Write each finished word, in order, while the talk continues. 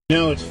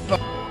It's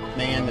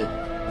man,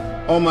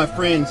 that all my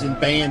friends in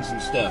bands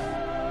and stuff,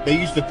 they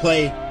used to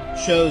play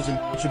shows and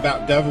bitch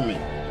about government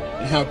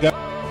and how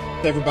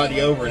government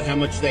everybody over and how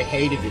much they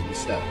hated it and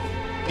stuff.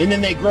 And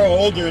then they grow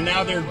older and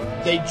now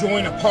they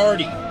join a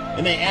party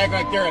and they act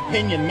like their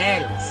opinion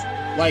matters.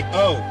 Like,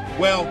 oh,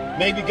 well,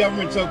 maybe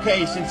government's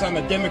okay since I'm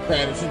a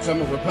Democrat or since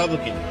I'm a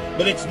Republican.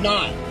 But it's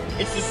not.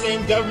 It's the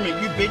same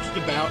government you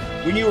bitched about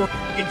when you were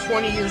fucking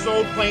 20 years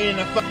old playing in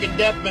a fucking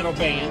death metal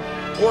band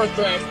or a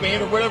thrash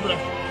band or whatever the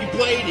fuck you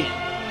played in.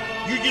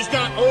 You just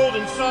got old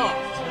and soft.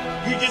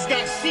 You just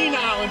got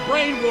senile and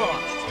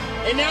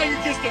brainwashed. And now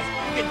you're just a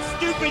fucking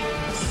stupid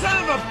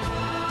son of a...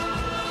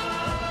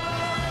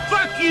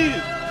 Fuck you!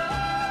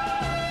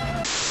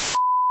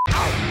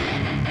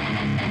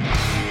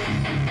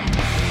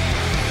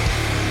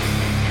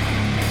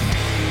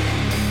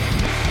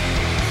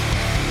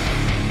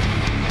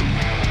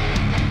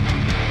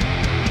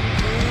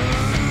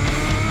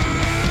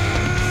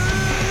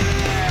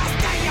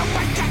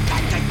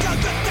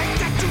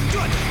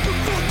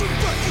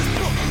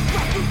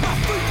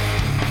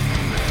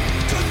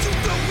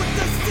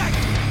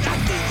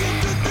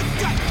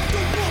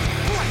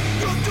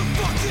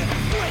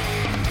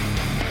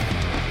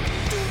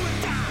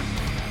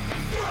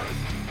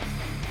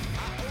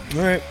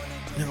 All right.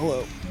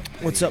 Hello.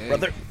 What's up,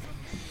 brother?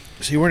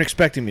 So you weren't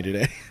expecting me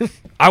today.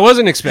 I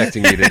wasn't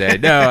expecting you today.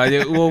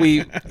 No.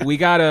 We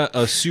got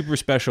a super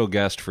special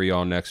guest for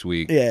y'all next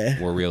week. Yeah.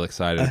 We're real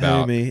excited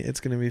about. Homie. It's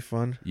going to be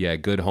fun. Yeah,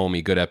 good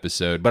homie, good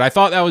episode. But I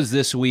thought that was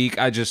this week.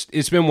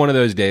 It's been one of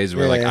those days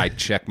where like I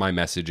check my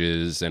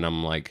messages and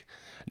I'm like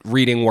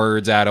reading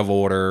words out of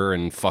order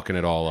and fucking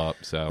it all up.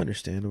 So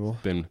understandable.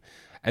 In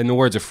the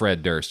words of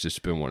Fred Durst, it's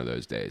been one of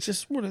those days.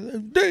 Just one of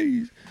those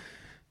days.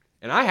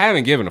 And I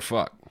haven't given a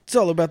fuck. It's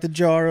all about the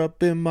jar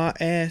up in my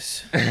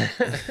ass.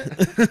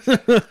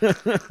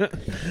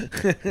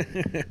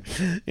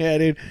 Yeah,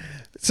 dude.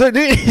 So,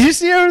 dude, you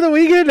see over the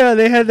weekend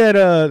they had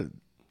that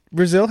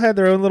Brazil had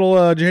their own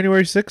little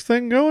January 6th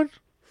thing going?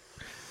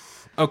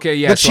 Okay,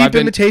 yeah. The cheap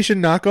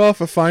imitation knockoff,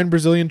 a fine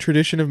Brazilian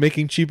tradition of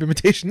making cheap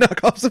imitation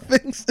knockoffs of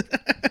things.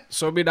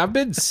 So, I mean, I've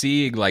been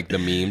seeing, like, the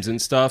memes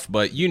and stuff,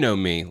 but you know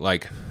me.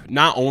 Like,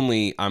 not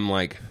only I'm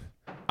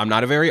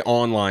not a very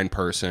online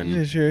person.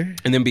 Yeah, sure.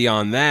 And then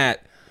beyond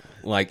that,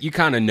 like, you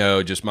kind of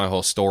know just my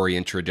whole story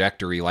and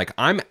trajectory. Like,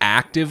 I'm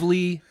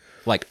actively,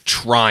 like,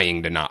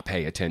 trying to not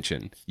pay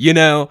attention, you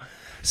know?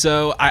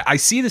 So I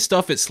see the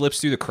stuff, it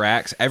slips through the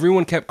cracks.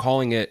 Everyone kept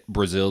calling it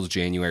Brazil's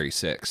January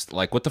 6th.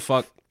 Like, what the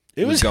fuck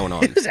was going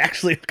on? It was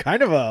actually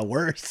kind of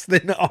worse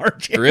than our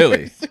January.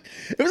 Really? 6th.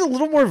 It was a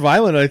little more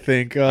violent, I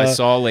think. I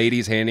saw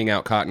ladies handing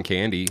out cotton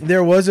candy.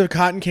 There was a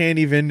cotton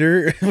candy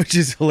vendor, which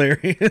is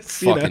hilarious.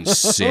 Fucking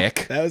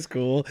sick. That was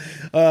cool.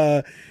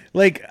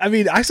 Like, I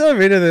mean, I saw a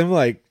video of them,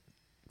 like,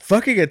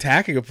 fucking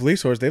attacking a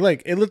police horse. They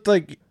like it looked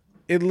like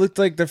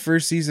the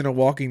first season of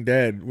Walking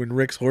Dead when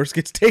Rick's horse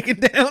gets taken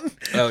down.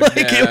 Oh, like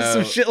no. It was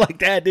some shit like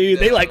that, dude.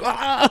 They like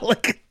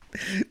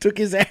took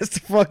his ass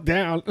the fuck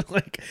down.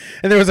 Like,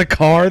 and there was a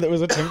car that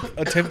was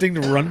attempting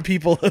to run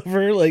people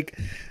over. Like,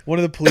 one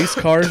of the police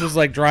cars was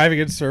like driving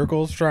in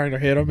circles trying to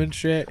hit them and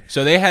shit.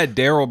 So they had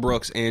Daryl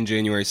Brooks and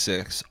January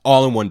 6th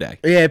all in one day.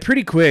 Yeah,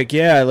 pretty quick.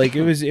 Yeah, like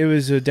it was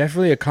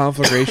definitely a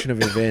conflagration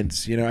of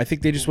events. You know, I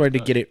think they just wanted to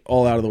get it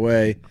all out of the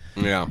way.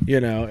 Yeah. You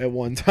know, at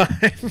one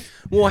time.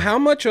 Well, how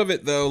much of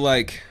it, though,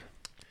 like,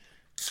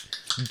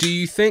 do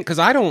you think, because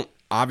I don't,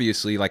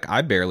 obviously, like,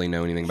 I barely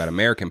know anything about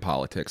American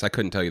politics. I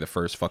couldn't tell you the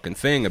first fucking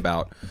thing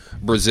about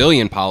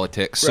Brazilian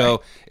politics. Right.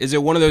 So is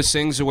it one of those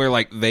things where,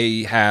 like,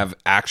 they have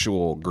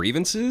actual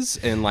grievances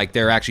and, like,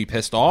 they're actually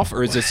pissed off?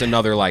 Or is this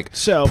another, like,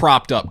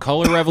 propped up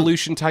color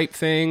revolution type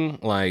thing?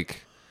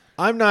 Like...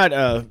 I'm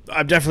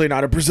definitely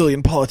not a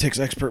Brazilian politics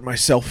expert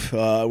myself.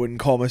 I wouldn't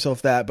call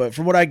myself that. But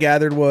from what I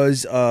gathered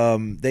was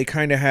they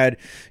kind of had,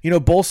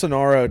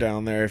 Bolsonaro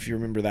down there, if you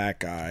remember that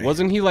guy.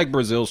 Wasn't he like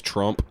Brazil's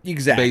Trump?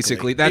 Exactly.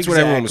 Basically. That's what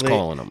everyone was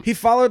calling him. He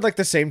followed like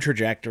the same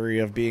trajectory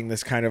of being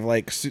this kind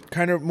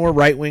of more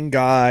right-wing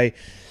guy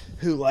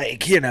who,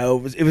 like,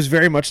 it was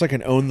very much like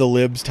an own the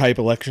libs type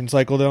election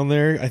cycle down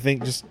there. I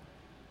think just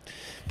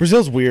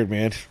Brazil's weird,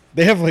 man.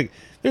 They have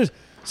there's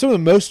some of the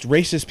most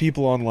racist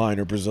people online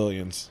are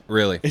Brazilians.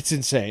 Really? It's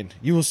insane.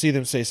 You will see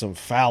them say some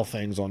foul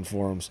things on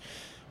forums.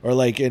 Or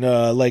like in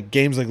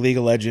games like League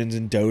of Legends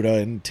and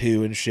Dota and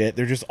 2 and shit.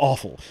 They're just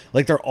awful.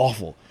 Like, they're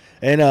awful.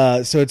 And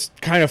so it's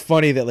kind of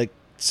funny that, like,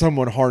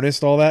 someone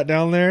harnessed all that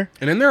down there.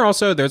 And then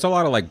there's a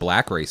lot of like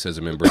black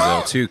racism in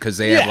Brazil too, because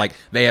they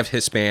have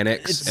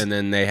Hispanics and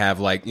then they have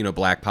like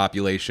black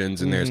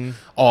populations and there's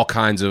all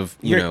kinds of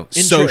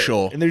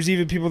social, and there's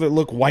even people that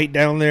look white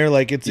down there.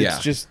 Like it's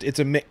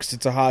a mix,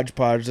 it's a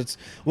hodgepodge. That's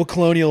what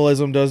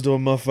colonialism does to a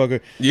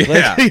motherfucker.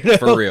 Yeah, like,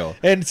 for real.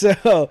 And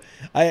so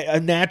I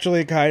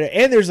naturally kind of,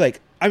 and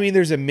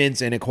there's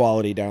immense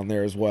inequality down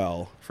there as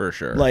well. For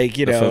sure. Like,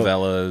 you the know,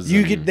 favelas. You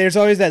and- get there's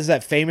always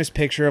that famous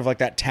picture of like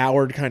that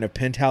towered kind of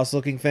penthouse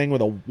looking thing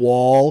with a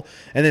wall,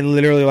 and then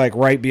literally like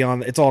right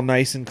beyond, it's all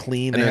nice and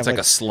clean. And They it's have,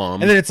 like a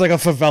slum. and then it's like a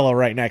favela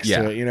right next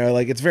Yeah. to it. You know,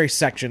 like it's very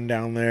sectioned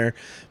down there.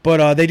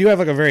 But they do have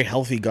like a very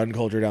healthy gun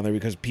culture down there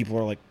because people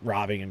are like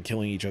robbing and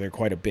killing each other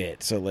quite a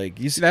bit. So like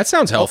you see That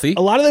sounds healthy.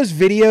 a lot of those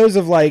videos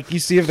of like you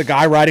see of the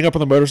guy riding up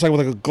on the motorcycle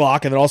with like a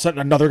Glock, and then all of a sudden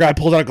another guy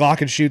pulls out a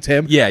Glock and shoots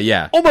him. Yeah,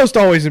 yeah. Almost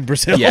always in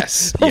Brazil.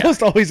 Yes, yeah.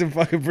 Almost always in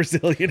fucking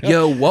Brazil. You know.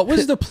 Yo, what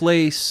was the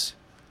place?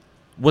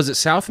 Was it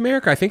South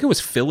America? I think it was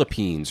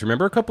Philippines.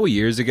 Remember a couple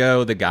years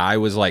ago, the guy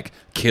was like,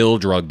 kill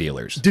drug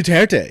dealers.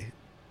 Duterte.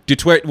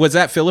 Was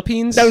that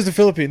Philippines? That was the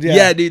Philippines. Yeah.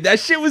 Yeah, dude, that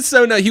shit was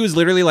so nuts. He was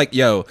literally like,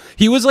 yo,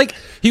 he was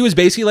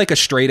basically like a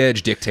straight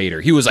edge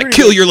dictator. He was like,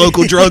 kill your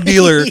local drug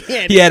dealer.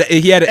 He had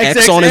an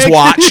X on his XXX.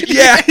 watch.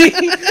 Yeah.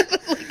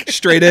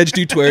 Straight edge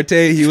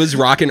Duterte. He was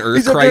rocking Earth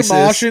He's up Crisis.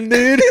 there moshing,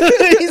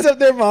 dude. He's up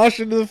there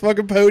moshing to the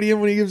fucking podium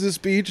when he gives a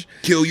speech.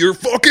 Kill your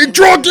fucking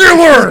drug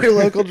dealer. Your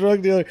local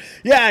drug dealer.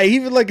 Yeah, he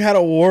even like had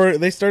a war.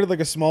 They started like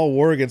a small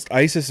war against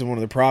ISIS in one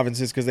of the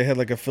provinces because they had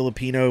like a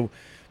Filipino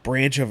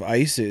branch of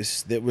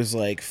ISIS that was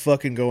like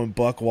fucking going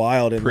buck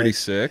wild. And Pretty like,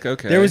 sick.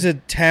 Okay. there was a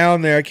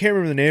town there. I can't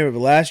remember the name of it,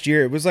 but last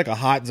year it was like a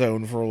hot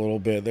zone for a little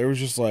bit. There was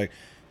just like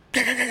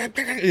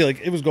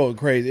it was going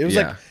crazy. It was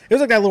Yeah.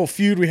 like that little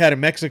feud we had in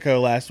Mexico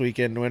last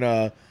weekend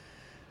when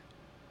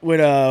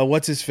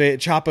what's his face,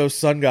 Chapo's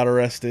son got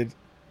arrested.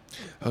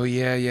 Oh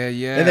yeah.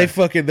 And they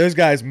fucking, those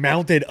guys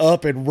mounted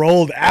up and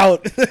rolled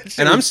out. That shit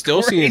And I'm was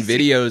still seeing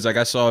crazy. videos. Like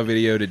I saw a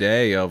video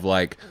today of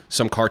like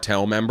some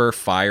cartel member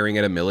firing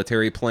at a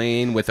military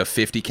plane with a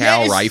 50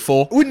 cal Yes!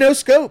 rifle. with no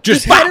scope.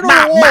 Just had it on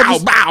bow, the wall,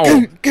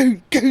 bow,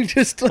 just bow.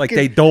 just Like fucking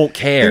they don't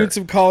care. doing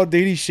some Call of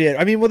Duty shit.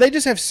 I mean, well, they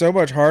just have so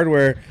much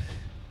hardware.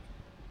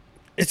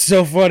 It's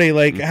so funny,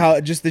 like how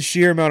just the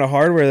sheer amount of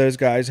hardware those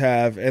guys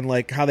have, and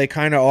like how they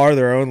kind of are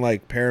their own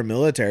like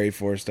paramilitary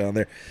force down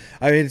there.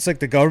 I mean, it's like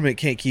the government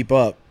can't keep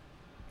up.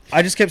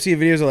 I just kept seeing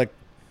videos of like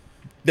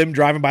them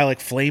driving by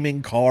like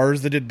flaming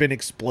cars that had been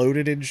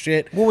exploded and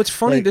shit. Well, what's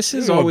funny, Like, this it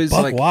is was going always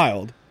buck like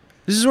wild.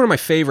 this is one of my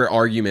favorite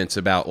arguments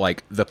about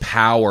like the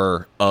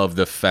power of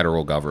the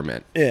federal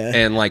government. Yeah.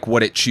 And like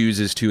what it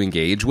chooses to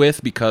engage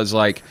with, because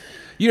like,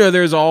 you know,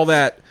 there's all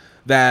that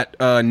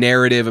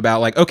narrative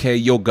about like, okay,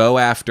 you'll go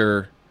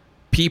after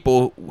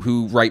people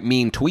who write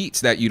mean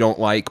tweets that you don't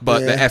like,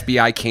 but Yeah. the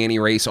FBI can't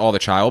erase all the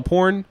child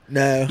porn.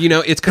 No. You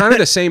know, it's kind of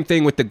the same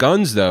thing with the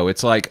guns, though.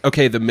 It's like,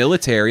 okay, the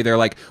military, they're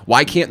like,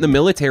 why can't the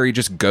military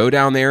just go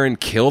down there and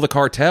kill the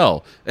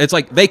cartel? It's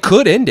like, they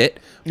could end it,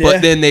 but Yeah.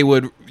 then they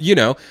would, you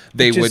know,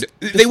 they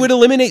would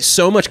eliminate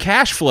so much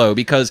cash flow,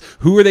 because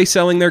who are they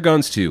selling their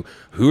guns to?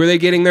 Who are they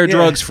getting their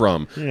drugs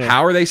from? Yeah.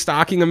 How are they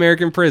stocking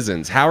American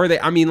prisons? How are they,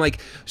 I mean, like,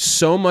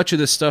 so much of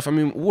this stuff, I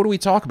mean, what do we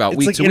talk about?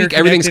 Week to week,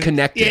 everything's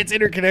connected. Yeah, it's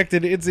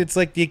interconnected. It's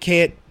like you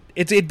can't.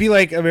 It'd be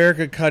like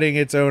America cutting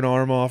its own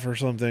arm off or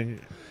something.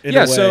 In a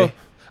way. So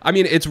I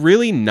mean, it's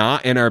really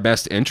not in our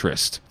best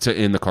interest to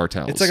end the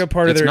cartels. It's like a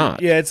part of It's their.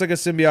 not. Yeah, it's like a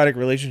symbiotic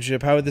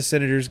relationship. How would the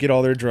senators get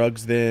all their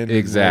drugs then? and,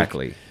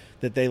 Exactly. like,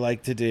 that they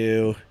like to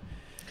do.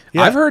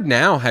 Yeah. I've heard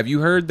now. Have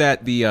you heard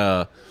that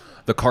the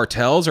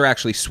cartels are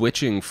actually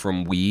switching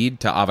from weed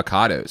to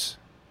avocados?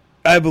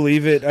 I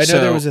believe it. I know So-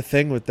 there was a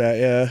thing with that.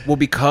 Yeah. Well,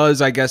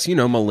 because I guess, you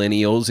know,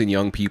 millennials and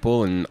young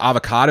people, and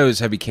avocados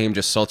have become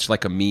just such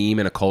like a meme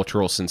and a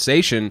cultural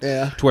sensation.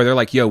 Yeah. To where they're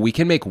like, yo, we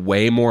can make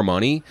way more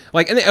money.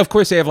 Like, and of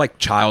course they have like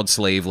child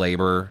slave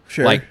labor,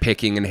 Sure. like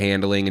picking and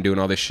handling and doing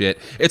all this shit.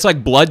 It's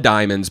like blood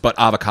diamonds, but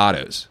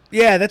avocados.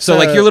 Yeah, that's So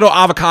like your little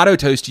avocado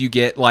toast, you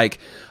get like,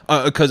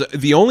 because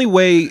the only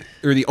way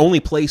or the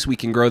only place we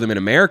can grow them in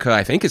America,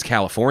 I think, is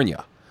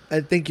California. I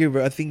think you might. Yeah, be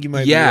right. I think you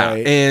might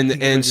and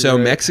be so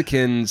right.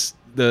 Mexicans,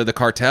 the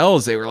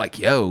cartels, they were like,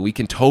 yo, we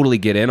can totally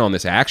get in on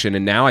this action.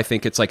 And now I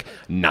think it's like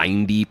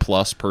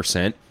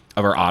 90+%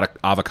 of our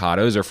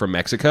avocados are from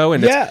Mexico,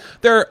 and Yeah.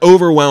 they're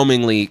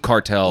overwhelmingly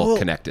cartel Well,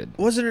 connected.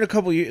 Wasn't it a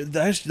couple years?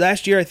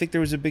 Last year, I think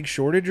there was a big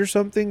shortage or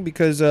something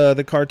because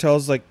the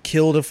cartels like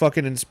killed a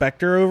fucking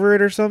inspector over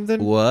it or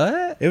something.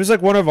 What? It was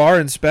like one of our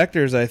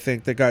inspectors, I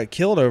think, that got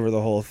killed over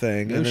the whole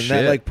thing, No and then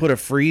shit. that like put a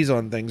freeze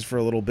on things for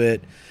a little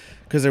bit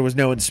because there was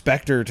no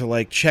inspector to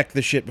like check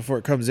the shit before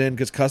it comes in,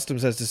 because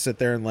customs has to sit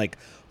there and like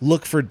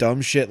look for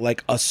dumb shit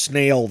like a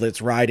snail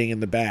that's riding in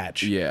the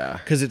batch. Yeah.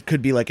 Because it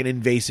could be like an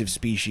invasive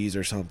species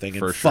or something, and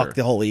For fuck sure.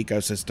 the whole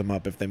ecosystem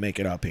up if they make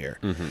it up here.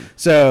 Mm-hmm.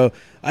 So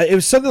it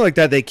was something like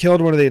that. They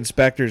killed one of the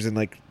inspectors, and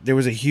like there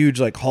was a huge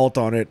like halt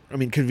on it. I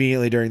mean,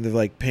 conveniently during the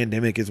like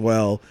pandemic as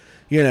well,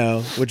 you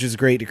know, which is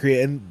great to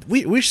create. And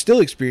we're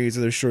still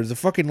experiencing those shorts. The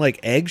fucking like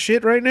egg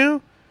shit right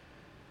now.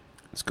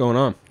 What's going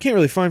on? Can't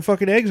really find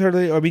fucking eggs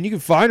hardly. I mean, you can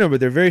find them, but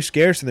they're very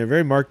scarce and they're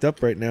very marked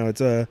up right now. It's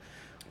weird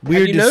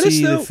you to noticed,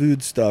 see though, the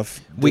food stuff.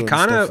 We doing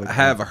kind stuff of like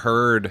have that.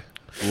 heard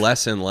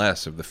less and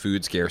less of the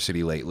food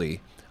scarcity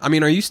lately. I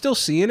mean, are you still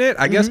seeing it?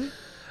 I guess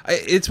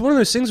It's one of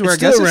those things where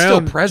It's I guess still it's still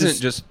around, present.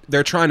 Just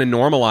they're trying to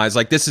normalize.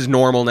 Like, this is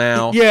normal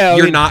now. Yeah, I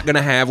you're mean, not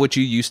gonna have what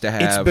you used to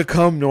have. It's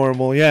become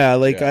normal, yeah.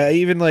 Like Yeah.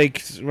 even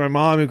like my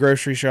mom who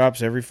grocery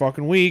shops every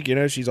fucking week.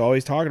 She's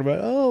always talking about,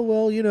 oh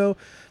well,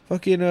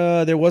 fucking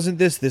there wasn't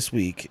this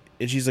week,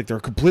 and she's like they're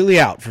completely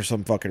out for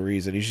some fucking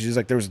reason. And she's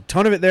like there was a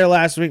ton of it there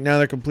last week. Now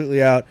they're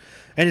completely out,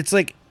 and it's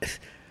like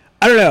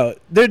I don't know.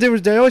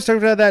 They always talked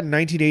about that in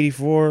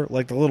 1984,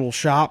 like the little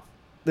shop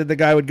that the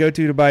guy would go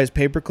to buy his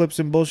paper clips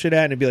and bullshit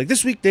at, and it'd be like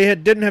this week they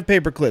didn't have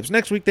paper clips,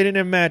 next week they didn't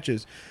have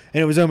matches,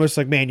 and it was almost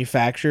like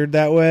manufactured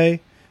that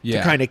way. Yeah.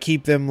 To kind of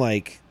keep them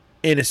like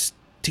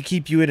to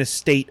keep you in a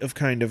state of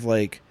kind of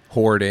like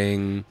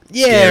hoarding,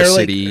 yeah,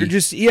 scarcity.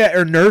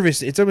 or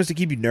nervous. It's almost to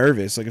keep you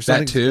nervous. Like if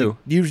That something too.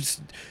 Like,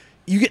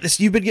 you get this.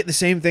 You've been getting the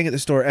same thing at the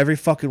store every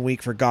fucking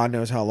week for God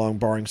knows how long,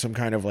 barring some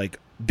kind of like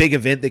big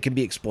event that can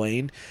be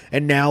explained.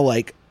 And now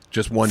like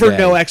Just one for day.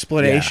 no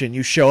explanation,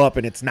 you show up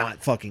and it's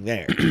not fucking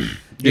there.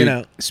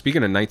 Dude, speaking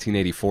of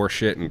 1984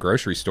 shit in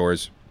grocery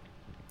stores,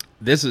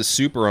 this is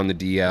super on the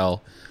DL.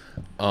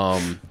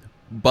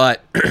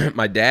 But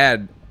my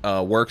dad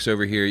works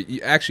over here.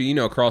 Actually,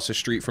 across the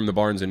street from the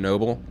Barnes and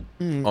Noble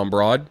on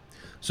Broad.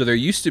 So there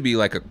used to be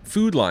like a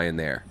Food Lion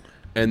there,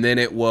 and then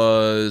it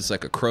was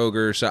like a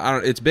Kroger. So I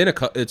don't.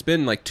 It's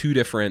been like two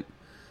different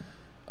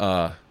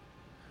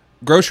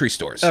grocery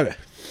stores. Okay.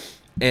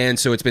 And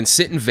so it's been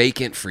sitting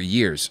vacant for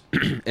years.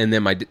 And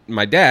then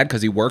my dad,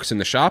 because he works in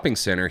the shopping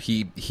center,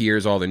 he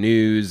hears all the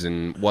news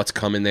and what's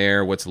coming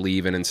there, what's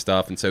leaving and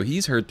stuff. And so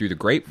he's heard through the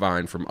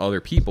grapevine from other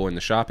people in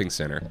the shopping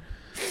center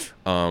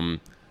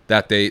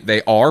that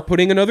they are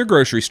putting another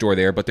grocery store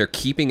there, but they're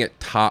keeping it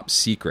top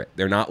secret.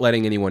 They're not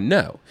letting anyone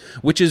know,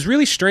 which is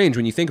really strange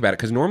when you think about it,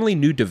 because normally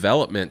new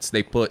developments,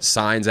 they put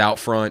signs out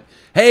front.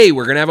 Hey,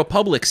 we're going to have a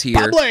Publix here.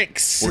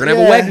 Publix! We're going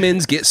to have a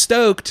Wegmans. Get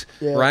stoked,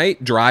 Yeah.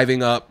 right?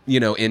 Driving up,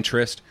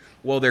 interest.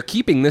 Well, they're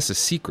keeping this a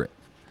secret.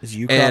 Is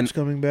UCops And-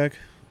 coming back?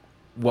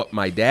 What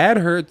my dad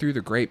heard through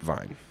the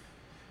grapevine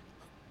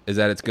is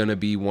that it's going to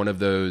be one of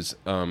those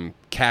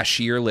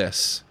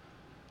cashierless,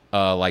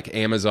 like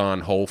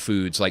Amazon, Whole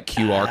Foods, like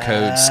QR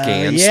code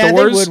scan Yeah,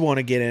 stores. they would want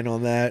to get in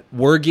on that.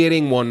 We're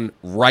getting one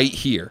right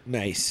here.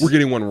 Nice. We're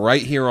getting one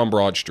right here on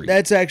Broad Street.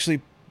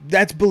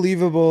 That's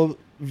believable,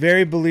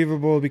 very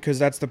believable, because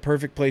that's the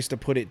perfect place to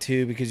put it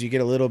too, because you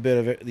get a little bit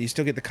of it. You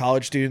still get the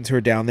college students who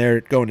are down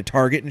there going to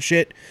Target and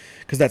shit,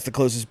 because that's the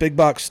closest big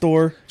box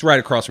store. It's right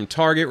across from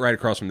Target, right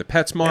across from the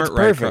PetSmart. That's right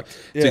perfect. across.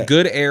 It's Yeah. a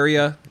good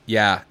area.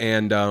 Yeah,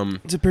 and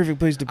It's a perfect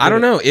place to put it. I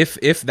don't know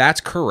if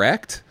that's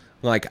correct.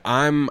 Like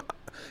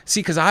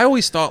because I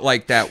always thought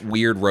like that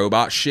weird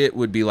robot shit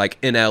would be like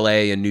in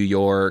LA and New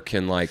York,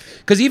 and like,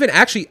 because even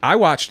actually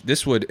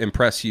this would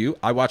impress you.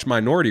 I watched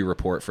Minority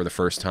Report for the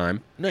first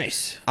time.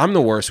 Nice. I'm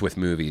the worst with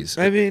movies.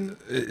 I mean,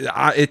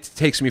 It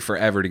takes me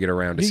forever to get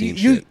around to seeing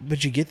you, shit.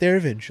 but you get there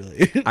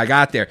eventually. I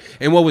got there.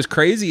 And what was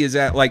crazy is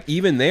that, like,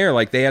 even there,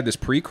 like, they had this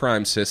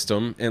pre-crime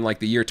system in, like,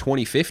 the year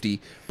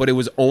 2050, but it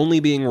was only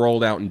being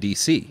rolled out in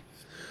D.C.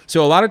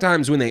 So a lot of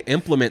times when they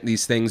implement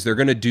these things, they're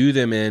going to do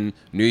them in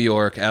New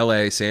York,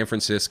 L.A., San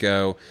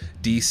Francisco,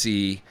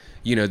 D.C.,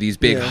 these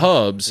big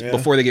hubs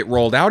before they get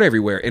rolled out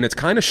everywhere. And it's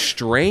kind of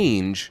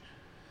strange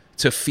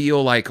to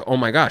feel like, oh,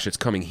 my gosh, it's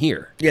coming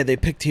here. Yeah, they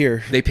picked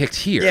here. They picked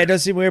here. Yeah, it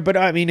does seem weird, but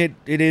I mean, it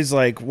is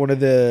like one of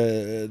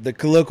the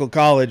local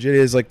college. It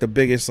is like the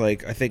biggest,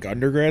 like, I think,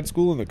 undergrad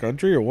school in the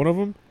country, or one of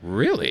them.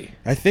 Really?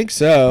 I think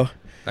so.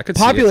 I could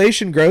see it.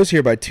 Population grows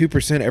here by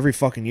 2% every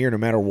fucking year, no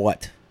matter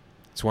what.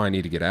 That's why I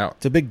need to get out.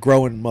 It's a big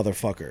growing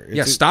motherfucker.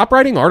 Yeah, stop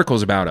writing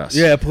articles about us.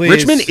 Yeah, please.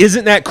 Richmond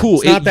isn't that cool.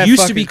 It's not It that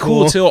used to be fucking cool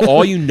cool. till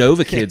all you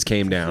Nova kids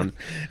came down.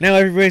 Now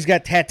everybody's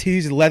got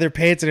tattoos and leather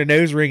pants and a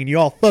nose ring, and you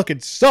all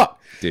fucking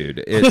suck.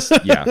 Dude, it's,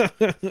 yeah.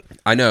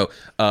 I know.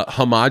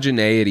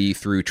 Homogeneity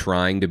through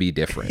trying to be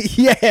different.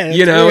 Yeah.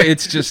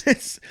 It's just...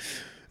 It's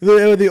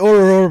the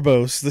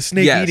Ouroboros, the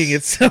snake Yes, eating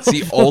itself.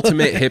 it's the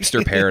ultimate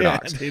hipster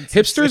paradox. Yeah, it's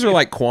Hipsters insane. are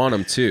like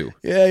quantum too.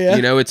 Yeah.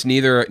 It's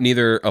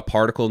neither a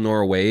particle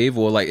nor a wave.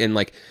 Well,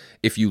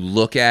 if you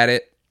look at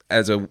it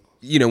as a,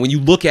 when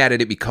you look at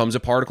it, it becomes a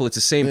particle. It's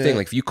the same thing.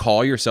 Like if you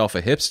call yourself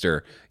a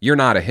hipster, you're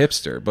not a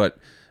hipster.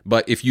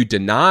 But if you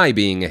deny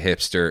being a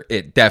hipster,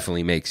 it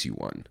definitely makes you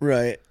one.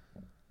 Right.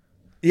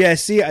 Yeah,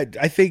 see, I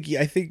think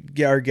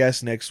our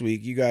guest next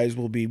week, you guys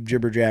will be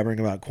jibber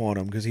jabbering about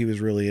quantum, because he was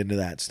really into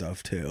that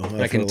stuff too.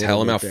 I can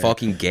tell him how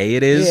fucking gay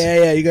it is.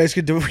 Yeah, you guys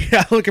could do.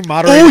 Yeah, I can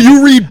moderate. Oh,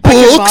 you read I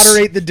can books?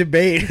 moderate the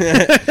debate.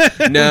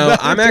 No,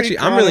 I'm Between really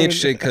quantum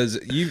interested, because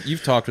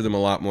you've talked with him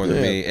a lot more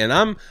than me, and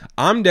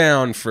I'm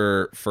down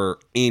for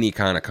any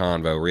kind of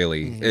convo,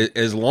 really.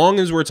 As long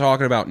as we're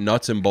talking about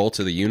nuts and bolts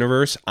of the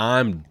universe,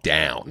 I'm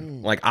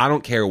down. Like, I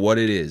don't care what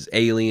it is,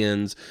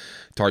 aliens,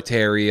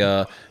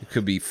 Tartaria, it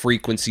could be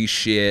frequency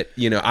shit.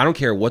 I don't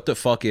care what the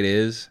fuck it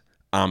is.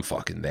 I'm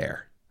fucking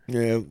there.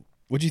 Yeah.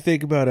 What'd you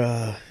think about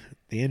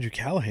the Andrew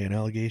Callahan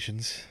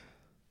allegations?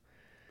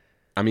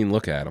 I mean,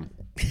 look at him.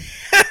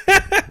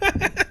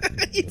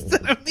 He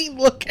said, I mean,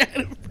 look at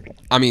him.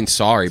 I mean,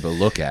 sorry, but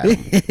look at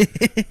him.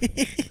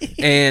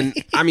 And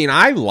I mean,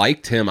 I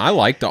liked him. I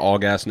liked the all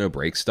gas no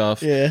brake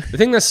stuff. Yeah. The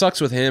thing that sucks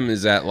with him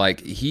is that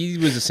like he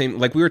was the same.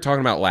 Like we were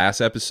talking about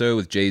last episode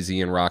with Jay-Z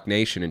and Rock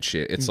Nation and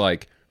shit. It's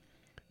like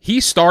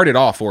he started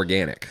off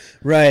organic.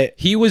 Right.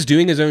 He was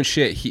doing his own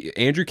shit.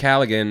 Andrew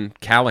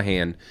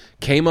Callahan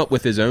came up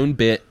with his own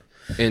bit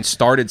and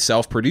started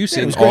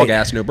self-producing all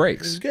gas no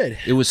brakes. It was good.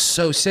 It was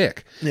so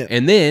sick. Yeah.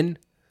 And then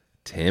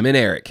Tim and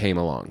Eric came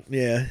along.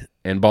 Yeah.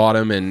 And bought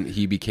him, and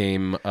he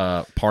became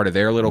part of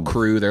their little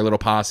crew, their little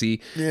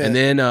posse. Yeah. And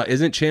then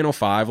isn't Channel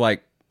 5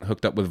 like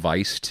hooked up with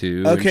Vice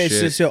too? Okay, and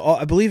shit? so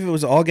I believe it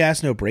was All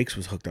Gas No Brakes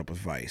was hooked up with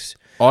Vice.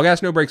 All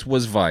Gas No Brakes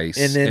was Vice,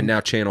 And then now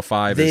Channel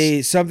 5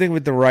 is... Something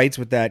with the rights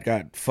with that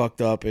got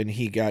fucked up, and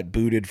he got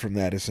booted from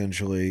that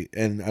essentially.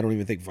 And I don't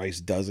even think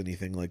Vice does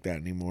anything like that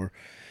anymore.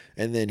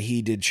 And then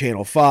he did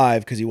Channel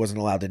 5 because he wasn't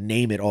allowed to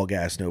name it All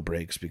Gas No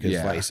Brakes because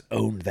Vice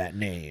owned that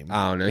name.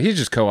 I don't know. He's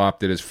just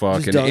co-opted as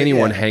fuck, and done,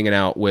 anyone hanging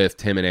out with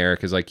Tim and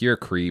Eric is like, you're a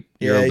creep,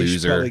 you're a you should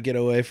loser. probably get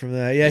away from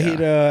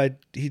that.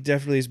 He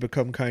definitely has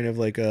become kind of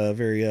like a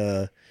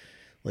very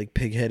like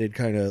pig-headed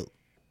kind of,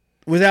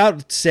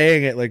 without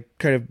saying it, like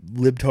kind of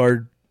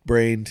libtard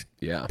brained,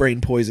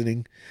 brain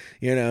poisoning,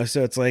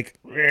 so it's like,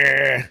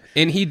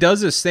 and he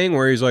does this thing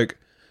where he's like,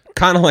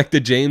 kind of like the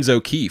James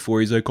O'Keefe,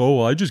 where he's like,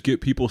 oh, I just get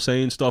people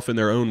saying stuff in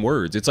their own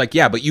words. It's like,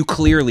 yeah, but you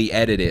clearly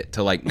edit it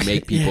to like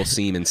make people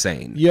seem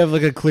insane. You have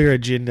like a clear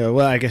agenda.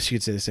 Well, I guess you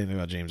could say the same thing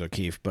about James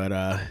O'Keefe, but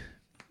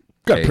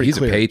he's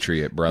clear. A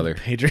patriot, brother.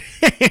 Patriot.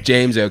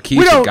 James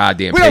O'Keefe's a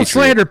goddamn patriot. We don't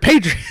slander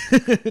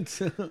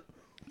patriots.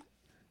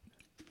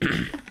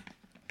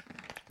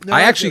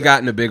 I actually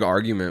got in a big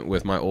argument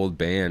with my old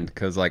band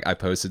because like I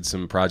posted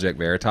some Project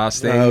Veritas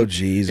thing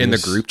in the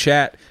group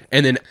chat,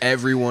 and then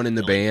everyone in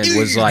the band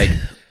was like,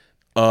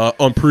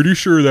 I'm pretty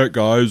sure that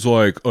guy's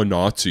like a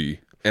Nazi.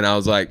 And I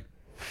was like,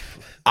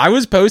 I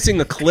was posting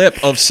a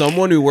clip of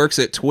someone who works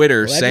at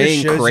Twitter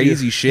saying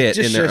crazy shit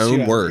in their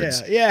own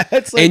words. Yeah,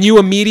 it's like, and you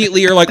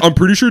immediately are like, I'm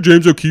pretty sure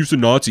James O'Keefe's a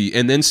Nazi.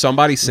 And then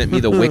somebody sent me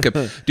the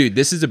Wikipedia. Dude,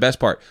 this is the best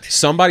part.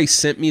 Somebody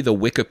sent me the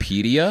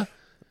Wikipedia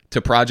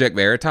to Project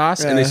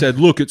Veritas, and they said,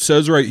 look, it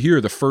says right here,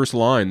 the first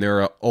line,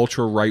 they're a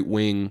ultra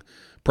right-wing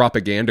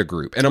propaganda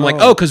group. And I'm like,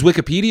 oh, because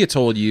Wikipedia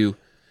told you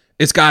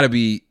it's got to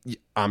be,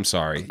 I'm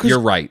sorry, you're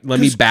right. Let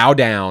me bow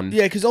down.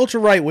 Yeah, because ultra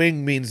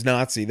right-wing means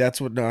Nazi.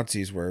 That's what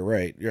Nazis were,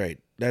 right.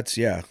 That's,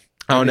 I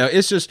don't know.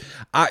 It's just,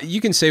 you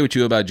can say what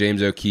you will about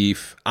James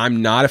O'Keefe.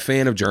 I'm not a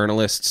fan of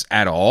journalists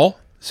at all,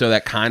 so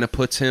that kind of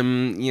puts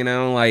him,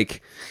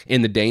 like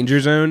in the danger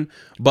zone.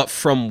 But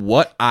from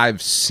what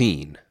I've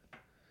seen,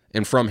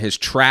 and from his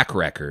track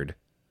record,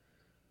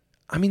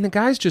 I mean, the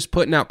guy's just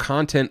putting out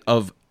content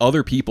of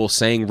other people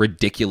saying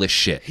ridiculous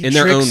shit in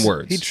their own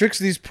words. He tricks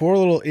these poor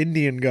little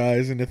Indian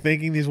guys into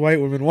thinking these white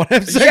women want to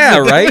have sex. Yeah,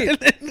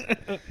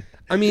 right?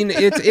 I mean,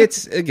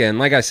 it's again,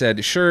 like I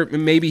said, sure,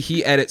 maybe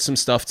he edits some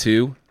stuff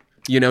too.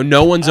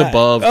 No one's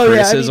above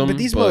criticism. But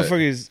these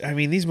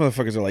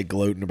motherfuckers are like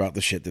gloating about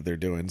the shit that they're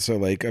doing. So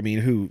like, I mean,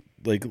 who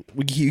like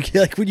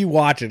when you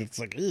watch it, it's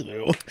like,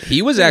 ew.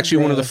 He was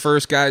actually one of the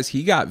first guys.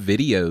 He got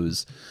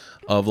videos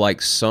of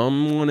like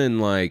someone in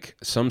like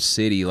some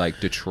city like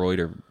Detroit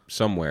or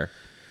somewhere,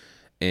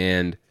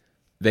 and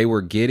they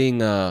were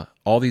getting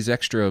all these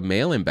extra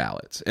mail-in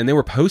ballots, and they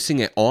were posting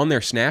it on their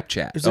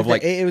Snapchat.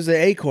 It was the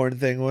Acorn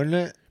thing, wasn't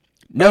it?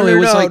 No, it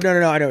was no. I know what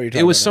you're talking about.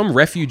 It was some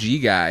refugee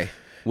guy.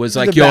 Was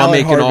like, The yo, I'm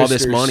ballot making all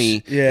this harvesters.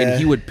 money. Yeah.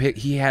 And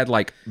he had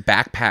like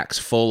backpacks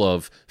full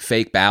of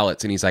fake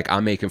ballots, and he's like,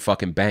 I'm making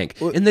fucking bank.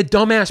 And the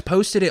dumbass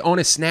posted it on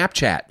his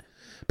Snapchat.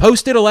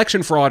 Posted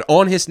election fraud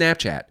on his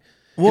Snapchat.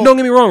 And don't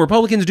get me wrong,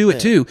 Republicans do it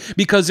too,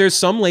 because there's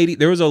some lady,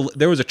 there was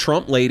a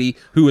Trump lady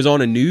who was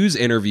on a news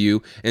interview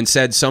and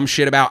said some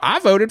shit about, I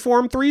voted for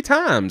him 3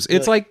 times.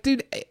 It's like,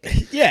 dude,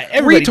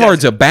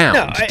 retards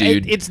abound,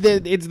 dude. It's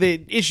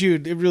the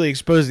issue. It really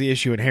exposed the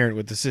issue inherent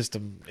with the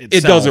system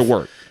itself. It doesn't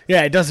work.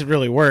 Yeah, it doesn't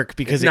really work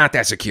because it's not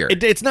that secure.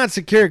 It's not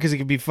secure because it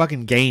can be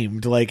fucking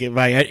gamed like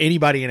by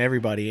anybody and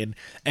everybody, and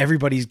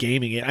everybody's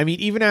gaming it. I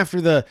mean, even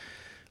after the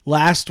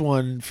last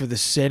one for the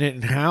Senate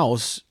and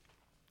House,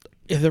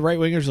 if the right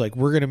wingers are like,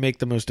 we're going to make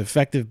the most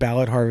effective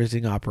ballot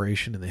harvesting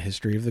operation in the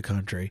history of the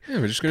country. Yeah,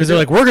 we're just because they're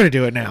like, we're going to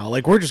do it now.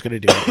 Like, we're just going to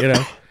do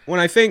it.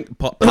 When I think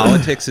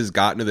politics has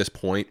gotten to this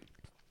point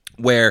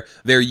where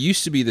there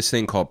used to be this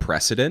thing called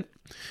precedent,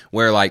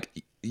 where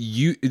like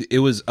it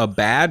was a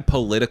bad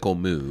political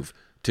move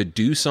to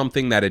do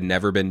something that had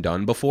never been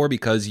done before,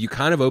 because you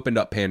kind of opened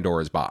up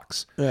Pandora's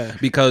box. Yeah.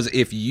 Because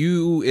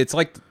it's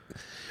like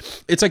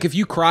if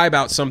you cry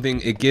about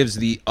something, it gives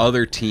the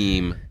other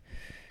team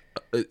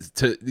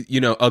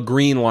to a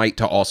green light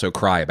to also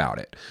cry about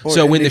it.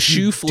 So when the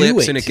shoe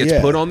flips and it gets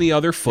put on the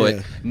other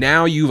foot,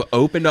 now you've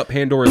opened up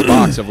Pandora's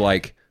box of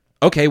like,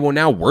 okay, well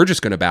now we're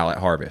just going to ballot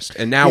harvest,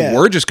 and now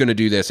we're just going to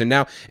do this, and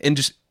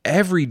just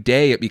every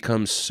day it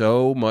becomes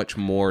so much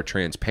more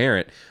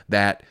transparent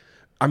that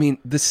I mean,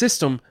 the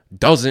system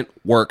doesn't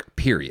work,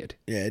 period.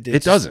 Yeah,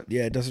 it doesn't.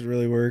 Yeah, it doesn't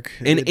really work.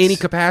 In any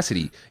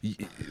capacity.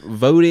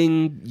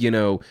 Voting,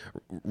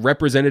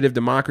 representative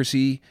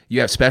democracy,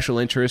 you have special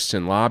interests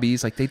and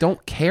lobbies. Like, they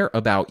don't care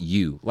about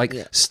you. Like,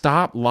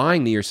 stop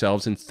lying to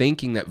yourselves and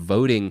thinking that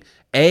voting,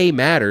 A,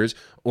 matters,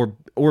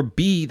 or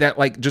B, that,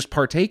 like, just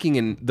partaking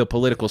in the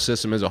political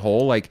system as a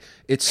whole, like,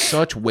 it's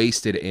such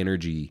wasted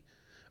energy.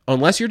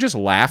 Unless you're just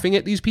laughing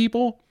at these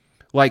people,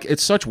 like,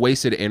 it's such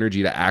wasted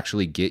energy to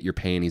actually get your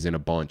panties in a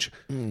bunch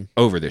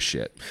over this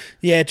shit.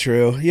 Yeah,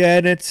 true. Yeah,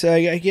 and it's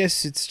I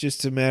guess it's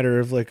just a matter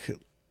of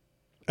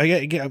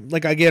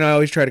again, I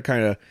always try to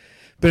kind of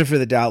benefit of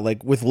the doubt,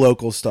 like with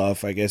local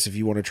stuff. I guess if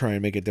you want to try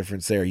and make a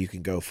difference there, you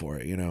can go for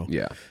it.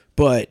 Yeah.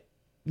 But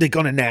like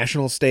on a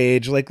national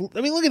stage, like,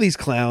 I mean, look at these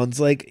clowns.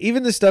 Like,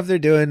 even the stuff they're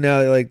doing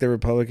now, like the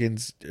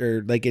Republicans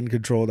are like in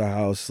control of the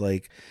House,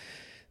 like.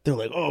 They're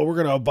like, oh, we're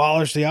going to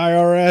abolish the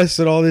IRS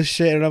and all this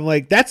shit. And I'm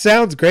like, that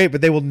sounds great, but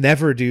they will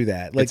never do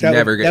that. Like,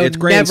 it's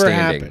grandstanding.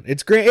 Never happen.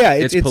 It's great. Yeah.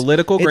 It's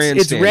political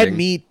grandstanding. It's red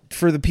meat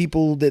for the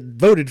people that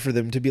voted for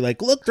them to be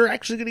like, look, they're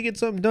actually going to get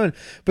something done.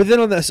 But then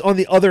on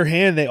the other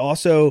hand, they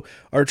also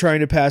are trying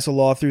to pass a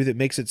law through that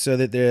makes it so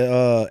that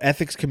the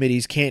ethics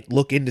committees can't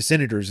look into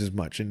senators as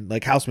much and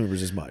like House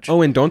members as much.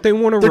 Oh, and don't they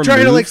want to They're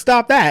trying to like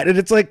stop that. And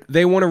it's like,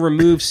 they want to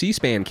remove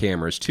C-SPAN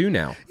cameras too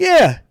now.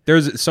 Yeah.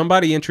 There's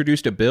somebody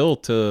introduced a bill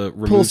to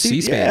remove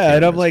C-SPAN cameras.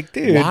 And I'm like,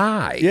 dude,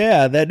 why?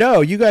 Yeah,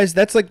 you guys,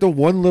 that's like the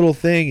one little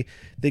thing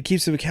that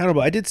keeps them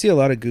accountable. I did see a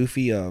lot of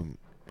goofy.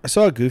 I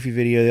saw a goofy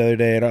video the other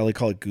day. I don't really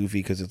call it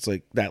goofy because it's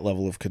like that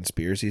level of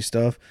conspiracy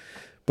stuff.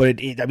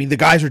 But I mean, the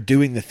guys are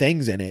doing the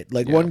things in it.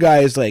 Like one guy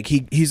is like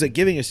he's like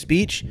giving a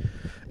speech,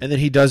 and then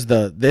he does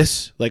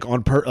this like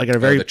like at a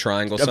very the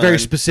triangle a sign. Very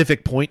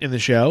specific point in the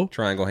show.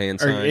 Triangle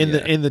hand Or sign.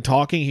 in the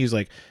talking, he's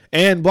like,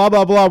 and blah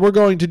blah blah, we're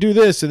going to do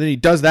this, and then he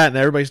does that, and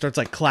everybody starts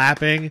like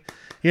clapping.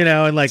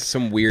 And like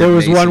some weird. There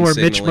was one where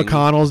signaling. Mitch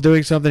McConnell's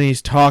doing something,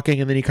 he's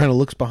talking, and then he kind of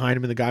looks behind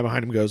him, and the guy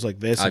behind him goes like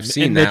this. I've and,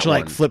 seen and that Mitch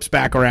like one. flips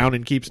back around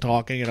and keeps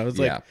talking, and I was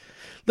like,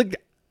 look,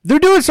 they're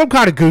doing some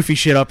kind of goofy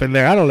shit up in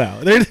there. I don't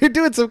know. They're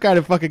doing some kind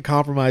of fucking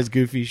compromised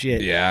goofy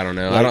shit. Yeah, I don't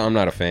know. Like, I'm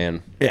not a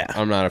fan. Yeah.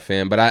 I'm not a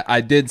fan. But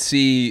I did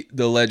see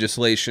the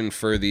legislation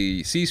for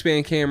the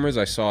C-SPAN cameras.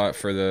 I saw it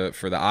for the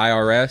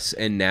IRS,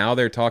 and now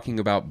they're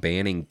talking about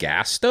banning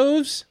gas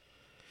stoves.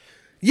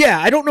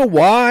 Yeah, I don't know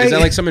why. Is that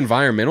like some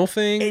environmental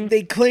thing? And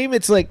they claim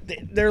it's like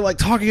they're like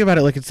talking about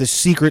it like it's a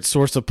secret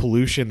source of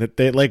pollution that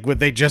they like what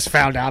they just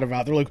found out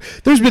about. They're like,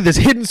 there's been this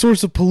hidden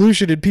source of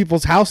pollution in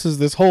people's houses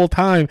this whole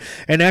time,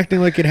 and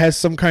acting like it has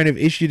some kind of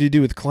issue to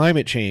do with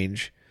climate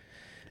change.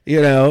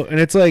 And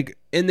it's like,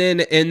 and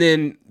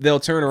then they'll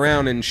turn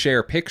around and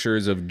share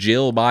pictures of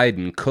Jill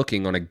Biden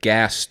cooking on a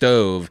gas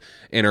stove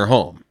in her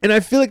home. And I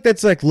feel like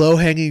that's like low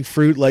hanging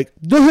fruit, like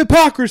the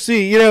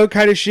hypocrisy,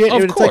 kind of shit. Of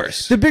And it's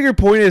course. like, the bigger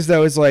point is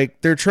though, is like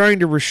they're trying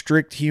to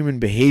restrict human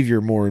behavior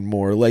more and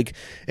more. Like,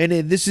 and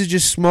this is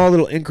just small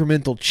little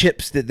incremental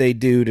chips that they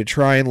do to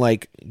try and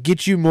like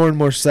get you more and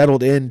more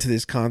settled into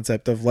this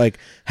concept of like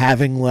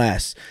having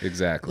less.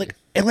 Exactly. Like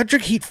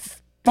electric heat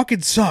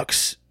fucking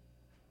sucks.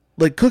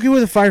 Like cooking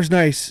with a fire's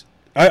nice.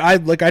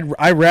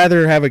 I'd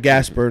rather have a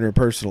gas burner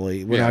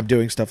personally when I'm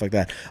doing stuff like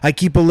that. I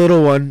keep a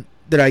little one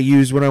that I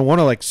use when I want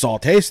to like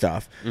saute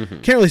stuff.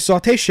 Can't really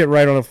saute shit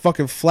right on a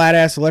fucking flat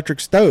ass electric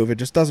stove. It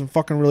just doesn't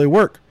fucking really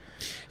work.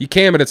 You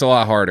can, but it's a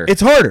lot harder.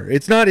 It's harder.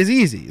 It's not as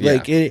easy. Yeah.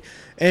 Like it,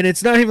 and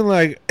it's not even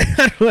like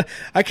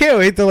I can't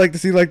wait to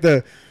see like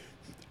the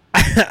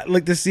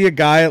like to see a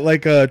guy at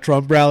like a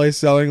Trump rally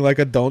selling like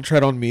a "Don't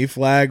Tread on Me"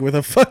 flag with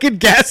a fucking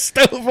gas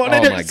stove on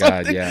it. Oh or my God,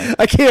 something. yeah.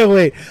 I can't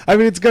wait. I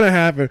mean, it's gonna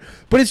happen,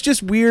 but it's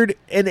just weird.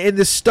 And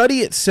the study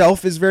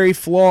itself is very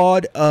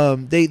flawed.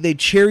 They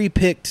cherry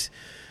picked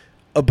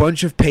a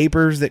bunch of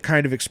papers that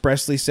kind of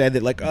expressly said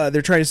that like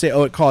they're trying to say,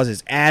 oh, it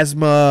causes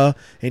asthma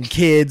in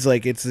kids.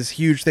 Like it's this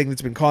huge thing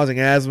that's been causing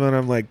asthma, and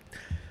I'm like,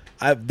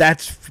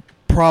 that's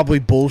probably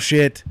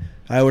bullshit.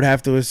 I would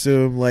have to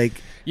assume like.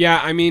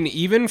 Yeah, I mean,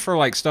 even for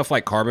like stuff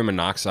like carbon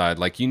monoxide,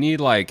 like you need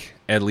like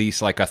at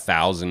least like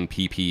 1,000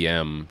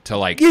 ppm to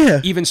like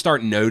even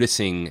start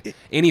noticing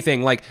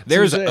anything. Like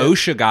there's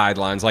OSHA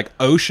guidelines. Like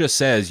OSHA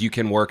says you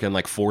can work in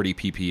like 40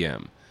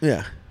 ppm.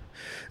 Yeah.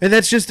 And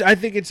that's just, I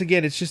think it's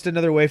just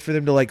another way for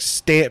them to like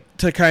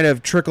to kind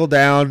of trickle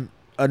down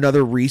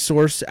another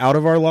resource out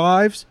of our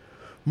lives,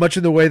 much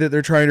in the way that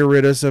they're trying to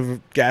rid us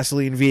of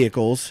gasoline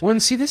vehicles. Well,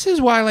 and see, this is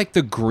why like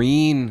the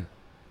green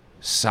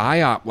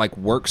psyop like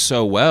works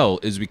so well,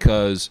 is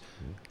because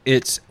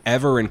it's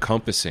ever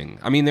encompassing.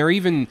 I mean, they're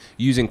even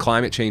using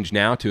climate change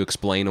now to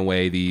explain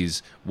away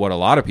these, what a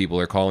lot of people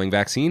are calling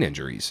vaccine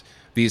injuries,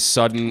 these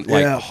sudden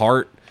like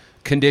heart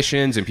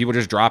conditions and people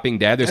just dropping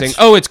dead. They're saying,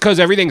 oh, it's because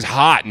everything's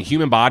hot and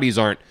human bodies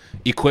aren't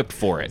equipped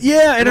for it.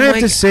 Yeah, and I have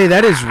to say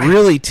that has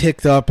really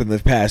ticked up in the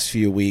past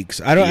few weeks.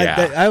 I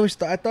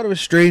thought it was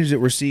strange that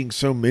we're seeing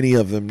so many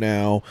of them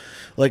now.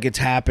 Like it's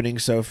happening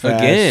so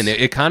fast. Again,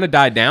 it kind of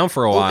died down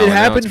for a while. It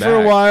happened for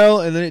a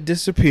while and then it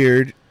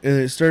disappeared. and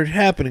it started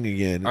happening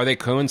again. Are they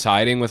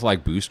coinciding with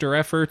like booster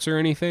efforts or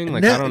anything?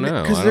 Like I don't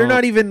know, because they're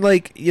not even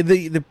like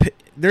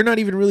they're not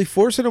even really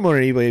forcing them on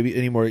anybody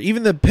anymore.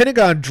 Even the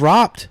Pentagon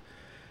dropped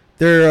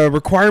their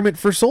requirement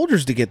for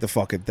soldiers to get the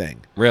fucking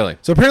thing. Really?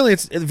 So apparently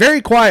it's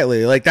very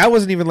quietly. Like that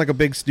wasn't even like a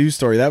big news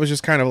story. That was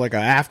just kind of like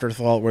an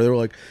afterthought where they were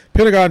like,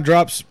 Pentagon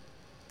drops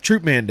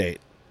troop mandate.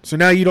 So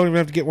now you don't even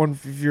have to get one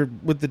if you're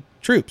with the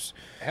troops.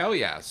 Hell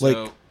yeah! So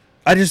Like,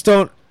 I just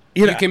don't.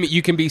 You know,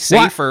 you can be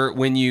safer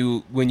when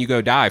you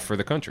go die for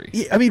the country.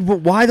 I mean, but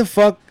why the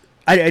fuck?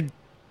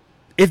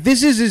 If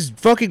this is as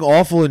fucking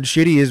awful and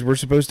shitty as we're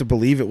supposed to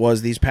believe it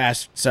was these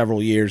past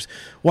several years,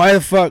 why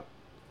the fuck?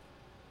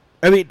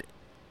 I mean,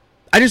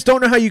 I just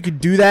don't know how you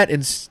could do that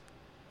and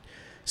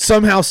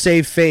somehow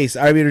save face.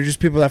 I mean, are just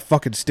people that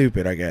fucking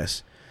stupid, I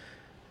guess.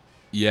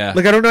 Yeah.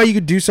 Like, I don't know how you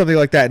could do something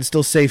like that and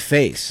still save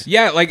face.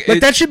 Yeah, like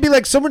that should be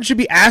like someone should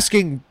be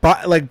asking,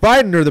 like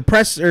Biden or the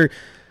press or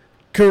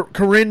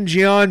Corinne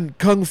Jean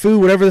Kung Fu,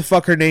 whatever the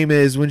fuck her name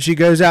is, when she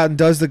goes out and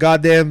does the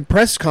goddamn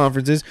press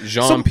conferences.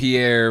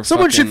 Jean-Pierre.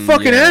 Someone should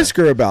fucking ask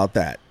her about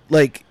that.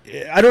 Like,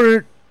 I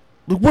don't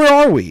know. Where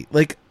are we?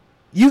 Like,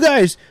 you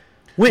guys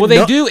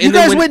went You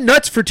guys went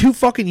nuts for 2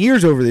 fucking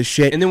years over this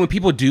shit. And then when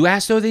people do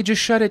ask, though, they just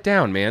shut it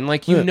down, man.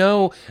 Like, you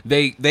know,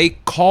 they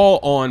call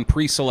on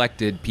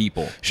pre-selected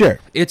people. Sure.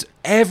 It's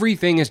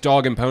everything is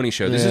dog and pony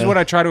show. This is what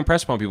I try to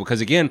impress upon people.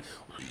 Because, again,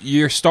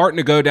 you're starting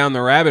to go down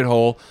the rabbit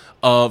hole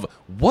of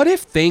what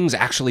if things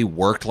actually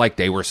worked like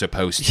they were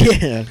supposed to?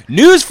 Yeah.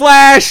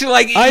 Newsflash,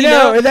 like I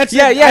know. And that's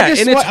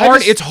and it's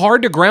hard. It's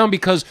hard to ground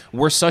because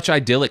we're such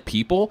idyllic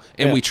people,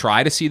 and we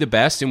try to see the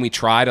best, and we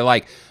try to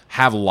like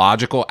have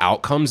logical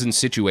outcomes in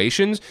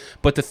situations.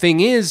 But the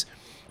thing is,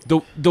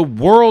 the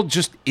world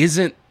just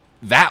isn't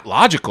that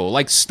logical.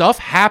 Like, stuff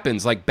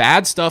happens. Like,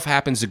 bad stuff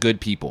happens to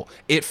good people.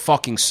 It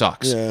fucking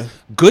sucks. Yeah.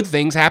 Good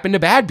things happen to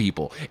bad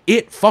people.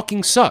 It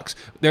fucking sucks.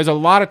 There's a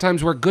lot of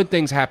times where good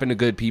things happen to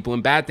good people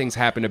and bad things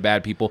happen to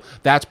bad people.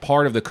 That's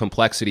part of the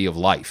complexity of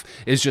life.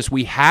 It's just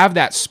we have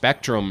that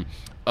spectrum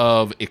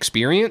of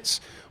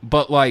experience,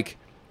 but like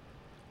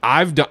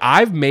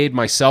I've made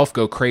myself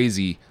go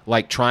crazy,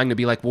 like trying to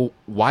be like, well,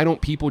 why don't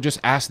people just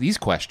ask these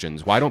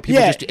questions? Why don't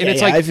people just? And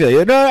it's like, I feel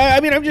you. No, I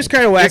mean, I'm just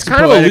kind of waxing. It's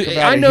kind poetic of.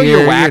 about I know it you're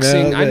here,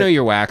 waxing. you know, I know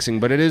you're waxing,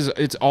 but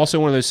it's also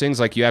one of those things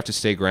like you have to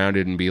stay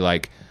grounded and be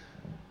like,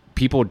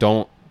 people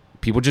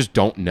just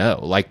don't know.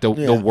 Like the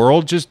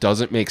world just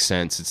doesn't make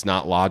sense. It's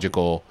not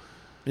logical.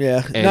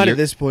 Yeah, And not at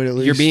this point. At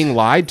least you're being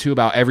lied to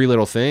about every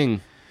little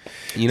thing.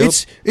 You know,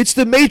 it's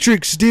the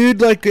Matrix,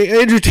 dude. Like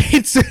Andrew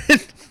Tate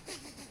said.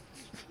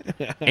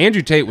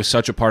 Andrew Tate was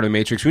such a part of the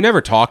Matrix. We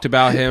never talked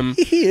about him.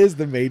 He is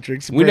the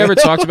Matrix. Bro. We never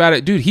talked about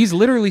it, dude. He's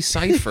literally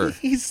Cypher.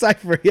 He's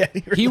Cypher. Yeah,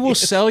 he will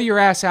sell your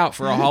ass out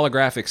for a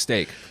holographic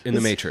steak in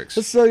the Matrix.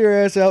 Let's sell your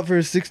ass out for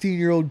a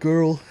 16-year-old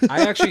girl.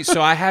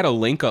 I had a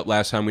link up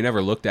last time. We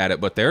never looked at it,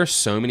 but there are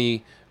so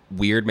many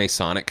weird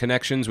Masonic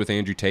connections with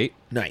Andrew Tate.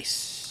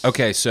 Nice.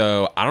 Okay,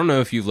 so I don't know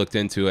if you've looked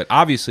into it.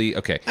 Obviously,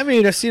 okay. I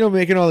mean, I've seen him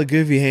making all the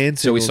goofy hand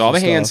symbols. So we saw the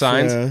hand stuff,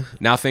 signs. Yeah.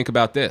 Now think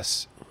about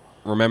this.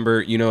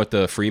 Remember, you know what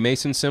the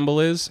Freemason symbol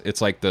is? It's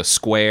like the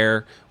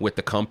square with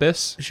the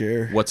compass.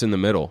 Sure. What's in the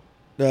middle?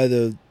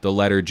 The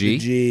letter G.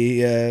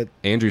 G.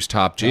 Andrew's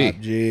top G.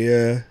 Top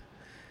G.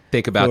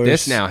 Think about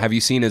this now. Have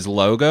you seen his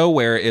logo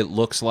where it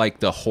looks like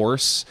the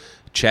horse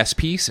chess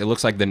piece? It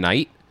looks like the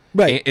knight.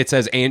 Right. It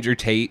says Andrew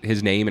Tate,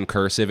 his name in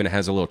cursive, and it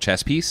has a little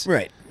chess piece.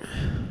 Right.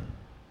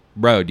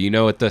 Bro, do you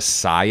know what the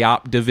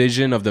PSYOP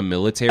division of the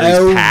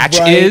military's patch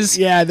is?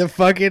 Yeah, the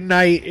fucking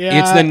knight. Yeah.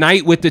 It's the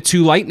knight with the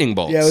 2 lightning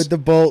bolts. Yeah, with the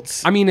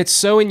bolts. I mean, it's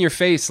so in your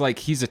face. Like,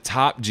 he's a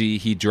top G.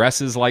 He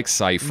dresses like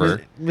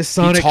Cypher.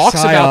 Masonic he talks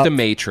PSYOP. about the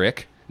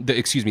Matrix.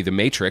 The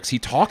Matrix. He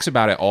talks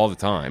about it all the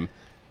time.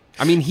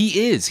 I mean,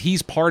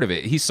 he's part of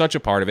it. He's such a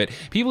part of it.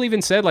 People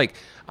even said, like,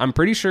 I'm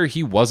pretty sure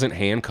he wasn't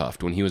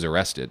handcuffed when he was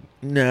arrested.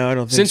 No, I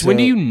don't think so. Since when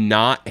do you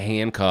not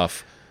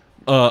handcuff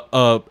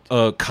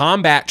a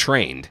combat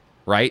trained,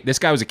 right? This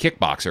guy was a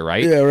kickboxer,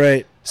 right? Yeah,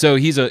 right. So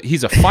he's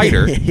a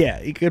fighter. Yeah,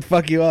 he could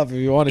fuck you up if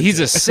you wanted He's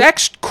to. a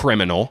sex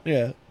criminal.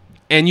 Yeah.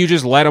 And you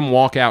just let him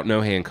walk out,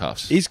 no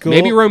handcuffs. He's cool.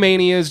 Maybe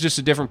Romania is just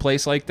a different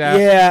place like that.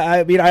 Yeah,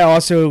 I mean,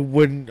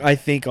 I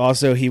think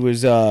also he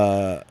was,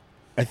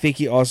 I think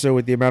he also,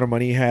 with the amount of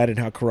money he had and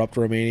how corrupt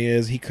Romania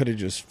is, he could have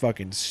just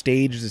fucking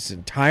staged this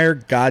entire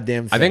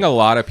goddamn thing. I think a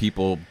lot of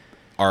people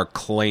are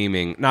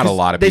claiming, not a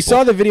lot of people. They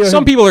saw the video.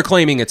 Some people are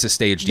claiming it's a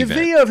staged event. The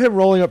video of him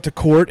rolling up to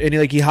court and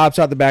he hops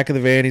out the back of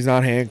the van. He's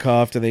not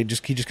handcuffed, and he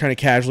just kind of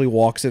casually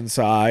walks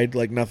inside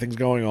like nothing's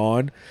going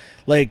on.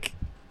 Like,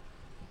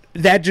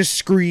 that just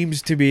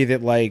screams to me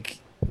that, like,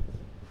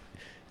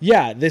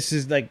 yeah, this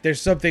is like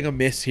there's something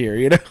amiss here,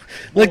 you know.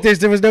 Like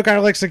there was no kind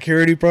of like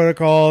security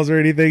protocols or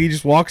anything. He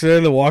just walks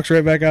in and walks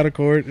right back out of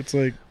court. It's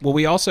like, well,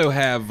 we also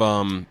have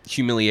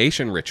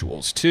humiliation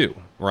rituals too,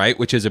 right?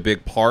 Which is a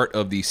big part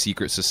of these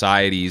secret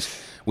societies.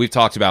 We've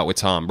talked about with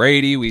Tom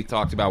Brady. We've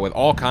talked about with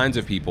all kinds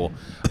of people.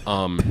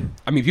 I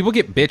mean, people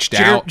get bitched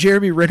out.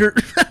 Jeremy Renner.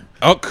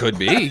 Oh, could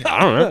be. I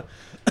don't know.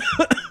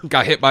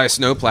 Got hit by a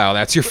snowplow.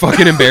 That's your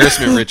fucking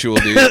embarrassment ritual,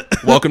 dude.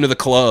 Welcome to the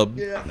club.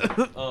 Yeah.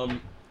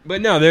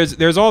 But no,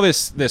 there's all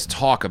this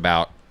talk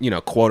about,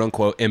 quote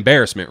unquote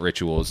embarrassment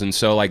rituals, and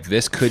so like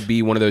this could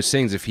be one of those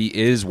things. If he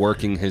is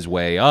working his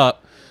way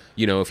up,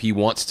 if he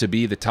wants to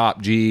be the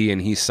top G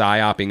and he's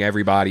psyoping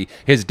everybody,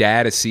 his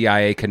dad is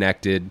CIA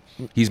connected.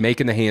 He's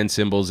making the hand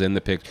symbols in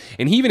the pic.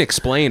 And he even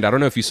explained, I don't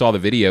know if you saw the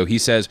video, he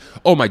says,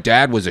 oh, my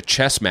dad was a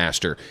chess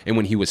master. And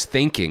when he was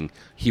thinking,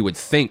 he would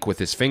think with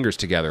his fingers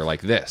together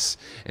like this.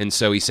 And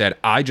so he said,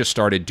 I just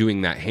started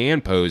doing that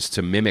hand pose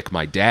to mimic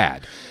my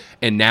dad.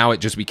 And now it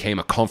just became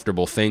a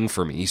comfortable thing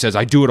for me. He says,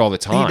 I do it all the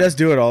time. He does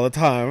do it all the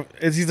time.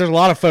 There's a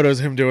lot of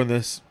photos of him doing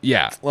this.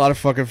 Yeah. A lot of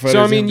fucking photos.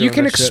 So, I mean, you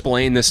can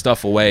explain this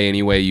stuff away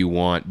any way you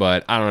want,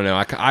 but I don't know.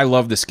 I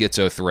love the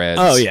schizo threads.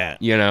 Oh, yeah.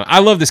 I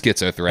love the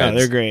schizo threads. Oh,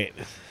 they're great.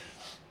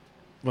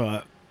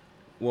 But,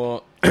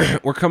 well,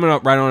 we're coming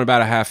up right on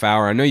about a half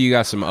hour. I know you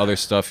got some other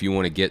stuff you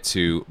want to get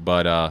to,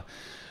 but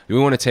do we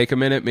want to take a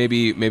minute,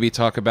 maybe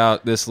talk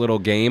about this little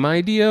game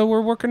idea we're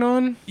working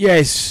on?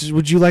 Yes.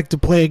 Would you like to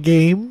play a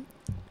game?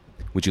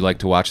 Would you like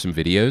to watch some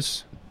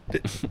videos?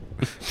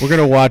 We're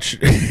gonna watch.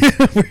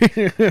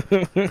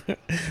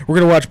 We're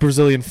gonna watch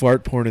Brazilian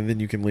fart porn, and then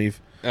you can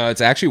leave.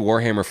 It's actually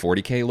Warhammer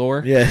 40k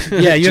lore. Yeah.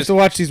 You have to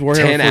watch these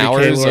Warhammer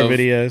 40k lore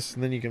videos,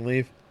 and then you can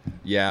leave.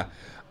 Yeah.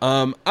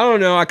 I don't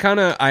know.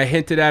 I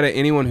hinted at it.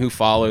 Anyone who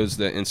follows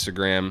the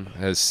Instagram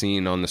has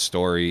seen on the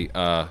story.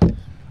 I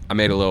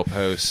made a little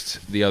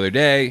post the other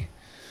day,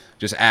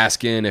 just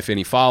asking if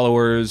any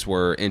followers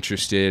were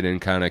interested in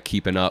kind of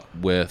keeping up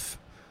with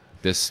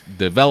this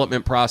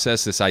development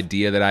process, this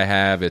idea that I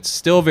have. It's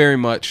still very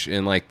much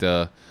in like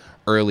the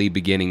early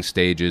beginning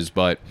stages,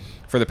 but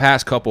for the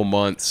past couple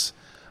months,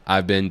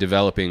 I've been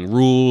developing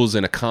rules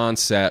and a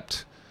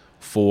concept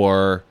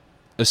for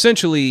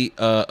essentially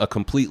a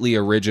completely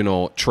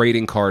original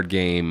trading card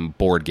game,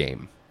 board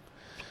game.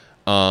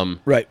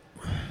 Right.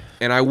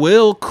 And I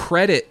will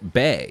credit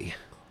Bay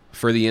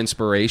for the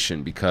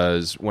inspiration,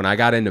 because when I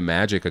got into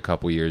Magic a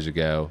couple years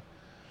ago,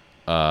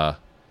 one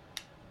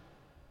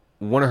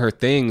of her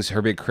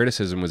big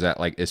criticism was that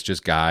like it's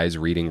just guys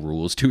reading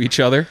rules to each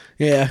other.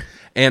 Yeah.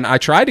 And I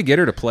tried to get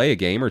her to play a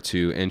game or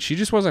two, and she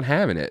just wasn't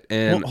having it.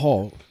 And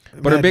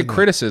but her big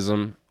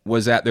criticism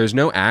was that there's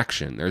no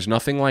action. There's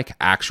nothing like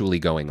actually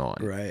going on.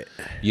 Right.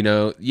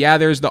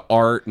 There's the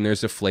art and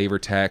there's the flavor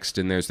text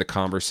and there's the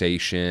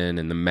conversation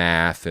and the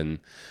math and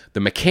the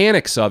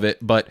mechanics of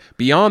it, but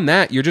beyond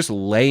that, you're just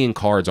laying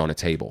cards on a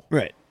table.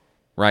 Right.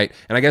 Right?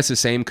 And I guess the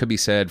same could be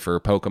said for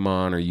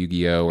Pokemon or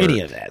Yu-Gi-Oh! Or any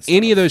of that stuff.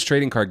 Any of those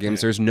trading card games.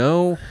 Right. There's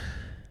no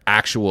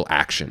actual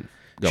action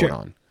going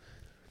on.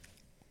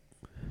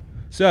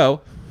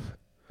 So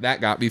that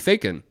got me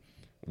thinking,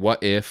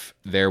 what if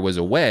there was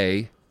a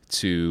way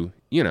to,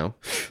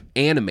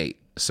 animate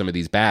some of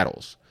these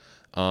battles?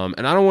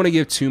 And I don't want to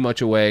give too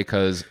much away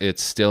because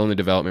it's still in the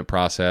development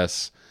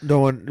process.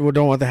 Don't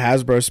want the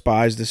Hasbro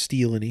spies to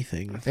steal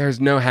anything. There's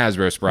no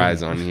Hasbro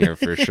spies on here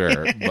for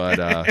sure. But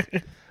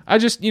I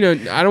just,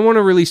 I don't want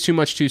to release too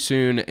much too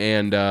soon.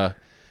 And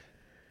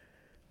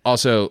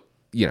also,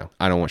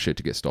 I don't want shit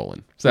to get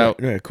stolen. So,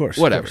 right, of course.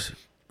 Whatever. Of course.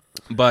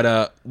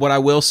 But what I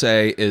will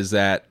say is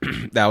that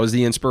that was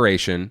the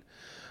inspiration.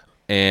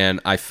 And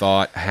I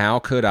thought, how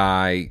could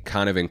I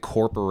kind of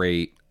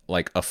incorporate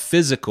like a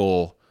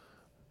physical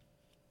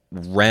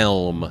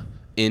realm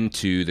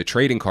into the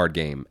trading card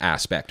game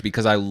aspect?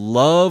 Because I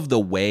love the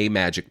way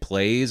Magic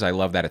plays. I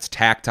love that it's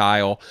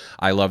tactile.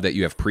 I love that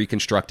you have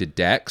pre-constructed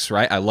decks,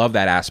 right? I love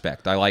that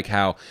aspect. I like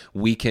how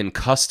we can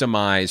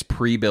customize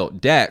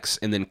pre-built decks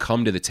and then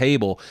come to the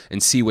table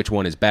and see which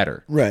one is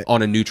better, right,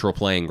 on a neutral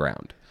playing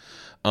ground.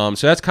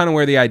 So that's kind of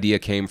where the idea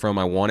came from.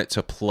 I want it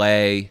to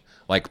play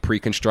like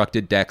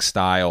pre-constructed deck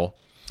style.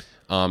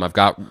 I've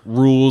got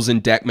rules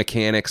and deck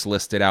mechanics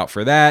listed out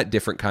for that,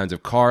 different kinds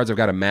of cards. I've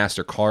got a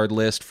master card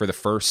list for the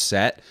first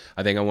set.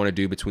 I think I want to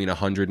do between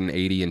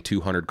 180 and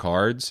 200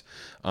 cards.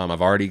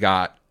 I've already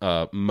got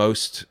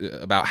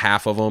about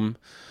half of them.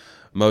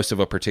 Most of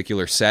a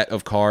particular set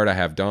of card I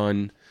have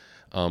done.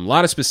 A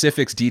lot of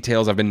specifics,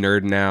 details. I've been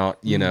nerding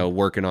out,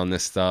 working on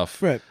this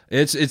stuff. Right.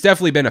 It's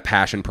definitely been a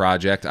passion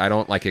project. I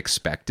don't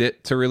expect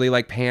it to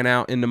really pan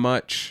out into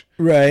much.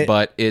 Right.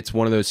 But it's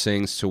one of those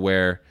things to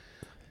where,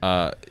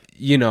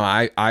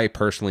 I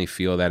personally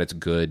feel that it's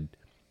good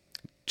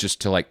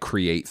just to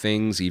create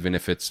things, even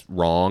if it's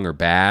wrong or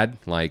bad.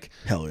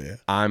 Hell yeah.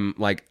 I'm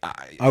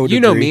I would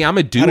agree. Me, I'm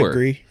a doer. I'd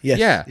agree. Yes.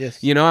 Yeah.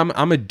 Yes.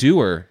 I'm a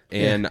doer,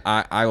 and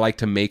yeah. I like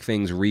to make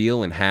things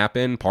real and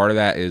happen. Part of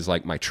that is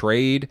my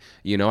trade.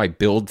 I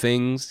build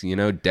things,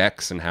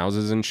 decks and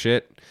houses and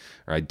shit.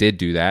 Or I did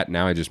do that.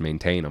 Now I just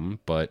maintain them.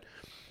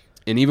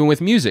 And even with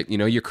music,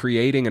 you're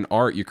creating an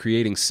art, you're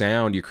creating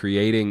sound,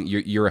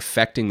 you're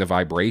affecting the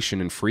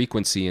vibration and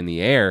frequency in the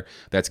air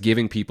that's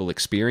giving people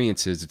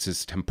experiences. It's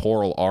this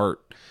temporal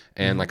art.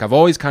 And I've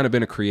always kind of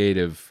been a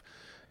creative,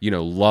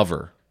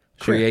 lover,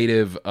 Sure.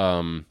 creative,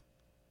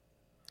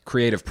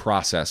 creative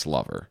process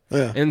lover.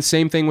 Yeah. And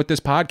same thing with this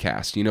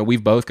podcast. You know,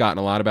 we've both gotten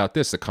a lot about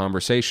this, the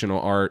conversational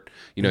art.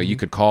 You know, you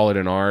could call it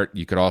an art.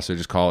 You could also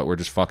just call it we're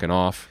just fucking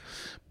off.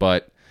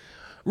 But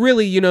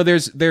really, you know,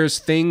 there's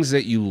things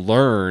that you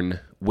learn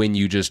when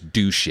you just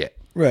do shit.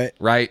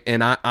 Right.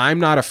 And I'm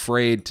not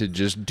afraid to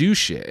just do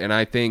shit. And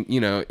I think,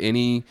 you know,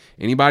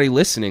 anybody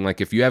listening,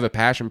 like if you have a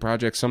passion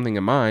project, something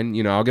in mind,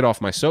 you know, I'll get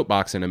off my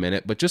soapbox in a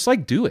minute, but just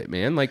like do it,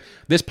 man. Like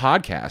this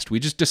podcast, we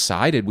just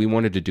decided we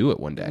wanted to do it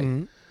one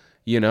day.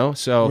 You know,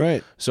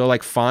 so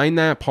like find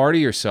that part of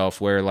yourself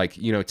where like,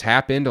 you know,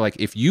 tap into like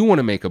if you want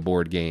to make a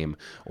board game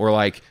or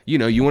like, you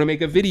know, you want to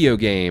make a video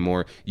game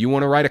or you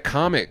want to write a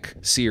comic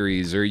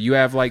series or you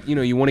have like, you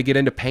know, you want to get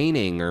into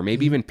painting or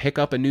maybe even pick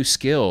up a new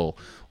skill,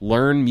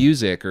 learn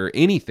music or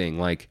anything,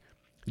 like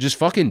just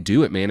fucking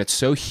do it, man. It's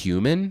so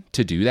human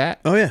to do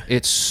that. Oh yeah.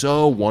 It's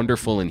so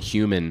wonderful and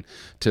human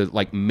to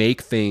like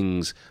make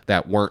things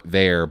that weren't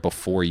there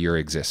before your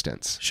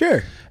existence.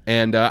 Sure.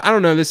 And I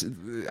don't know,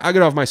 I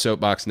get off my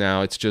soapbox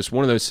now. It's just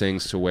one of those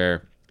things to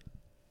where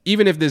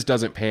even if this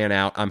doesn't pan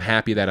out, I'm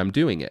happy that I'm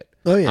doing it.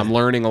 Oh yeah. I'm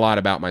learning a lot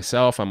about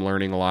myself. I'm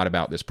learning a lot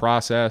about this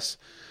process.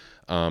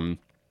 I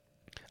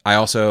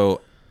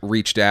also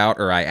reached out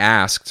or I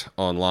asked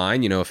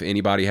online, you know, if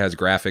anybody has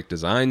graphic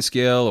design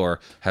skill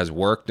or has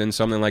worked in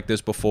something like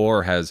this before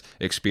or has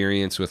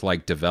experience with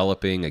like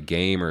developing a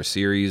game or a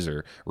series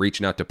or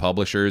reaching out to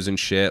publishers and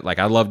shit. Like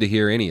I'd love to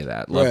hear any of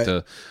that.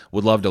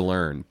 Would love to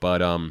learn.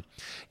 But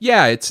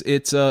yeah,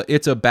 it's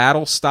a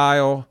battle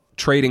style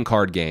trading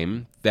card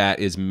game that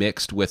is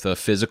mixed with a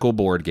physical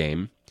board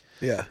game.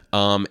 Yeah.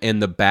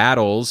 And the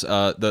battles,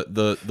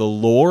 the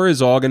lore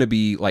is all going to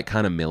be like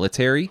kind of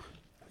military.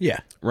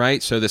 Yeah.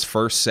 Right? So this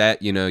first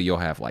set, you know, you'll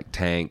have like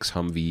tanks,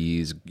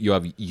 Humvees, you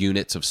have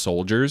units of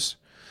soldiers,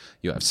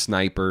 you have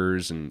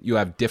snipers, and you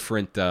have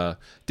different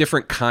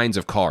kinds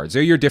of cards.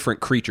 They're your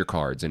different creature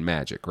cards in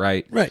Magic,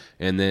 right? Right.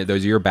 And then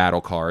those are your battle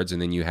cards, and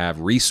then you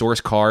have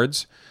resource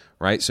cards,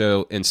 right?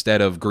 So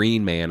instead of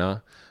green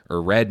mana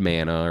or red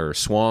mana or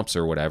swamps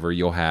or whatever,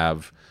 you'll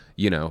have,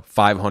 you know,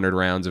 500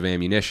 rounds of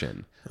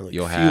ammunition. Like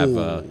you'll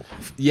fuel.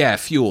 have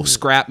fuel,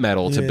 scrap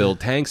metal to build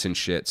tanks and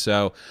shit.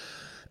 So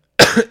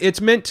it's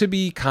meant to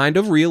be kind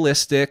of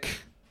realistic,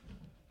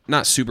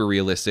 not super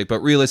realistic, but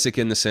realistic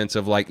in the sense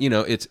of like, you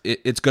know,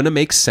 it's going to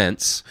make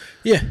sense.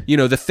 Yeah. You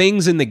know, the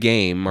things in the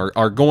game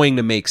are going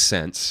to make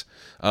sense.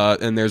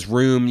 And there's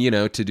room, you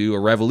know, to do a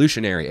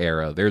revolutionary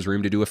era. There's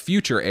room to do a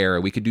future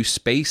era. We could do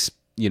space,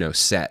 you know,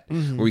 set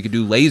where we could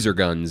do laser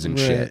guns and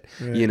shit,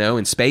 you know,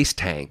 and space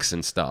tanks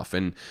and stuff.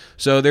 And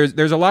so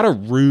there's a lot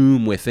of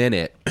room within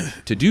it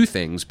to do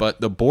things,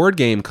 but the board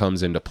game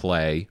comes into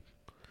play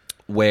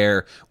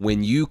where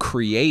when you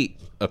create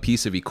a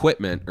piece of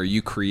equipment or you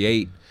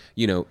create,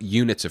 you know,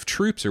 units of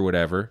troops or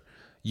whatever,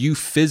 you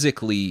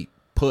physically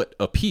put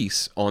a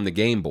piece on the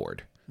game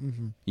board,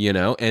 you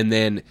know, and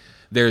then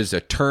there's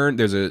a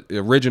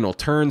original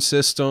turn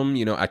system.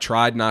 You know, I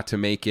tried not to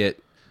make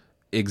it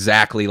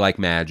exactly like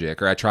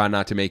Magic, or I tried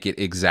not to make it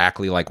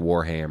exactly like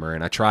Warhammer,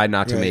 and I tried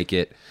not to make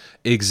it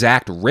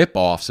exact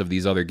rip-offs of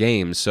these other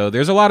games. So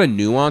there's a lot of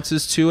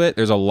nuances to it.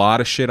 There's a lot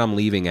of shit I'm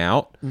leaving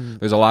out.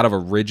 There's a lot of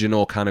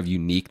original kind of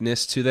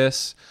uniqueness to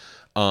this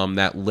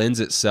that lends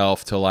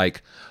itself to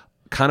like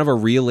kind of a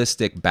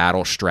realistic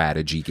battle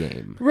strategy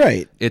game.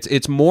 Right.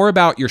 It's more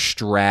about your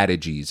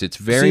strategies. It's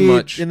very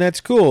much, and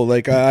that's cool.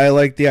 Like I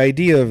like the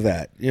idea of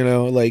that, you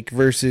know, like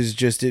versus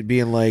just it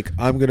being like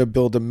I'm gonna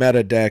build a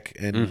meta deck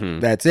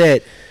and that's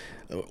it.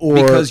 Or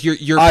because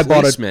your I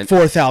bought placement, a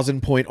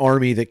 4,000 point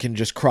army that can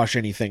just crush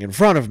anything in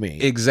front of me.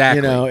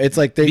 Exactly. You know, it's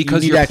like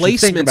because your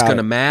placement's going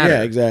to matter.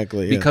 Yeah,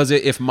 exactly. Yeah. Because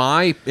if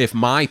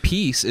my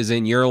piece is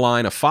in your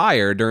line of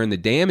fire during the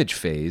damage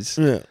phase,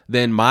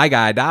 then my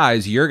guy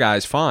dies, your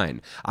guy's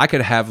fine. I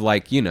could have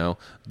like, you know,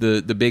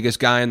 the biggest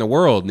guy in the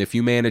world, and if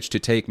you manage to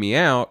take me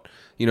out,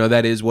 you know,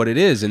 that is what it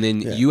is. And then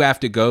you have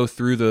to go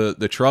through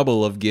the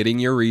trouble of getting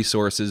your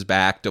resources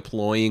back,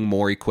 deploying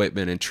more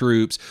equipment and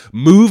troops,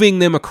 moving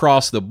them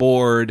across the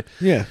board,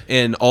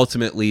 and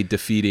ultimately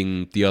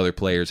defeating the other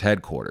player's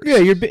headquarters. Yeah,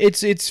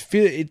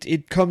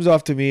 it comes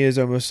off to me as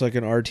almost like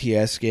an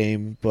RTS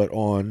game, but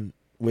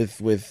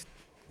with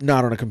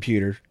not on a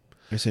computer,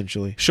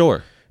 essentially.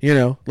 Sure. You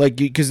know, like,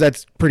 because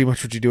that's pretty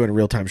much what you do in a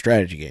real-time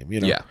strategy game, you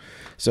know? Yeah.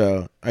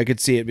 So I could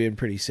see it being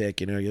pretty sick,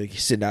 you know, you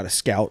send out a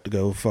scout to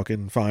go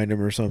fucking find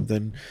him or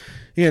something,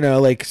 you know,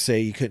 like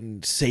say you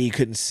couldn't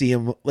see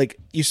him, like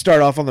you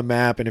start off on the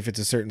map and if it's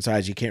a certain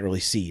size, you can't really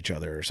see each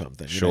other or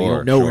something. You know, you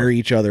don't know where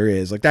each other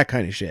is, like that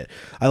kind of shit.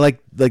 I like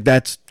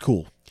that's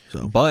cool.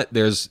 So. But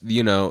there's,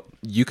 you know,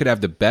 you could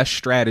have the best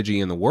strategy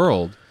in the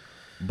world,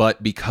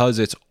 but because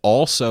it's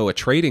also a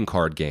trading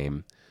card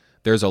game,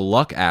 there's a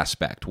luck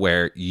aspect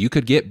where you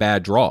could get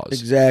bad draws.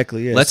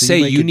 Exactly. Yeah. Let's say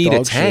you need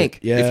a tank.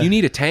 If you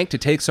need a tank to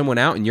take someone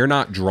out and you're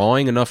not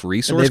drawing enough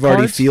resource they've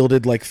already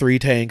fielded like 3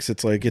 tanks,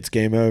 it's like it's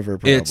game over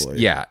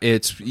probably.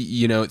 It's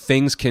you know,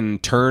 things can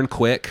turn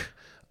quick.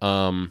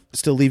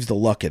 Still leaves the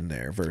luck in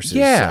there versus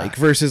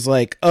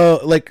like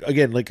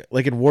again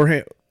like in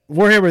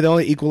Warhammer the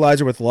only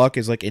equalizer with luck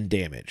is like in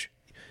damage.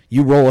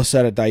 you roll a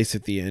set of dice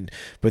at the end.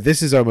 But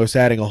this is almost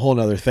adding a whole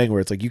nother thing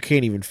where it's like you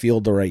can't even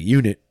field the right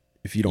unit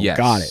if you don't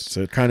got it.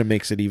 So it kind of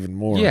makes it even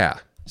more. Yeah.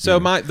 So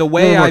the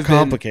way I've been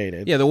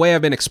complicated. The way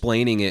I've been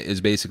explaining it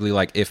is basically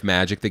like if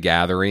Magic the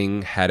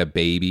Gathering had a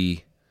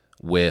baby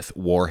with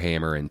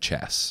Warhammer and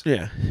chess.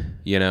 Yeah.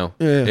 You know?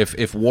 Yeah.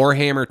 If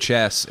Warhammer,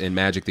 chess, and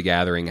Magic the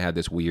Gathering had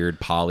this weird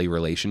poly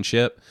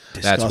relationship,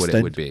 that's what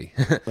it would be.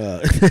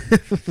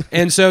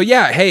 And so,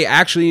 yeah, hey,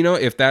 actually, you know,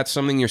 if that's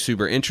something you're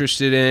super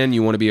interested in,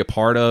 you want to be a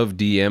part of,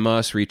 DM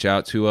us, reach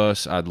out to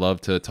us. I'd love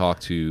to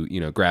talk to,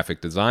 you know, graphic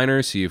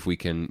designers, see if we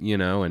can, you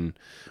know, and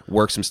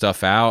work some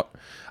stuff out.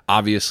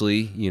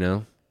 Obviously, you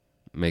know,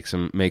 make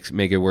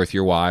it worth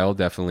your while.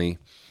 Definitely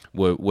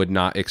would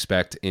not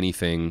expect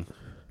anything,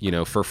 you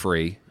know, for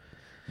free,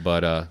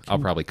 but I'll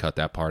probably cut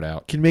that part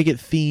out. Can make it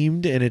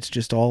themed, and it's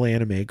just all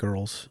anime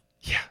girls.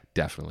 Yeah,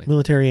 definitely.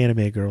 Military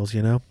anime girls,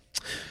 you know?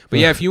 But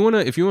yeah, if you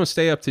wanna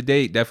stay up to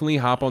date, definitely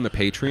hop on the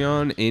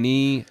Patreon.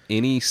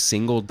 Any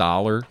single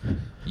dollar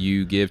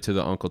you give to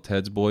the Uncle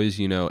Ted's Boys,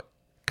 you know,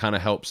 kind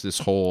of helps this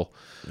whole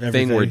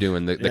thing we're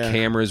doing. The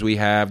cameras we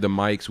have, the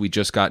mics, we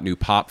just got new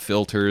pop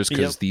filters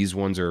because these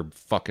ones are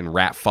fucking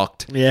rat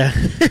fucked. Yeah.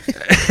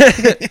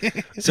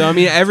 So I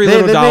mean, every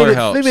little dollar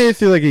helps. They made it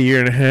through like a year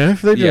and a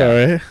half. They did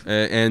all right.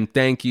 And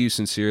thank you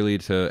sincerely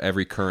to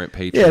every current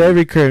patron. Yeah,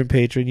 every current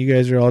patron. You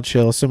guys are all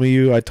chill. Some of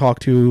you I talk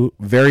to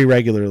very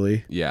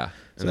regularly. Yeah.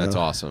 And that's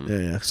awesome.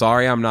 Yeah.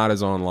 Sorry I'm not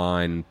as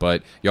online,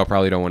 but y'all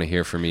probably don't want to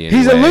hear from me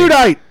anyway. He's a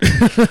Luddite.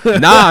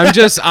 Nah,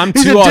 I'm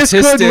too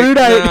autistic.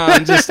 Luddite.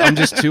 Nah, I'm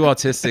just too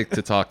autistic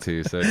to talk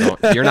to, so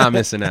you're not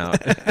missing out.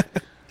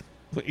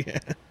 But yeah.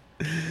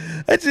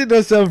 That shit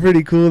does sound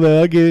pretty cool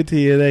though. I'll give it to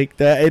you like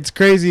that. It's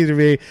crazy to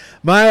me.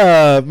 My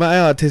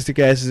autistic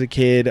ass as a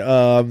kid,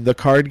 the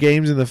card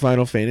games and the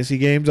Final Fantasy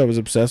games, I was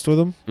obsessed with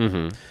them.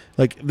 Mm-hmm.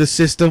 Like the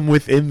system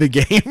within the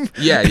game.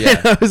 Yeah.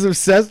 And I was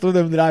obsessed with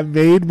them that I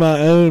made my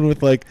own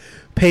with like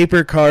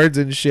paper cards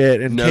and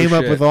shit, and came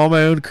up with all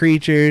my own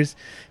creatures.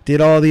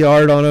 Did all the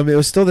art on them. It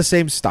was still the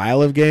same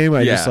style of game.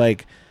 I just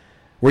like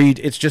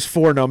it's just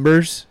 4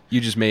 numbers.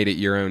 You just made it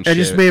your own shit. I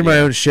just made my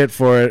own shit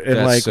for it and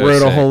That's like wrote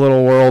sick. a whole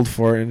little world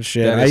for it and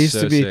shit. That I is used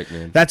so to be sick,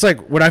 man. That's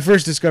like when I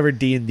first discovered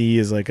D&D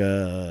as like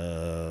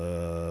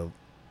a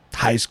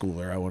high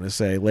schooler, I want to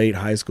say, late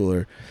high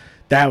schooler.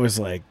 That was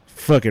like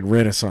fucking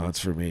renaissance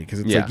for me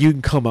because it's like you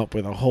can come up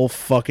with a whole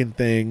fucking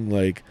thing,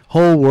 like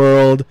whole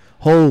world,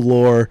 whole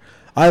lore.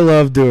 I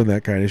love doing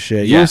that kind of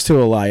shit. Used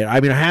to a lot. I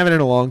mean, I haven't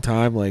in a long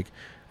time like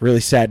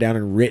really sat down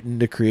and written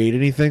to create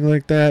anything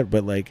like that,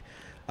 but like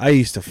I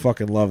used to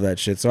fucking love that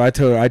shit. So I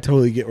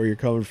totally get where you're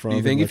coming from. Do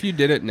you think like, if you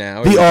did it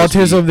now, the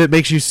autism that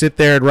makes you sit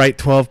there and write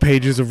 12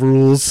 pages of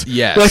rules?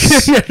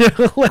 Yes.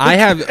 I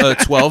have a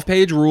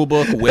 12-page rule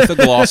book with a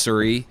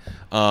glossary.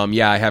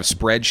 I have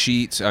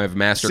spreadsheets. I have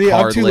master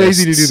card lists. I'm too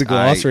lazy to do the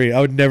glossary. I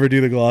would never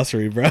do the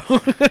glossary, bro.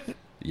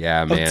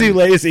 Yeah, man. I'm too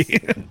lazy.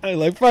 I'm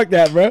like, fuck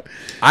that, bro.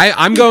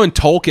 I'm going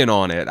Tolkien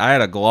on it. I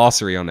had a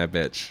glossary on that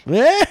bitch.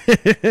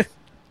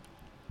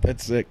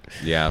 That's sick.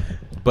 Yeah.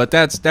 But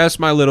that's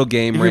my little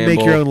game you ramble.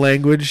 Make your own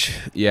language.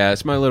 Yeah,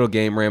 it's my little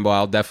game ramble.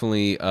 I'll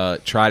definitely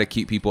try to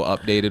keep people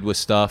updated with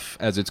stuff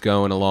as it's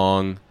going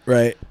along.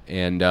 Right.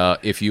 And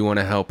if you want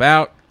to help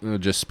out, we'll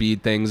just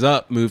speed things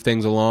up, move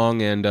things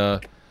along. And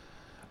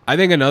I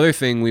think another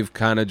thing we've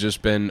kind of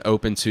just been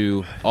open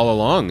to all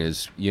along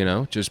is, you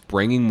know, just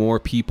bringing more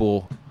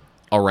people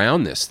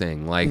around this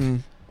thing. Like,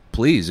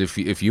 please, if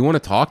you want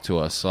to talk to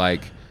us,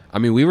 like, I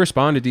mean, we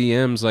respond to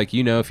DMs, like,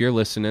 you know, if you're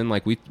listening,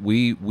 like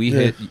we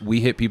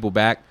hit people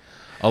back.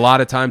 A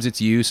lot of times it's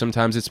you,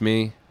 sometimes it's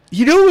me.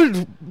 You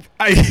know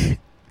what?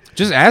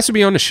 Just ask to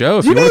be on the show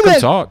if you want to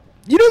come talk.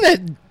 You know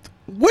that?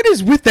 What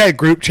is with that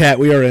group chat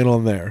we are in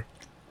on there?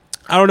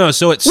 I don't know.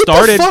 So it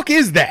started. What the fuck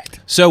is that?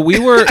 So we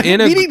were in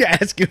a. Meaning to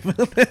ask you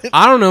about that.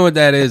 I don't know what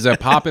that is.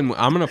 Poppin'.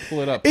 I'm gonna pull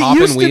it up. It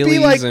used to be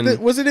like,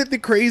 wasn't it the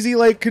crazy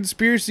like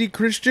conspiracy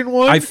Christian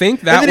one? I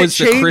think that was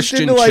the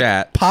Christian into,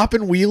 chat. Like,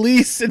 poppin'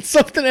 wheelies and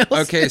something else.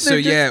 Okay, so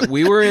yeah,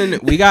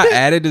 we got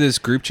added to this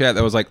group chat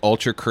that was like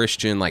ultra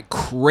Christian, like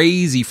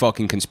crazy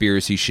fucking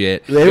conspiracy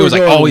shit. It was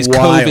like always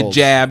wild. COVID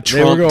jab,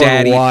 Trump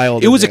daddy.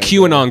 It was a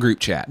QAnon group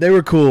chat. They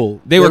were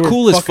cool. They were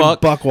cool as fuck.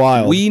 Buck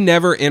wild. We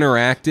never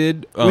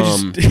interacted.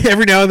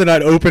 Every now and then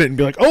I'd open it and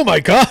be like, "Oh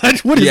my god,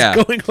 what is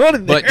going on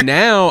in there?" But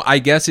now I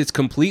guess it's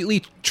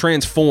completely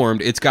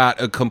transformed. It's got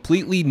a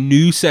completely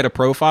new set of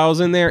profiles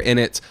in there, and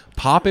it's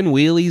popping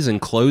wheelies and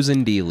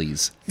closing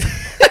dealies.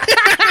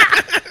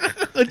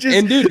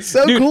 And dude,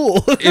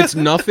 cool. It's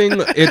nothing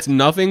but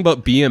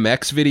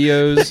BMX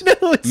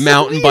videos,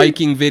 mountain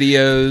biking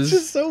videos. It's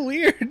just so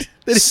weird.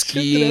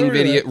 Skiing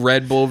video,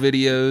 Red Bull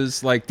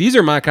videos. Like, these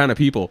are my kind of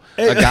people.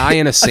 A guy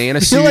in a Santa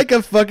suit. I feel like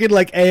a fucking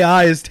like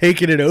AI is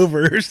taking it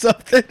over or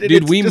something.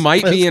 Dude, we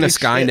might be in a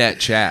Skynet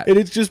chat. And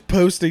it's just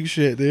posting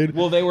shit, dude.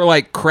 Well, they were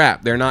like,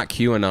 crap, they're not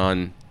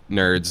QAnon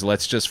nerds.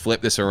 Let's just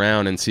flip this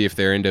around and see if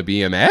they're into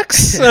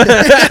BMX.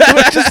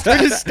 We're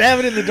just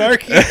stabbing in the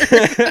dark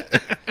here.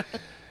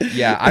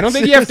 Yeah, I don't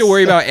think you have to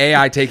worry about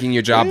AI taking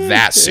your job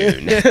that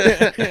soon.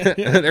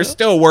 They're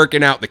still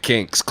working out the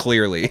kinks,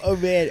 clearly. Oh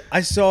man,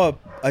 I saw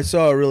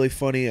a really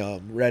funny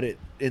Reddit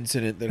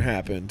incident that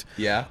happened.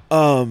 Yeah.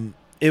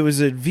 It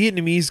was a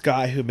Vietnamese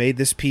guy who made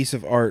this piece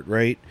of art,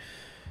 right?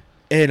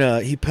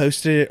 And he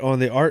posted it on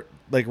the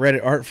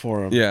Reddit art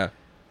forum. Yeah.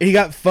 And he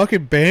got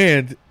fucking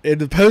banned, and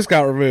the post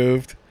got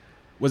removed.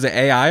 Was it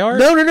AI art?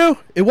 No,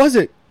 it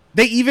wasn't.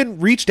 They even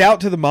reached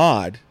out to the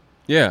mod.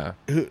 Yeah.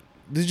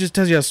 This just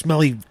tells you how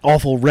smelly,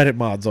 awful Reddit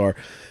mods are.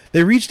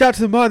 They reached out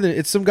to the mod. And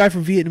it's some guy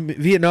from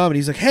Vietnam, and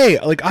he's like, "Hey,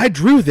 like I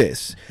drew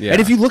this." Yeah. And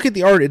if you look at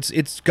the art,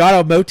 it's got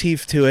a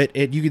motif to it,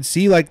 and you can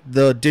see like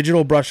the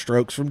digital brush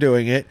strokes from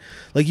doing it.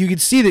 Like you can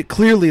see that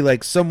clearly,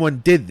 like someone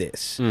did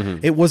this. Mm-hmm.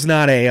 It was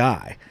not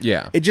AI.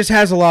 Yeah. It just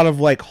has a lot of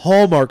like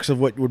hallmarks of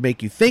what would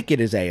make you think it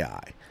is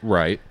AI.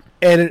 Right.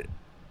 And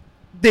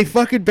they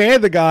fucking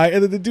banned the guy,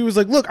 and then the dude was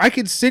like, "Look, I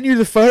can send you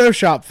the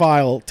Photoshop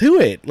file to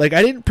it. Like,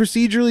 I didn't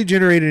procedurally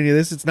generate any of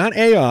this. It's not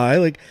AI.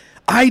 Like,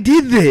 I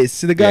did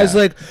this." And the guy's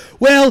like,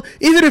 "Well,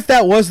 even if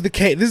that was the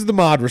case," this is the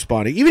mod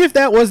responding. "Even if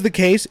that was the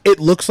case, it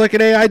looks like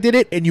an AI did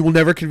it, and you will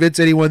never convince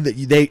anyone that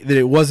that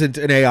it wasn't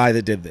an AI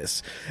that did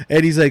this."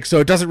 And he's like, "So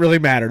it doesn't really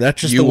matter.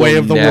 That's just the way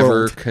of the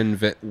world."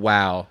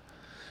 Wow.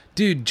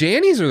 Dude,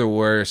 Jannies are the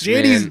worst,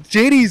 man.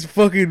 JD's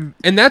fucking...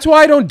 And that's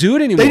why I don't do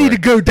it anymore. They need to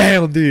go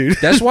down, dude.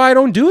 That's why I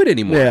don't do it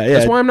anymore. Yeah.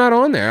 That's why I'm not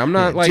on there. I'm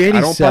not, Jannies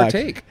I don't suck.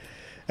 partake.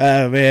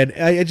 Man,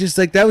 I just,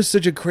 like, that was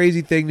such a crazy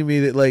thing to me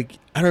that, like,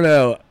 I don't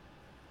know.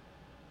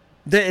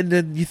 And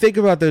then you think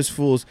about those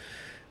fools.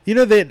 You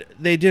know that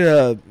they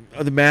did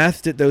the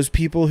math that those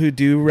people who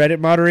do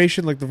Reddit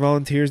moderation, like the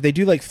volunteers, they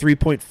do like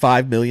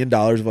 $3.5 million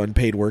of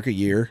unpaid work a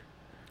year.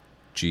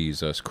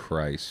 Jesus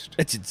Christ.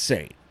 It's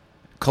insane.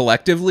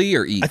 Collectively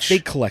or each? I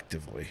think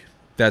collectively.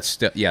 That's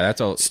still,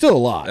 that's still a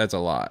lot. That's a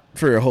lot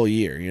for a whole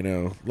year, you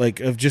know,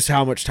 like of just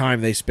how much time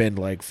they spend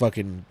like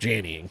fucking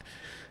jannying.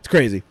 It's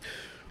crazy.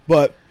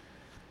 But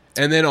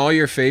and then all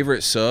your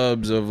favorite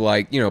subs of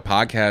like, you know,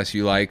 podcasts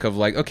you like of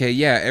like, okay,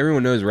 yeah,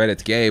 everyone knows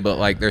Reddit's gay, but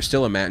like there's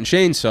still a Matt and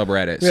Shane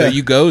subreddit. So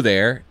you go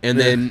there and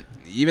then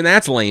even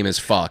that's lame as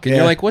fuck. And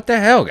you're like, what the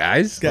hell,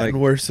 guys? It's gotten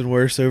like, worse and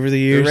worse over the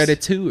years. The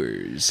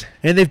Redditors.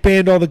 And they've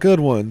banned all the good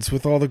ones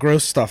with all the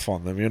gross stuff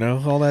on them, you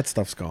know? All that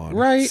stuff's gone.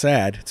 Right. It's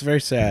sad. It's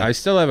very sad. I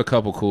still have a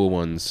couple cool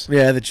ones.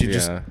 Yeah, that you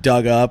just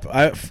dug up.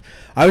 I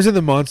was in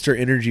the Monster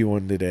Energy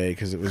one today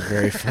because it was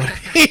very funny.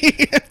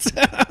 It's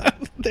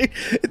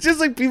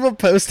just like people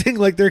posting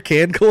like their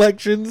can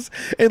collections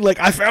and like,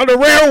 I found a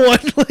rare one.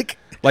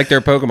 Like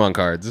their Pokemon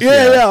cards.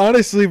 Yeah,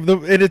 honestly.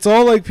 And it's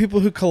all like people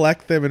who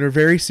collect them and are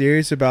very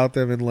serious about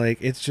them. And like,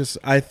 it's just,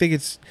 I think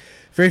it's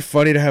very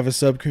funny to have a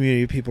sub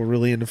community of people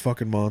really into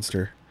fucking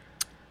Monster.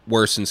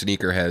 Worse than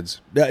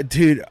sneakerheads.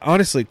 Dude,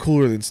 honestly,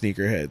 cooler than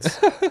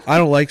sneakerheads. I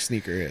don't like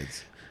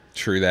sneakerheads.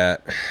 True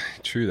that.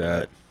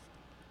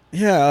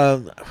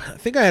 Yeah, I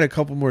think I had a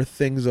couple more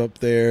things up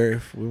there.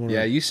 If we want.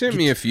 Yeah, you sent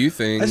me a few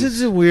things. I sent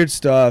some weird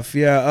stuff.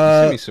 Yeah,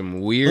 you sent me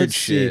some weird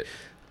shit.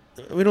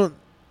 We don't.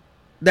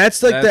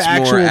 That's like the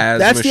actual.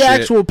 That's the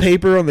actual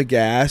paper on the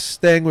gas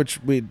thing, which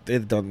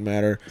it doesn't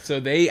matter.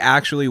 So they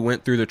actually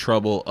went through the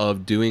trouble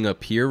of doing a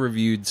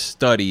peer-reviewed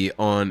study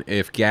on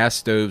if gas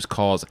stoves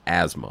cause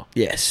asthma.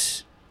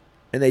 Yes.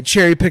 And they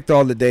cherry-picked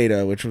all the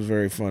data, which was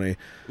very funny.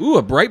 Ooh,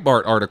 a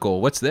Breitbart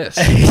article. What's this?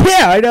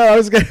 Yeah, I know.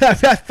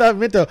 I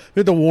meant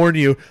to warn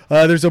you.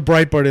 There's a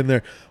Breitbart in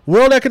there.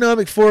 World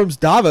Economic Forum's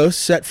Davos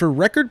set for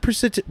record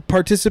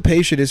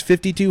participation as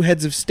 52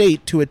 heads of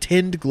state to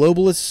attend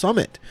globalist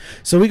summit.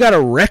 So we got a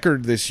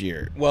record this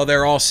year. Well,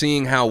 they're all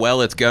seeing how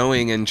well it's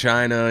going in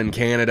China and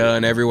Canada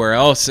and everywhere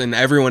else, and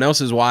everyone else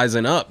is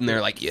wising up, and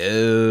they're like,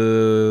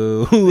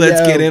 yo,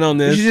 let's get in on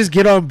this. You should just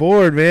get on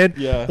board, man.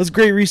 Yeah. Let's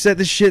great reset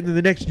this shit into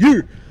the next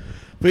year.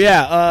 But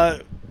yeah,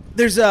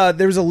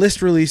 there was a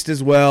list released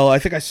as well. I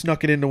think I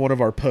snuck it into one of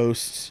our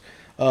posts.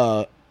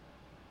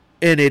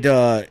 And it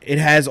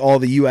has all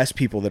the U.S.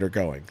 people that are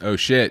going. Oh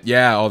shit!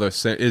 Yeah,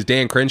 is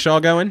Dan Crenshaw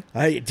going?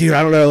 Dude,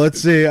 I don't know.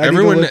 Let's see. I need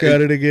to look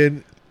at it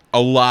again. A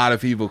lot of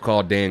people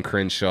call Dan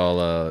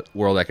Crenshaw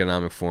World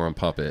Economic Forum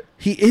puppet.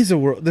 He is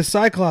the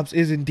Cyclops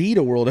is indeed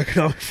a World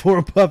Economic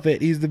Forum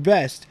puppet. He's the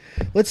best.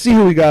 Let's see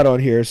who we got on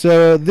here.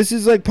 So this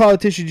is like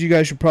politicians. You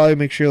guys should probably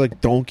make sure like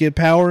don't get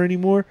power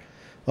anymore,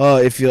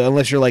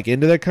 unless you're like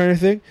into that kind of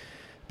thing.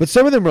 But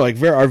some of them are like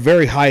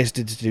very highest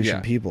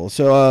institution people.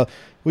 So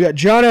we got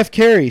John F.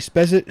 Kerry,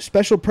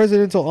 Special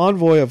Presidential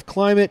Envoy of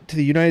Climate to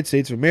the United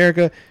States of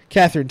America.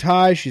 Catherine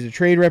Tai, she's a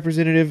trade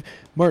representative.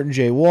 Martin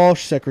J.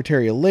 Walsh,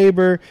 Secretary of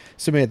Labor.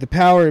 Samantha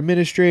Power,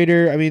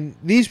 Administrator. I mean,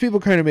 these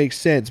people kind of make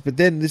sense. But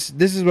then this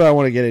is what I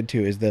want to get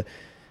into is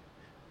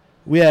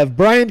we have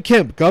Brian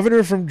Kemp,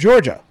 Governor from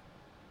Georgia.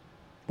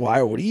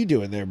 Why? What are you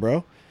doing there,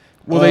 bro?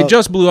 Well, they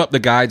just blew up the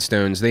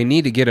Guidestones. They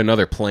need to get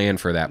another plan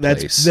for that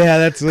place. Yeah,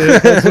 that's what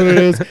it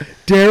is.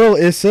 Daryl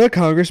Issa,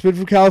 Congressman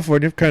from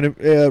California, kind of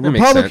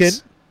Republican.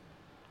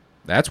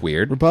 That's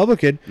weird.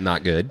 Republican.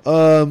 Not good.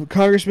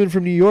 Congressman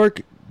from New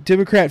York,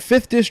 Democrat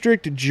 5th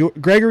District,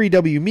 Gregory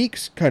W.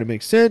 Meeks, kind of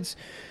makes sense.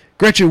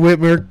 Gretchen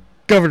Whitmer,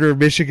 Governor of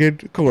Michigan,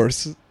 of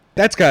course.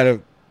 That's kind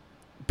of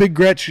Big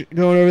Gretch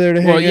going over there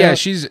to hang Well, yeah, out.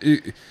 she's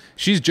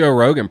Joe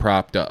Rogan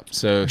propped up.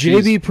 So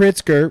J.B.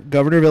 Pritzker,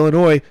 governor of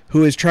Illinois,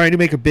 who is trying to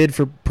make a bid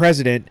for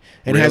president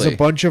and has a Really?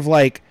 bunch of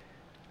like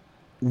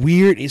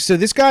weird. So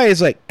this guy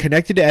is like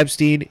connected to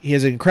Epstein. He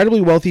has an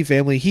incredibly wealthy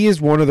family. He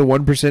is one of the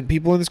 1%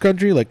 people in this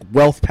country, like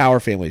wealth power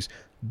families.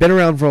 Been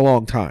around for a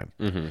long time.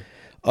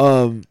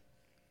 Mhm.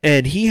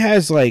 And he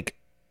has like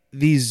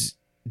these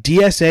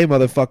DSA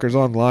motherfuckers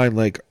online,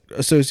 like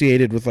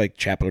associated with like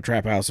Chapo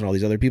Trap House and all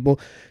these other people,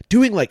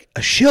 doing like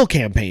a shill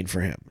campaign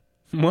for him.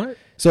 What?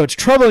 So it's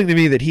troubling to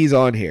me that he's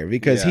on here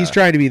because he's Yeah.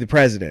 trying to be the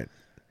president.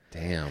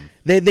 Damn.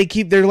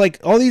 They're like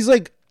all these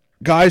like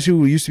guys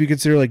who used to be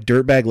considered like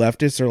dirtbag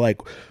leftists are like,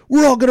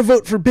 we're all gonna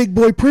vote for Big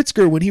Boy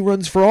Pritzker when he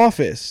runs for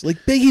office. Like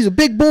he's a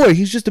big boy.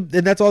 He's just and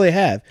that's all they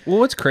have. Well,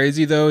 what's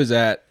crazy though is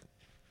that,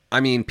 I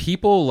mean,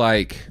 people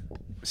like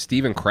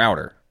Steven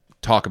Crowder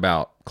talk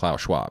about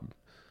Klaus Schwab.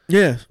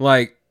 Yeah.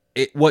 Like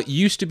what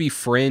used to be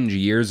fringe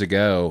years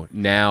ago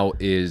now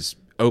is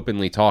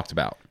openly talked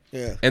about.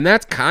 Yeah. And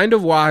that's kind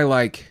of why,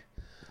 like,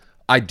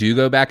 I do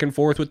go back and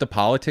forth with the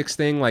politics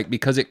thing, like,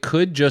 because it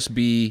could just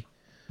be,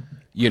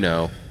 you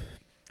know,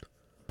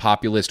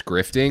 populist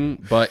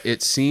grifting, but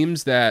it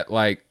seems that,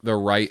 like, the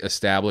right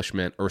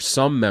establishment or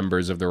some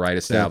members of the right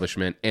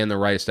establishment and the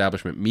right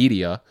establishment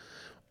media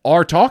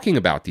are talking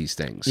about these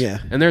things. Yeah.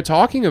 And they're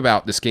talking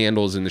about the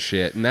scandals and the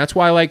shit. And that's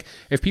why, like,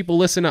 if people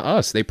listen to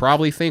us, they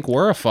probably think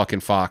we're a fucking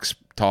Fox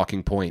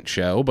talking point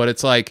show, but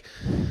it's like,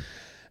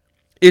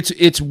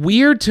 it's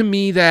weird to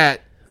me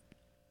that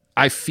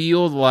I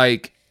feel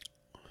like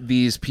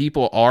these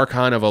people are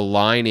kind of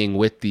aligning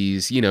with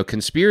these, you know,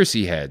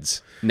 conspiracy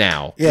heads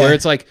now, Yeah. where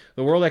it's like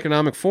the World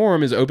Economic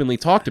Forum is openly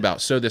talked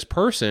about. So this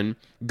person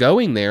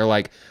going there,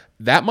 like,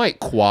 that might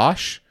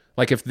quash,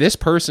 like, if this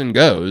person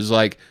goes,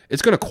 like,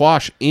 it's going to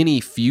quash any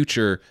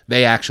future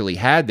they actually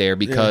had there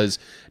because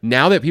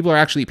now that people are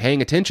actually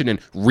paying attention and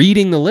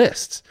reading the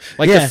lists,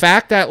 like Yeah. the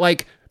fact that,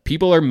 like,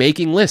 people are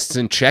making lists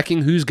and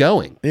checking who's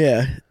going.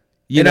 Yeah.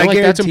 You know, like,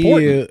 that's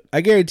important.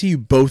 I guarantee you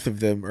both of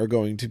them are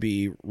going to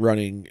be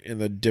running in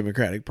the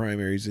Democratic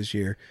primaries this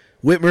year.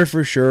 Whitmer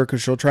for sure,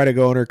 because she'll try to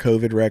go on her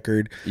COVID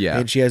record. Yeah.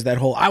 And she has that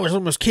whole, I was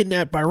almost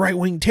kidnapped by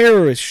right-wing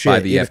terrorists shit. By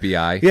the you know?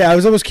 FBI. Yeah, I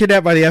was almost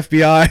kidnapped by the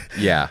FBI.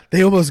 Yeah.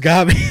 They almost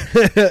got me.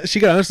 She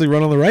could honestly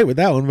run on the right with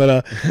that one,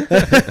 but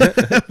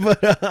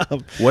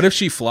What if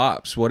she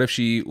flops? What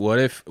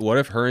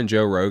if her and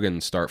Joe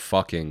Rogan start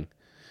fucking?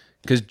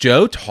 Because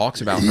Joe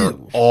talks about her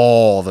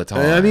all the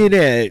time. I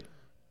mean,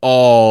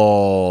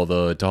 all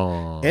the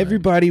time.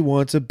 everybody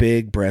wants a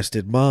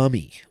big-breasted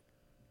mommy.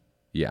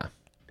 Yeah.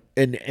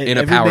 And In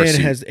a every power man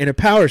suit. has in a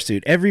power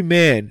suit. Every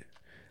man,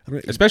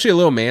 Especially a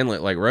little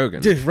manlet like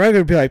Rogan. dude, Rogan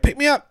would be like, "Pick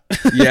me up,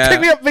 Yeah.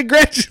 pick me up, Big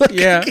Gretch." Like,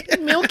 Yeah.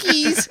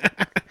 Milkies,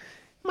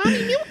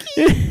 mommy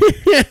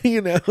Milky.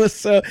 You know,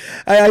 so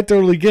I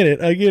totally get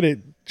it. I get it.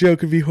 Joe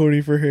could be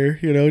horny for her,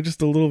 you know,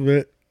 just a little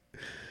bit.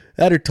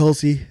 That or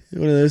Tulsi,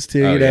 one of those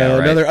two. Oh, You know,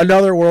 yeah, right.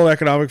 another World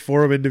Economic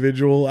Forum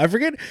individual. I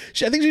forget.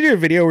 I think she did a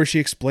video where she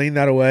explained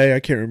that away.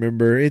 I can't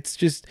remember. It's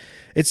just,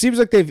 it seems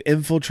like they've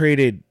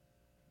infiltrated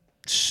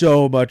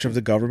so much of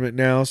the government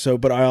now. So,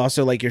 but I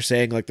also, like you're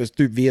saying, like this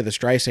via the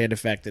Streisand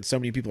effect, that so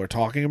many people are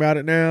talking about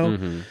it now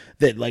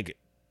that like,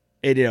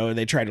 and, you know, and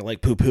they try to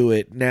like poo-poo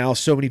it. Now,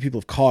 so many people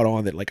have caught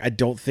on that like I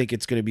don't think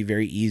it's going to be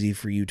very easy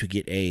for you to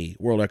get a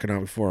World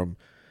Economic Forum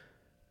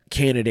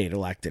candidate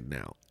elected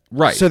now.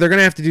 Right. So they're going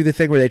to have to do the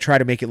thing where they try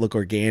to make it look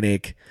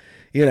organic.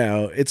 You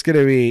know, it's going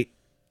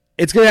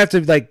to have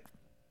to like,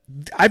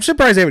 I'm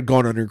surprised they haven't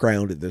gone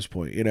underground at this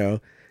point, you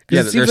know?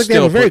 Because Yeah, it seems they're like they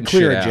have a still very putting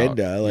clear shit out.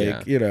 agenda. Like,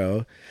 Yeah. you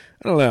know,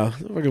 I don't know.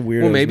 They're fucking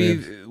weirdos, well, maybe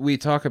man. we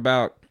talk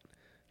about,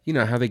 you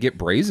know, how they get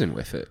brazen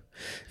with it.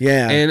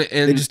 Yeah. and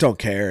they just don't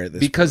care at this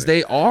Because point.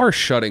 they are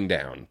shutting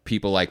down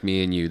people like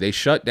me and you. They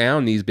shut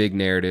down these big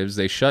narratives.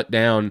 They shut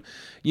down,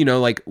 you know,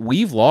 like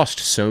we've lost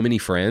so many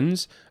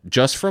friends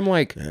just from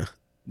like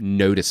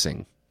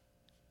noticing.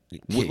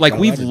 Like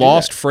we've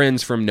lost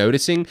friends from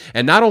noticing,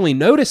 and not only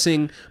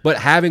noticing, but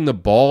having the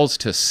balls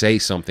to say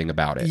something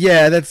about it.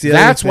 Yeah, that's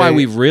That's other why thing.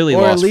 we've really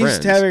or lost at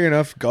least friends. having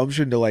enough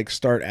gumption to like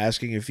start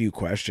asking a few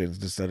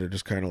questions instead of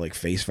just kind of like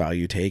face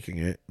value taking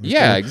it. Just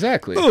Yeah, like,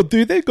 exactly. oh,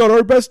 dude, they've got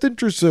our best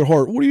interests at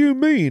heart. What do you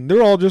mean?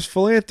 They're all just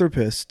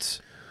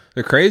philanthropists.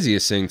 The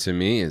craziest thing to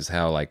me is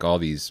how like all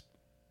these,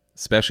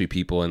 especially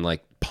people in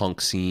like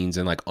punk scenes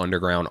and like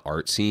underground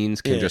art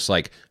scenes can just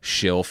like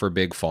shill for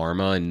big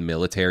pharma and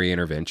military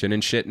intervention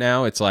and shit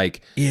now. It's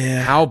like,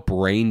 Yeah. how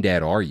brain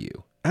dead are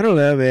you? I don't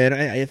know,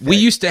 man. We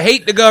used to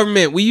hate the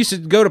government. We used to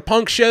go to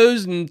punk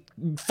shows and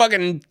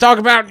fucking talk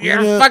about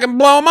fucking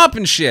blow them up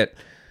and shit.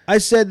 I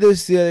said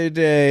this the other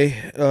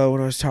day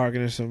when I was talking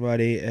to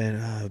somebody,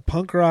 and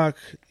punk rock.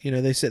 You know,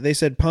 they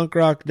said punk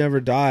rock never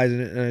dies,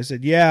 and I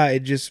said, yeah, it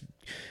just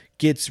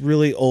gets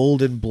really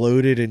old and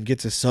bloated and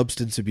gets a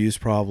substance abuse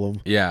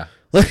problem. Yeah,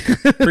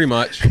 pretty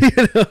much.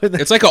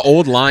 It's like an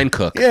old line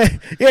cook, Yeah,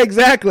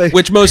 exactly.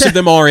 which most of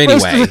them are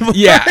Most anyway. of them are.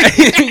 Yeah,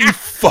 you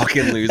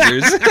fucking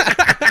losers.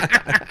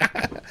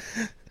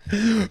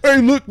 Hey,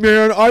 look,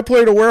 man, I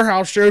played a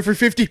warehouse show for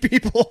 50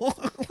 people.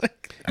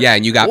 Like, Yeah,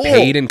 and you got cool.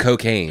 paid in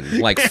cocaine.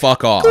 Like,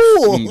 fuck off,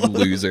 Cool. you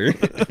loser.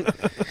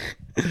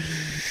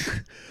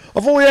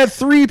 I've only had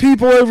 3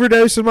 people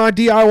overdose in my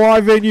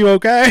DIY venue,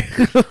 okay?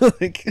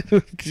 Like,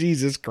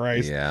 Jesus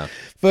Christ. Yeah.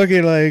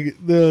 Fucking, like,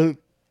 the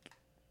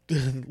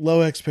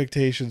low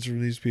expectations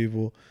from these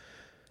people.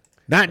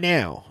 Not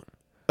now.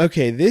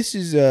 Okay, this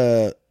is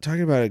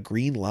talking about a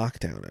green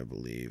lockdown, I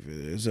believe.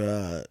 There's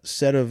a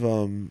set of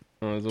Oh,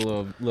 there's a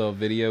little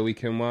video we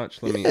can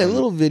watch. Let me a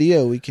little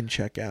video we can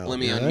check out. let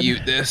me man.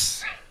 unmute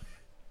this.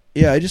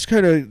 Yeah, I just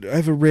kind of I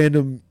have a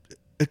random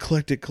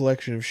eclectic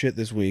collection of shit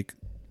this week.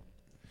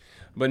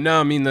 But no,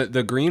 I mean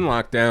the green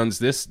lockdowns.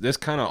 This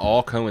kind of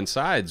all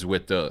coincides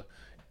with the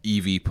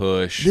EV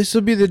push. This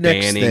will be the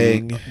next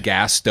banning thing.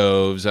 gas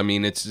stoves. I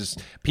mean, it's just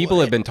people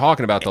have been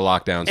talking about the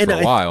lockdowns for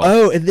a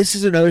while. And this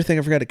is another thing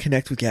I forgot to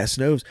connect with gas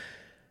stoves.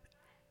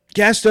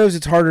 Gas stoves,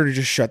 it's harder to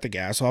just shut the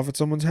gas off at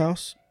someone's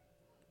house.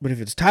 But if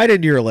it's tied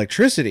into your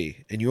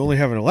electricity and you only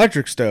have an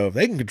electric stove,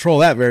 they can control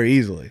that very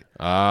easily.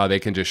 They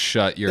can just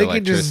shut your They can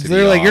electricity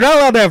they're like, off. you're not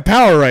allowed to have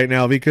power right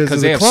now because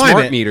of they the have climate.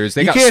 smart meters.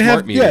 They You got can't smart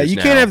have, meters Yeah, you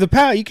now. can't have the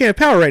power. You can't have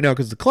power right now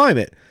because of the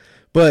climate.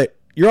 But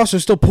you're also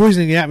still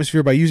poisoning the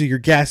atmosphere by using your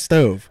gas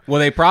stove. Well,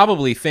 they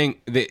probably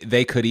think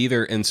they could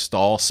either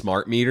install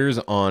smart meters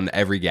on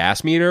every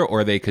gas meter,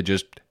 or they could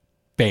just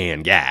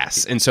ban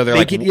gas. And so they're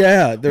like,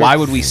 why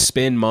would we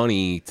spend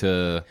money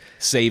to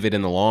save it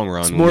in the long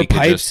run? It's when more we could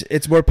pipes. just-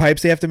 It's more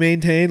pipes they have to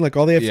maintain. Like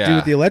all they have to do Yeah.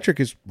 with the electric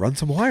is run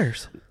some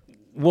wires.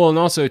 Well, and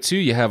also too,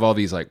 you have all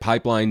these like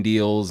pipeline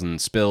deals and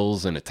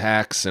spills and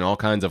attacks and all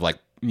kinds of like,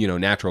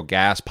 natural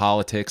gas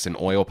politics and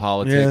oil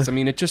politics. Yeah. I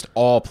mean, it just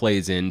all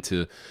plays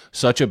into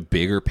such a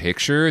bigger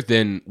picture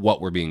than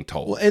what we're being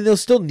told. Well, and they'll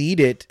still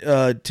need it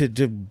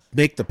to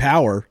make the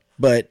power,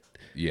 but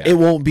Yeah. it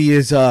won't be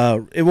as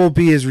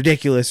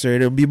ridiculous, or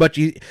it'll be much.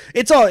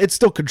 It's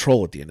still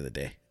control at the end of the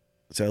day.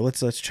 So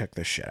let's check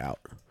this shit out.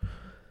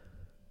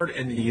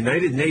 And the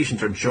United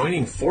Nations are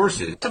joining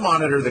forces to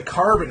monitor the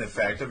carbon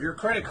effect of your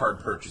credit card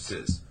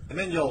purchases. And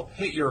then you'll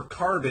hit your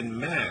carbon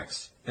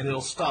max and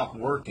it'll stop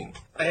working.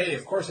 Hey,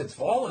 of course it's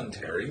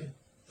voluntary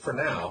for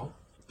now.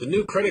 The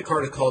new credit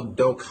card is called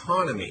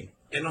Doconomy.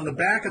 And on the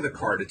back of the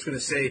card, it's going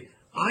to say,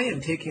 I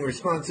am taking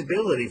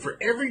responsibility for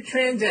every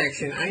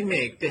transaction I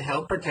make to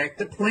help protect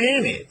the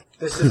planet.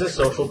 This is a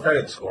social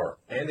credit score,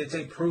 and it's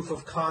a proof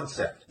of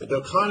concept. The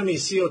Doconomy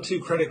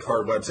CO2 credit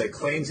card website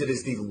claims it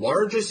is the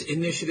largest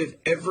initiative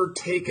ever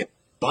taken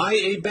by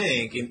a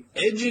bank in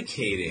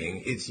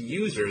educating its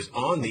users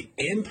on the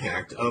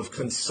impact of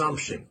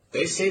consumption.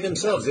 They say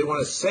themselves they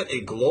want to set a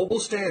global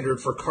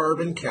standard for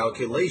carbon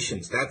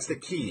calculations. That's the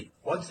key.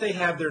 Once they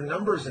have their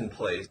numbers in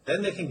place,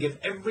 then they can give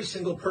every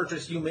single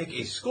purchase you make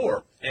a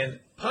score and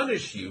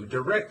punish you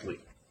directly.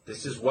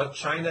 This is what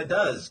China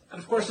does. And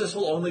of course, this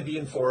will only be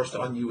enforced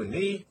on you and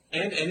me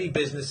and any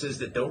businesses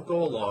that don't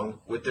go along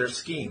with their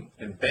scheme.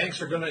 And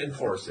banks are going to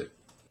enforce it.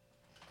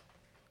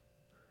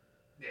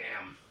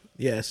 Damn.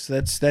 Yes,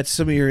 that's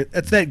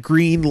that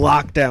green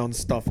lockdown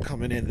stuff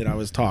coming in that I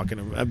was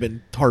I've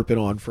been harping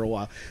on for a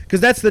while, because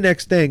that's the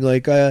next thing.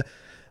 Like, I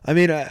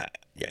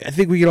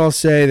think we can all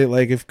say that,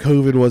 like, if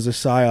COVID was a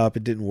psyop,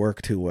 it didn't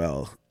work too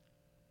well.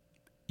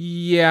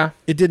 Yeah.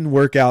 It didn't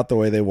work out the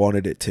way they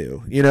wanted it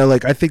to.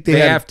 Like, I think they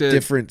have to-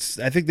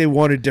 I think they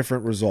wanted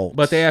different results.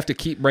 But they have to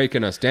keep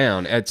breaking us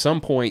down. At some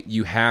point,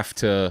 you have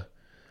to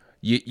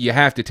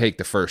take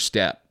the first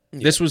step. Yeah.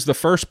 This was the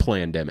first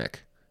plandemic.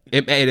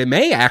 It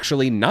may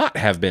actually not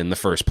have been the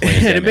first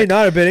pandemic. And it may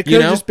not have been. It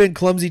could have just been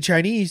clumsy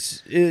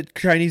Chinese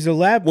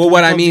lab. Well,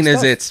 what I mean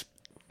is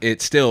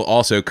it still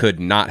also could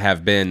not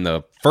have been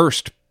the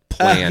first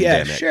pandemic.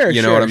 Yeah, sure.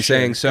 You know what I'm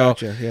saying? So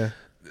gotcha, yeah.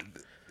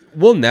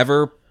 We'll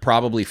never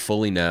probably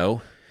fully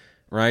know,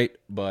 right?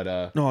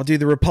 But no, dude,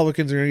 the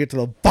Republicans are going to get to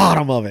the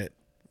bottom of it.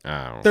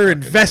 They're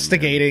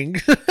investigating.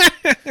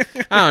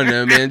 I don't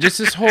know, man. Just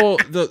this whole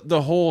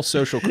the whole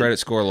social credit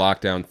score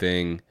lockdown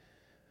thing.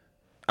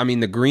 I mean,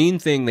 the green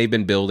thing they've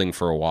been building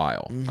for a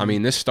while. Mm-hmm. I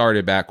mean, this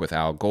started back with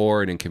Al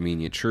Gore and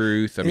Inconvenient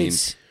Truth. I mean,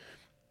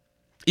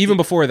 even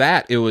before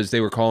that, they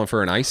were calling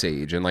for an ice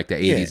age in like the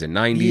 80s and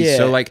 90s. Yeah.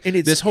 So like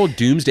this whole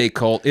doomsday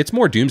cult, it's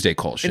more doomsday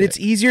cult shit. And it's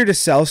easier to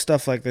sell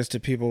stuff like this to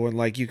people when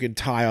like you can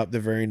tie up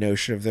the very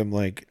notion of them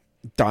like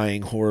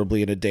dying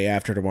horribly in a day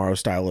after tomorrow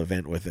style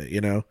event with it,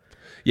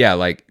 Yeah,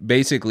 like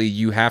basically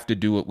you have to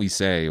do what we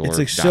say or it's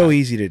like die. so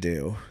easy to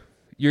do.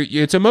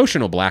 It's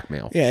emotional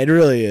blackmail. Yeah, it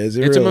really is.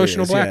 It's really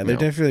emotional is. blackmail. Yeah,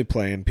 they're definitely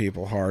playing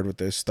people hard with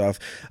this stuff.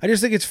 I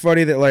just think it's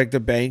funny that like the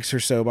banks are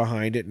so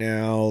behind it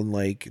now, and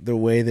like the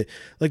way that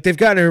like they've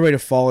gotten everybody to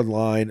fall in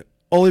line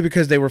only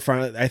because they were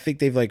finally. I think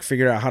they've like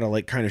figured out how to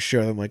like kind of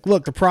show them like,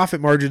 look, the profit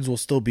margins will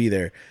still be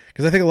there,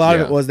 because I think a lot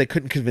of it was they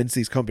couldn't convince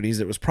these companies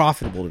that it was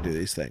profitable to do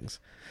these things.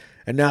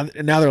 And now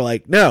they're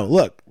like, no,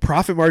 look,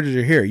 profit margins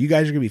are here. You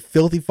guys are gonna be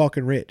filthy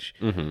fucking rich,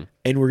 and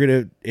we're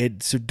gonna.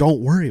 So don't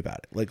worry about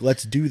it. Like,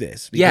 let's do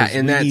this. Yeah,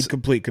 and we that's need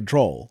complete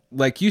control.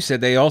 Like you said,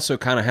 they also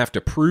kind of have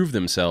to prove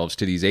themselves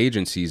to these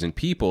agencies and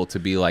people to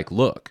be like,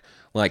 look,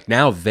 Like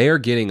now they're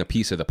getting a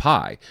piece of the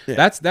pie.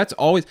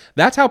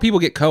 That's how people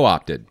get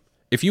co-opted.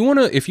 If you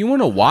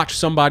wanna watch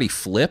somebody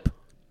flip,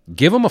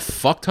 give them a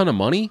fuck ton of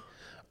money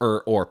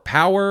or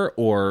power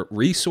or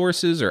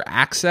resources or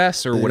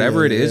access or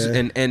whatever it is,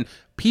 and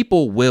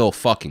people will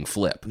fucking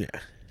flip. Yeah.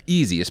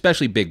 Easy,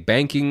 especially big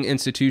banking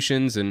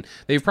institutions, and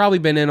they've probably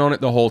been in on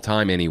it the whole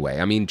time anyway.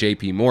 I mean,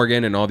 JP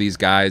Morgan and all these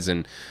guys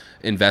and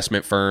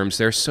investment firms,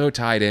 they're so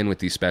tied in with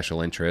these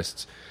special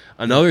interests.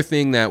 Another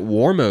thing that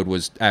War Mode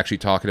was actually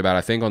talking about,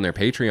 I think on their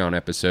Patreon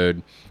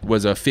episode,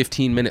 was a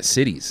 15-minute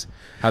cities.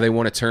 How they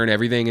want to turn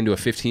everything into a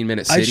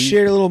 15-minute city. I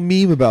shared a little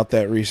meme about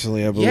that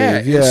recently, I believe.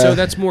 Yeah, and so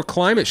that's more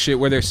climate shit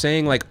where they're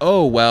saying like,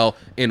 oh, well,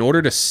 in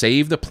order to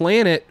save the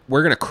planet,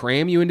 we're going to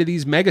cram you into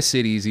these mega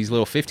cities, these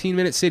little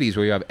 15-minute cities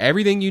where you have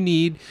everything you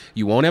need.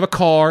 You won't have a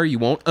car. You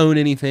won't own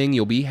anything.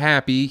 You'll be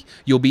happy.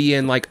 You'll be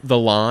in like The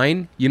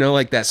Line,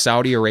 like that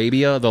Saudi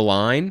Arabia, The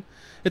Line.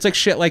 It's like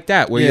shit like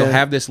that where you'll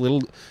have this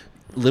little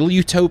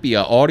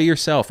utopia all to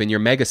yourself in your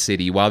mega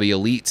city while the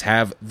elites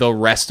have the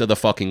rest of the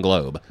fucking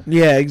globe.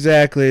 Yeah,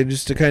 exactly.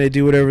 Just to kind of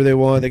do whatever they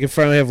want. They can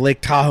finally have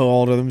Lake Tahoe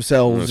all to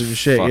themselves and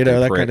shit,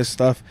 that kind of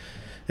stuff.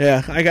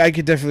 Yeah, I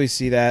could definitely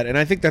see that. And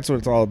I think that's what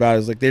it's all about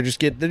is like they're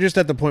just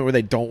at the point where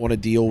they don't want to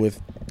deal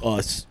with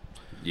us.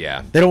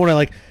 Yeah. They don't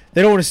want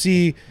to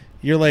see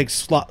your like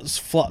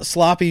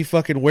sloppy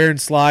fucking wearing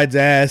slides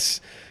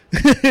ass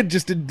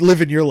just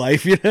living your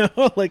life,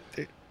 like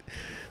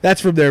that's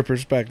from their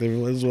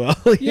perspective as well.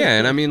 Yeah,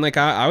 and I mean, like,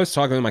 I was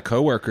talking with my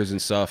coworkers and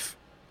stuff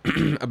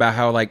about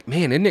how, like,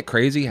 man, isn't it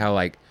crazy how,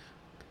 like,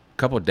 a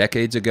couple of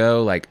decades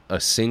ago, like, a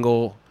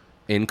single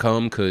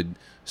income could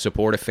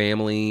support a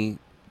family,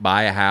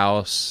 buy a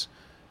house,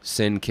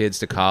 send kids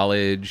to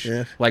college.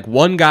 Yeah. Like,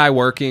 one guy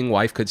working,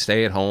 wife could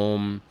stay at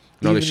home,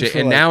 and all this shit.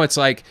 And now it's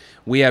like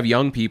we have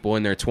young people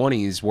in their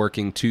 20s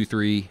working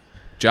 2-3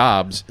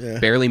 jobs,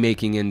 barely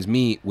making ends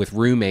meet with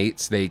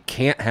roommates. They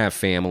can't have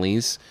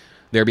families.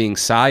 They're being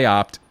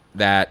psyoped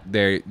that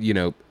they're,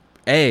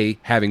 A,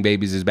 having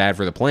babies is bad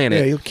for the planet.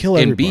 Yeah, you'll kill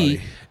everybody. And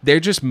B, they're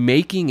just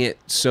making it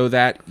so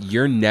that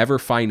you're never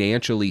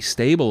financially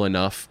stable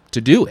enough to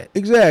do it.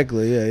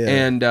 Exactly, yeah.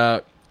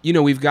 And,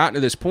 we've gotten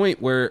to this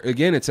point where,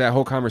 again, it's that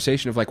whole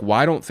conversation of, like,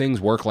 why don't things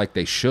work like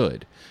they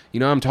should?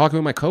 I'm talking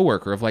with my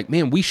coworker of, like,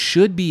 man, we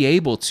should be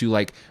able to,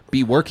 like,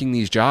 be working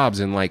these jobs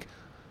and, like,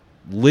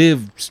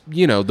 live,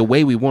 the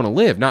way we want to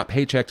live, not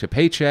paycheck to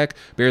paycheck,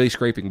 barely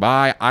scraping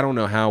by. I don't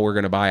know how we're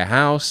going to buy a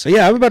house.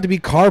 Yeah, I'm about to be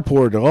car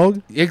poor,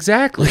 dog.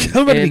 Exactly.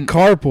 I'm about to be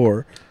car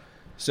poor.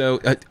 So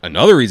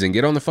another reason,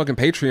 get on the fucking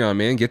Patreon,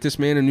 man. Get this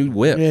man a new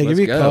whip. Yeah, give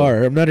me a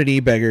car. I'm not an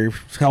e-beggar.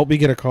 Help me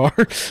get a car.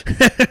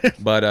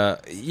 But,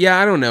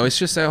 I don't know. It's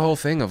just that whole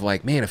thing of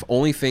like, man, if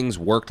only things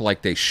worked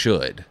like they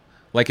should.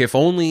 Like, if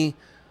only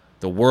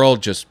the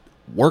world just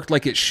worked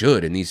like it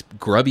should and these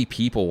grubby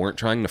people weren't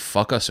trying to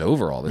fuck us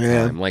over all the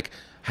time. Like,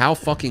 how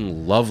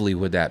fucking lovely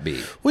would that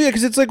be? Well, yeah,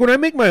 because it's like when I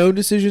make my own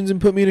decisions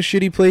and put me in a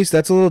shitty place,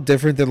 that's a little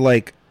different than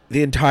like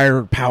the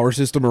entire power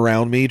system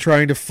around me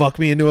trying to fuck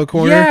me into a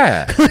corner.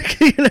 Yeah. Like,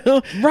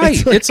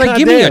 right. It's like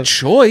give me a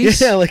choice.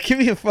 Yeah, like give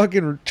me a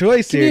fucking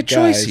choice here, Give me a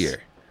choice guys.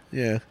 here.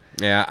 Yeah.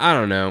 Yeah, I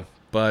don't know.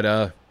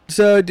 But,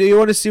 so, do you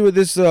want to see what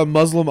this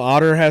Muslim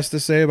otter has to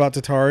say about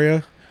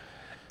Tartaria?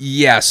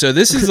 Yeah, so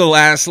this is the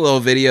last little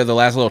video, the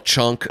last little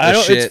chunk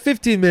of shit. It's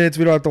 15 minutes.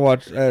 We don't have to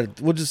watch.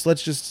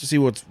 Let's just see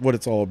what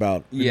it's all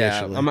about.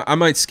 Yeah, I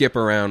might skip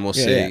around. We'll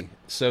see. Yeah.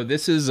 So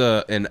this is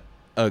a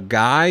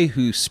guy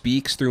who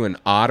speaks through an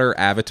otter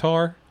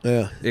avatar.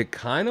 Yeah. It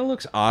kind of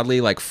looks oddly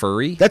like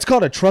furry. That's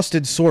called a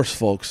trusted source,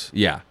 folks.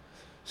 Yeah.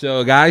 So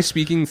a guy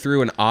speaking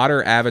through an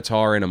otter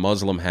avatar in a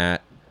Muslim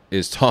hat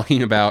is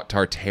talking about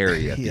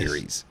Tartaria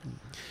theories.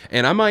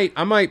 And I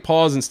might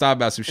pause and stop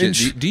about some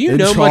shit. Do you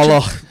know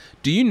much?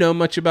 Do you know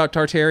much about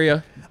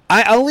Tartaria?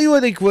 I only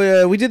think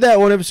we did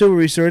that one episode where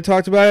we sort of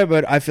talked about it,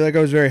 but I feel like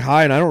I was very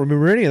high and I don't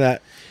remember any of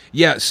that.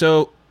 Yeah,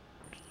 so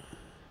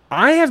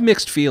I have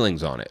mixed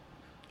feelings on it.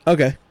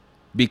 Okay.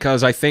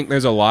 Because I think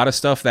there's a lot of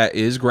stuff that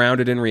is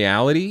grounded in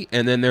reality,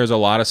 and then there's a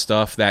lot of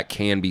stuff that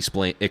can be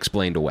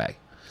explained away.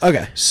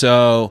 Okay.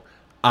 So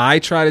I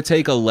try to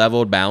take a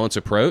leveled, balanced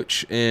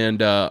approach,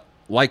 and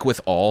like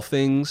with all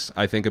things,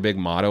 I think a big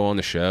motto on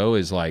the show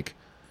is like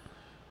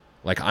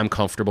I'm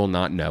comfortable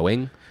not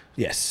knowing.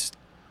 Yes.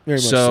 Very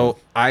much so.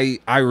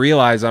 I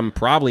realize I'm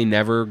probably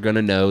never going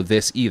to know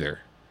this either.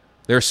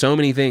 There are so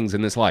many things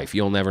in this life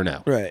you'll never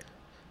know. Right.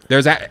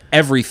 There's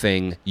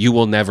everything you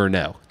will never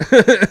know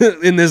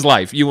in this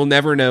life. You will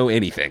never know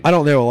anything. I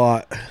don't know a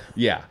lot.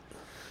 Yeah.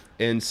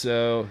 And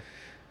so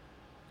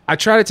I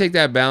try to take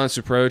that balanced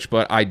approach,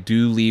 but I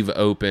do leave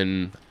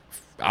open,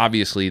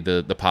 obviously,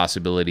 the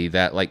possibility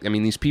that, like, I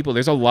mean, these people,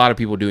 there's a lot of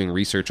people doing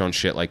research on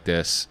shit like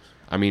this.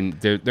 I mean,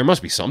 there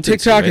must be something.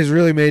 TikTok has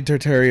really made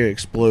Tartaria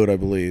explode, I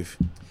believe.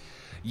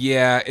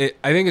 Yeah,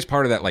 I think it's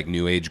part of that like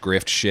new age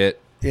grift shit.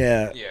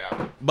 Yeah.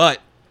 Yeah. But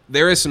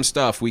there is some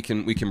stuff we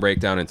can break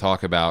down and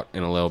talk about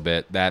in a little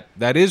bit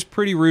that is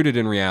pretty rooted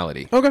in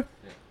reality. Okay.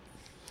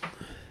 What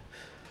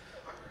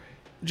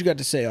you got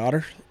to say,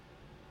 Otter?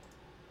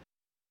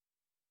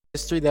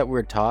 history that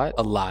we're taught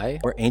a lie?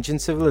 Were ancient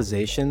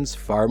civilizations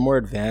far more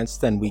advanced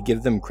than we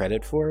give them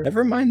credit for?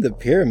 Never mind the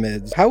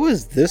pyramids. How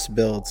was this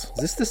built?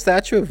 Is this the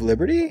Statue of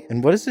Liberty?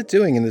 And what is it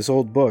doing in this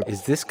old book?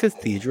 Is this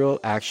cathedral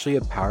actually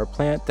a power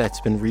plant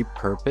that's been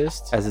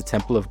repurposed as a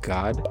temple of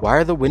God? Why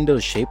are the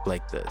windows shaped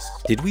like this?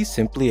 Did we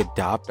simply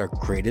adopt our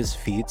greatest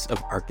feats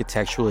of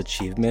architectural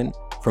achievement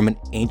from an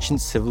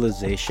ancient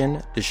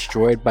civilization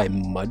destroyed by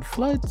mud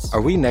floods?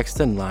 Are we next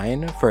in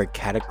line for a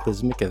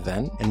cataclysmic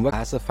event? And what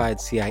classified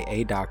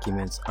CIA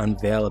documents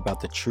unveil about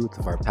the truth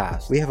of our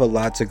past? We have a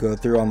lot to go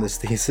through on this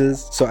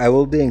thesis, so I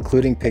will be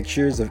including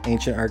pictures of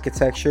ancient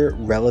architecture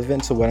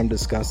relevant to what I'm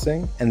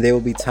discussing, and they will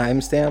be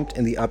timestamped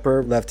in the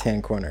upper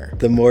left-hand corner.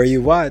 The more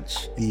you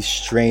watch, the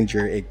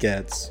stranger it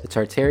gets. The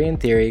Tartarian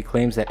theory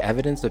claims that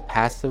evidence of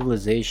past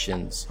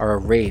civilizations are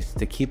erased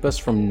to keep us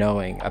from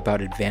knowing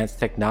about advanced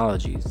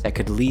technologies that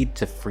could lead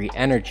to free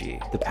energy.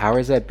 The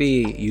powers that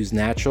be use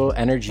natural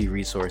energy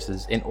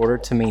resources in order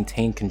to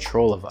maintain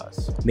control of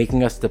us,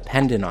 making us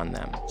dependent on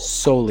them,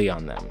 solely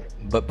on them.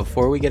 But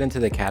before we get into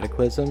the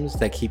cataclysms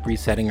that keep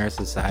resetting our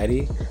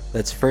society,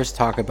 let's first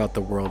talk about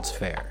the World's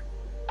Fair.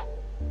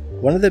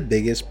 One of the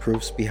biggest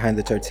proofs behind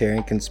the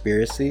Tartarian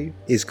conspiracy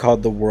is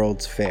called the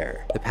World's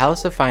Fair. The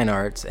Palace of Fine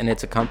Arts and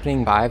its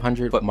accompanying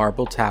 500-foot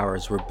marble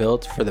towers were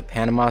built for the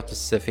Panama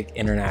Pacific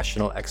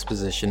International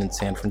Exposition in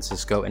San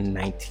Francisco in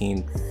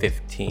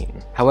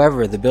 1915.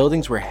 However, the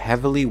buildings were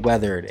heavily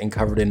weathered and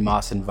covered in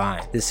moss and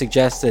vine. This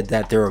suggested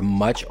that they were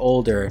much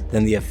older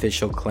than the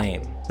official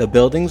claim. The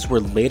buildings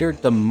were later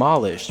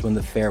demolished when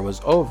the fair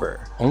was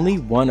over. Only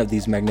one of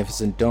these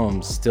magnificent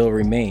domes still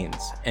remains,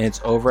 and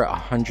it's over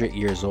 100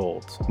 years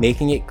old,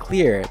 making it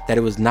clear that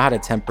it was not a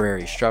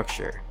temporary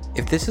structure.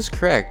 If this is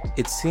correct,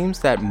 it seems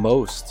that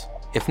most,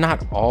 if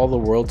not all, the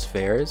world's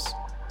fairs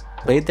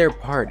played their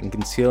part in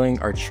concealing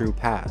our true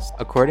past.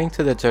 According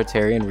to the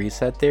Tartarian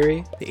reset theory,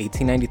 the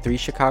 1893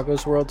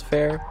 Chicago's World's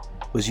Fair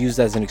was used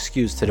as an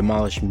excuse to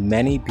demolish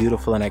many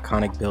beautiful and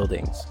iconic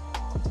buildings,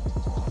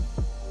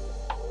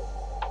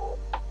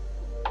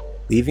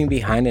 leaving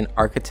behind an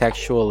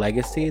architectural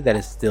legacy that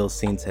is still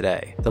seen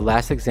today. The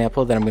last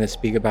example that I'm going to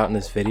speak about in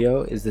this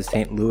video is the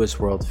St. Louis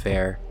World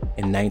Fair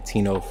in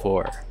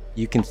 1904.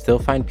 You can still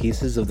find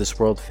pieces of this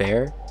World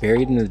Fair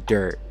buried in the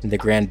dirt, and the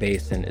Grand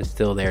Basin is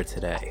still there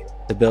today.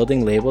 The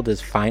building labeled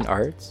as Fine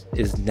Arts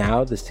is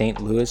now the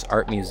St. Louis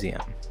Art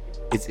Museum.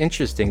 It's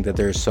interesting that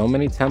there are so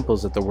many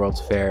temples at the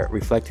World's Fair,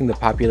 reflecting the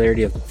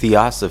popularity of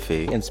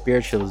theosophy and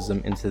spiritualism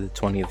into the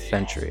 20th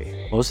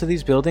century. Most of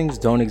these buildings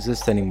don't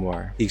exist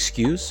anymore. The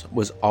excuse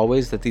was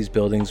always that these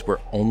buildings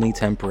were only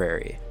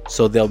temporary,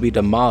 so they'll be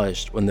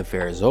demolished when the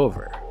fair is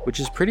over,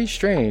 which is pretty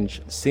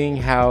strange seeing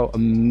how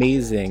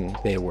amazing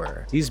they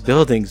were. These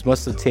buildings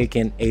must have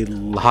taken a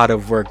lot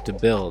of work to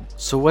build.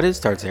 So what is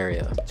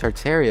Tartaria?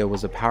 Tartaria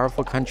was a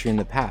powerful country in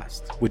the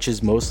past, which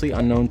is mostly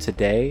unknown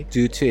today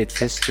due to its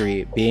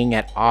history being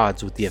at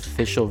odds with the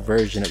official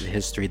version of the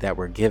history that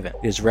we're given.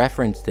 It is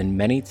referenced in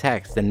many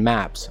texts and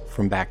maps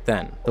from back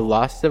then. The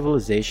lost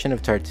civilization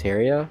of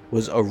Tartaria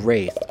was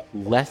erased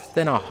less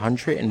than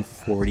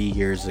 140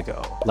 years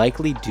ago,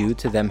 likely due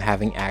to them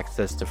having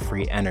access to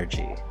free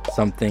energy,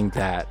 something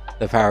that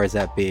the powers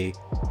that be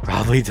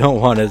probably don't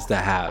want us to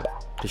have.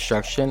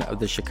 Destruction of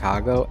the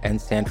Chicago and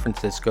San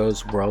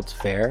Francisco's World's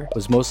Fair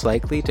was most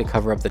likely to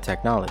cover up the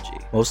technology.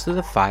 Most of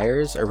the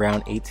fires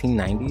around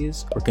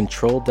 1890s were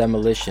controlled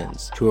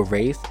demolitions to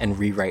erase and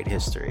rewrite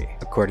history,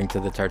 according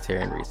to the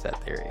Tartarian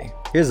reset theory.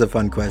 Here's a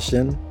fun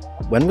question.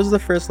 When was the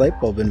first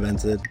light bulb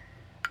invented?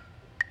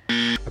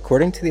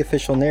 According to the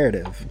official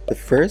narrative, the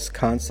first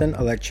constant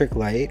electric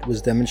light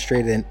was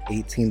demonstrated in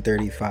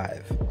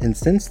 1835, and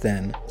since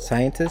then,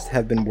 scientists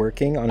have been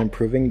working on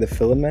improving the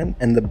filament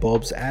and the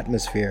bulb's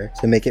atmosphere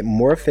to make it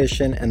more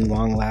efficient and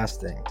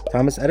long-lasting.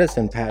 Thomas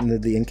Edison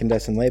patented the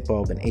incandescent light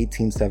bulb in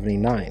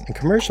 1879 and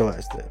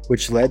commercialized it,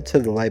 which led to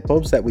the light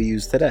bulbs that we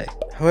use today.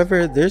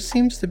 However, there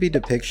seems to be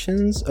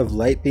depictions of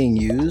light being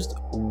used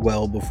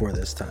well before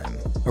this time.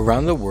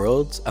 Around the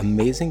world,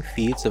 amazing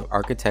feats of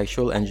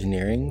architectural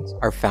engineering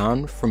are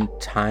found from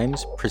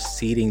times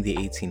preceding the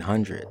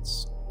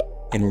 1800s.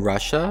 In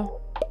Russia,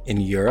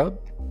 in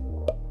Europe,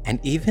 and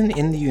even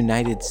in the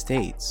United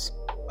States.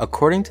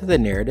 According to the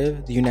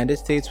narrative, the United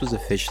States was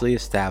officially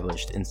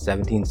established in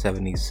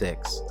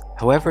 1776.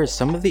 However,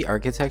 some of the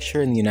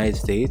architecture in the United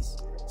States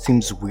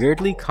seems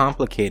weirdly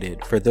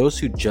complicated for those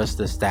who just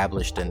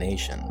established a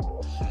nation.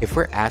 If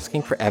we're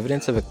asking for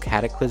evidence of a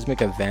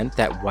cataclysmic event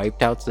that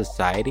wiped out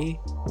society,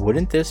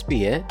 wouldn't this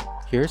be it?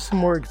 Here are some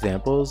more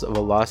examples of a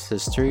lost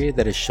history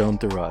that is shown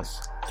through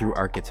us, through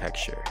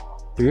architecture.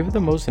 Three of the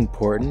most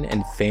important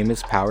and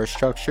famous power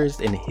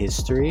structures in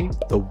history,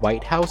 the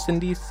White House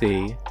in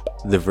DC,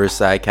 the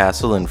Versailles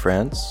Castle in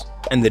France,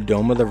 and the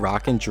Dome of the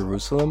Rock in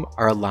Jerusalem,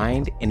 are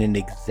aligned in an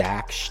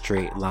exact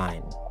straight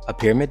line. A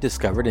pyramid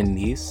discovered in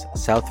Nice,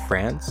 South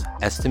France,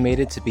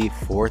 estimated to be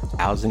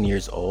 4,000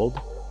 years old,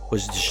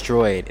 was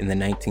destroyed in the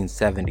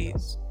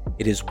 1970s.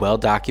 It is well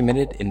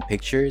documented in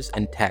pictures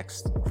and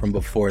text from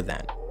before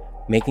then.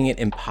 making it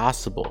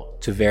impossible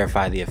to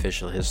verify the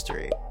official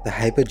history. The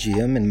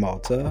Hypogeum in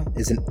Malta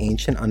is an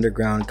ancient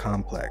underground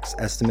complex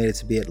estimated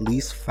to be at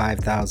least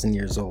 5,000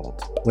 years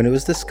old. When it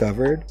was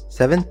discovered,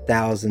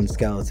 7,000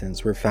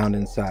 skeletons were found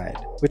inside,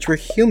 which were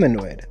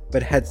humanoid,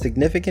 but had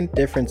significant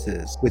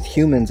differences with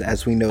humans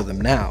as we know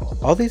them now.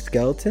 All these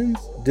skeletons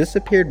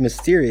disappeared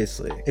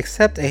mysteriously,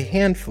 except a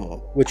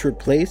handful, which were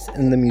placed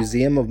in the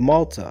Museum of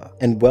Malta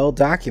and well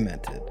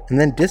documented, and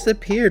then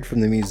disappeared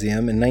from the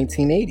museum in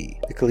 1980.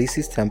 The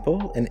Khaleesi's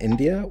temple in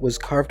India was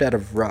carved out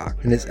of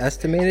rock and is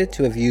estimated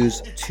to have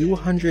used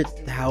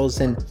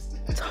 200,000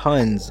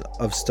 tons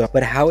of stone,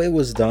 but how it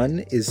was done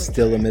is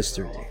still a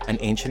mystery. An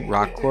ancient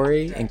rock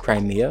quarry in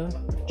Crimea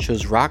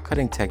shows rock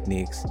cutting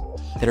techniques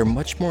that are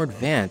much more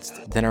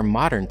advanced than our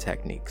modern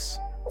techniques.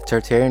 The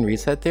Tartarian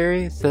reset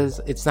theory says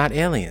it's not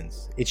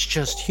aliens, it's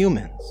just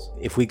humans.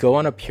 If we go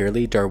on a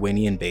purely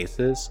Darwinian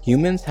basis,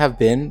 humans have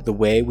been the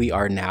way we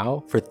are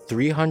now for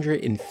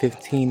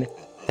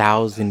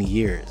 315,000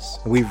 years.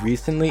 We've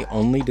recently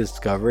only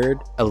discovered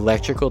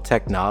electrical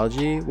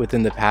technology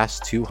within the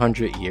past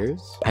 200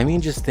 years. I mean,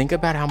 just think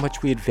about how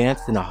much we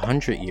advanced in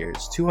 100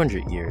 years,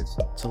 200 years.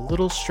 It's a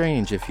little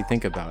strange if you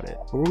think about it.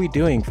 What were we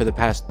doing for the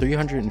past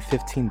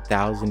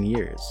 315,000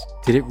 years?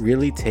 Did it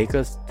really take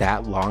us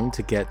that long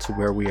to get to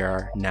where we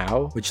are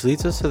now? Which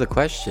leads us to the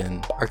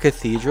question, are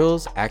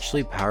cathedrals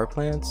actually power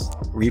plants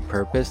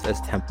repurposed as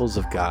temples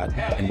of God?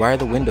 And why are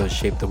the windows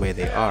shaped the way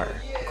they are?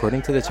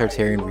 According to the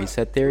Tartarian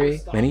reset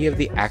theory, many of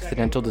the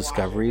accidental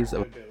discoveries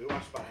of... We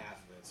watched about half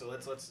of it, so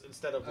let's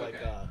instead of like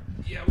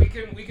Yeah, we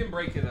can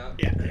break it up.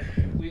 yeah,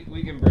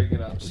 We can break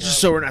it up. just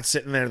so we're not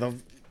sitting there though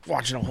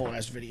watching a whole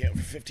ass video for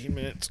 15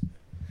 minutes.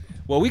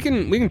 Well, we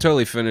can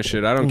totally finish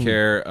it. I don't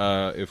care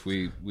if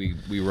we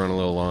run a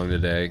little long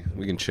today.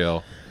 We can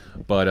chill.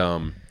 But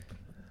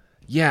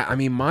yeah, I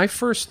mean, my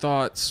first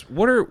thoughts.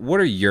 What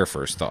are your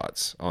first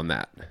thoughts on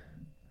that?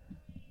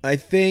 I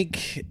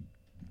think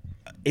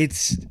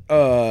it's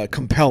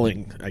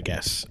compelling, I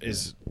guess.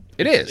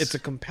 It is. It's a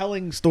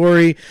compelling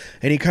story,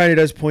 and he kind of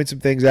does point some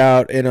things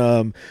out. And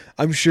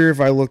I'm sure if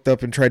I looked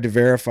up and tried to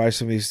verify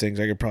some of these things,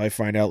 I could probably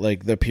find out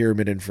like the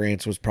pyramid in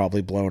France was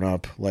probably blown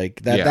up.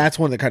 Like that. Yeah. That's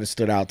one that kind of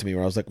stood out to me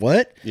where I was like,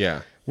 what?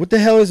 Yeah. What the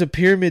hell is a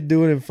pyramid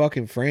doing in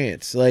fucking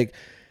France? Like,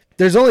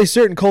 there's only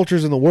certain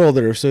cultures in the world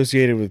that are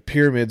associated with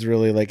pyramids,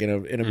 really, like in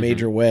a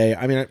major way.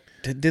 I mean,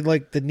 did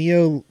like the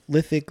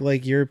Neolithic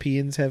like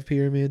Europeans have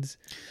pyramids?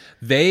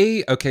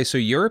 So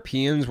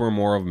Europeans were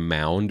more of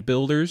mound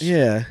builders.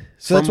 Yeah.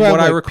 So From that's why what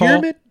I'm I like, recall,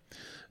 pyramid?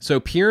 So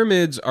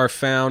pyramids are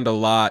found a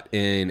lot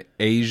in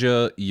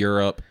Asia,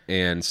 Europe,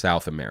 and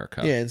South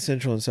America. Yeah, in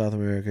Central and South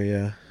America.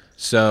 Yeah.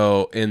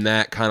 So in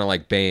that kind of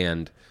like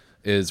band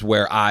is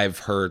where I've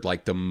heard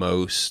like the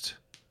most.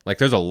 Like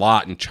there's a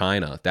lot in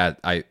China that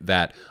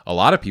a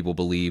lot of people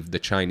believe the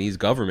Chinese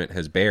government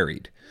has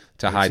buried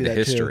to hide the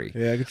history.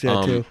 Yeah, I can see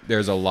that too.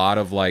 There's a lot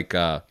of like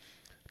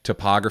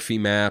topography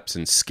maps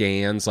and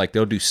scans. Like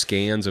they'll do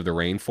scans of the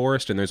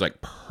rainforest, and there's like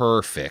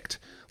perfect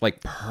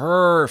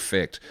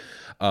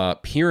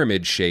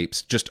pyramid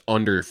shapes just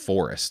under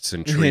forests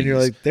and trees. And you're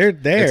like, they're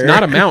there. It's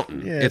not a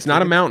mountain. Yeah, it's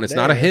not a mountain. It's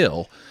not a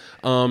hill.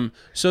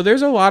 So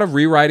there's a lot of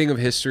rewriting of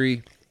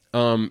history.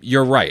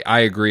 You're right. I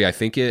agree. I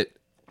think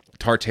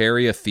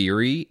Tartaria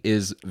theory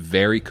is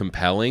very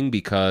compelling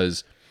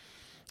because,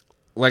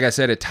 like I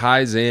said, it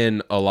ties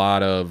in a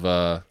lot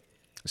of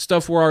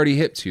stuff we're already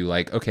hip to.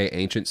 Like, okay,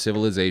 ancient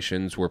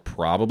civilizations were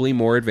probably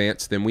more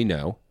advanced than we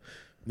know.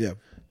 Yeah.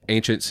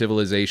 Ancient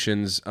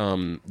civilizations,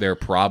 there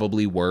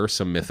probably were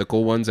some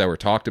mythical ones that were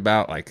talked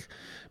about, like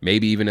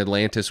maybe even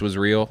Atlantis was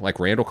real. Like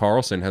Randall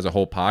Carlson has a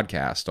whole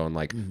podcast on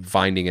like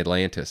finding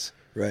Atlantis.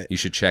 Right. You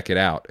should check it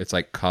out. It's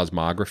like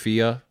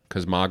Cosmographia.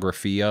 It's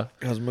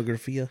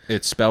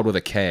spelled with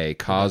a K.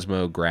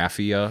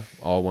 Cosmographia,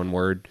 all one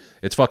word.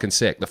 It's fucking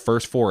sick. The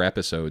first 4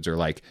 episodes are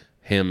like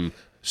him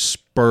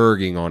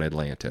spurging on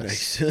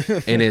Atlantis.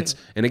 Nice.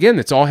 and again,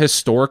 it's all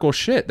historical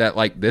shit that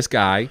like this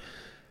guy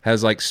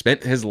has like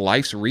spent his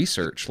life's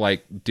research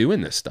like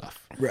doing this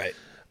stuff. Right.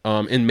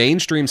 And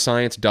mainstream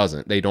science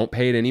doesn't. They don't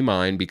pay it any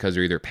mind because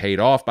they're either paid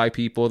off by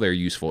people, they're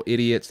useful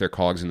idiots, they're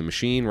cogs in the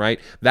machine,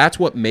 right? That's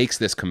what makes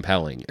this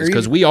compelling, is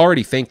because we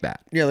already think that.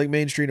 Yeah, like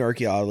mainstream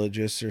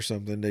archaeologists or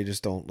something, they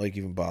just don't like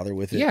even bother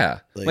with it. Yeah.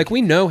 Like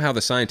we know how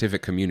the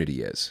scientific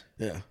community is.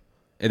 Yeah.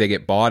 And they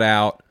get bought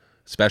out,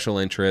 special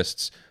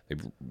interests,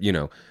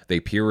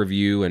 they peer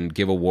review and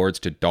give awards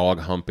to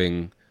dog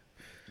humping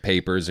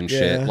papers and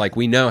shit. Yeah. Like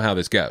we know how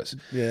this goes.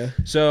 Yeah.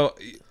 So,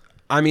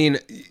 I mean,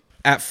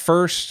 at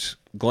first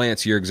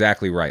glance, you're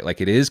exactly right.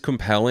 Like it is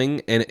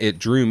compelling and it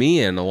drew me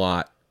in a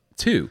lot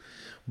too.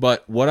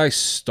 But what I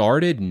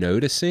started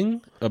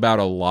noticing about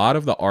a lot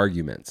of the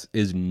arguments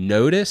is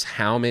notice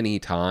how many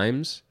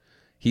times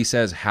he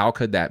says, how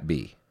could that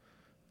be?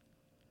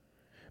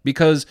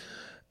 Because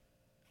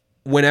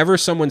whenever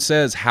someone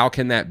says, how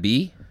can that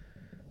be?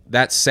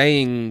 That's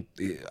saying,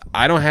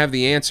 I don't have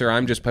the answer.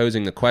 I'm just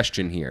posing the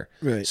question here.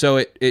 Right. So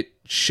it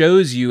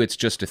shows you it's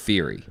just a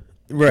theory.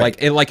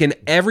 Right. Like in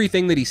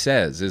everything that he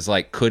says is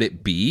like, could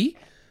it be?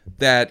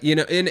 that, you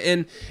know,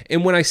 and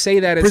when I say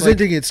that, it's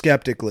Presenting it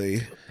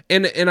skeptically.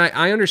 And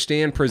I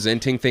understand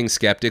presenting things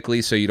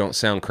skeptically so you don't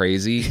sound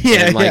crazy.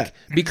 Yeah, and like, yeah.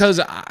 Because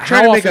Trying to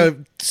how make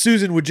often, a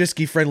Susan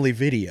Wojcicki friendly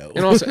video.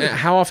 and also,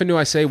 how often do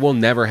I say we'll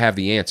never have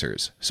the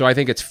answers? So I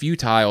think it's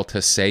futile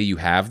to say you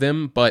have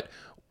them. But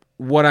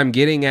what I'm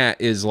getting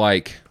at is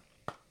like,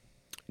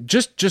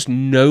 just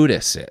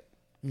notice it.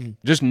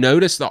 Just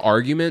notice the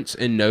arguments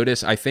and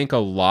notice, I think a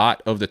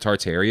lot of the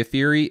Tartaria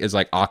theory is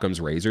like Occam's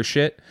razor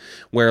shit,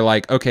 where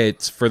like, okay,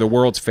 it's for the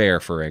World's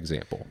Fair, for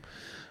example.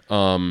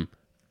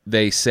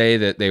 They say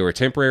that they were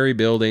temporary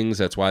buildings.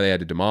 That's why they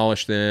had to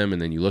demolish them.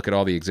 And then you look at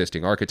all the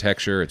existing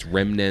architecture. It's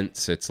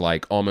remnants. It's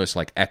like almost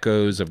like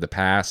echoes of the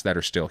past that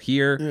are still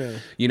here. Yeah.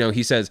 You know,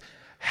 he says,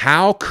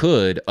 how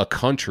could a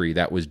country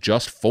that was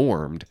just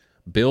formed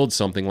build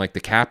something like the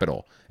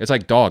Capitol? It's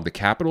like, dog, the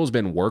Capitol has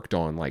been worked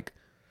on like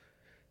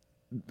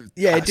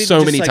yeah, it didn't so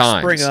just, many like,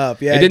 times. Spring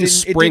up. Yeah, it didn't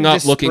spring up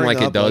just looking spring like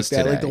it up does like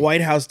that. today. Like the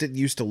White House didn't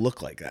used to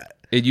look like that.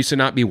 It used to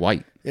not be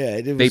white. Yeah,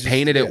 it was they just,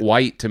 painted yeah. it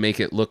white to make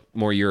it look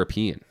more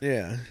European.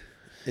 Yeah.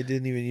 It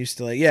didn't even used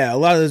to like a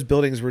lot of those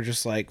buildings were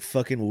just like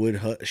fucking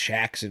wood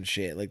shacks and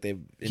shit. Like they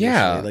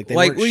like they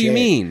what weren't do you shit.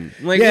 mean?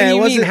 Like Yeah,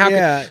 what do you mean? How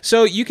yeah.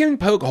 so you can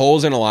poke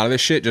holes in a lot of this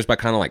shit just by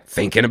kind of like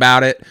thinking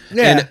about it.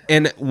 Yeah.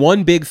 And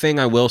one big thing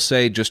I will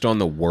say just on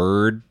the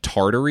word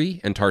Tartary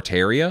and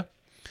Tartaria,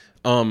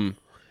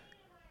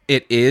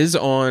 it is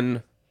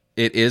on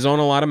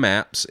a lot of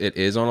maps. It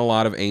is on a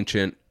lot of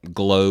ancient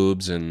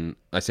globes, and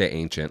I say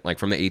ancient, like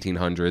from the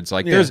 1800s.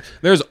 Like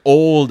there's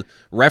old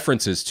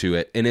references to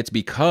it, and it's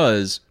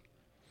because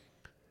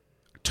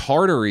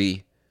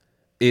Tartary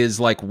is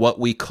like what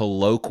we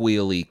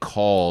colloquially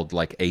called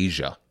like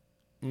Asia.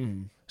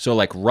 So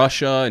like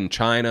Russia and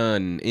China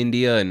and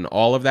India and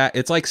all of that,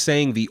 it's like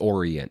saying the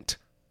Orient.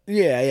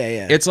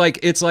 Yeah. It's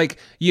like,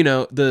 you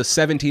know, the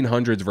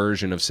 1700s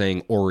version of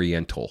saying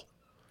Oriental.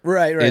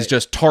 Right. Is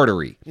just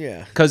Tartary.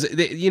 Yeah. Because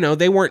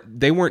they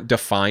weren't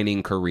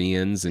defining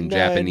Koreans and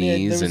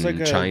Japanese and and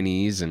like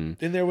Chinese and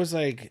there was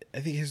like, I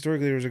think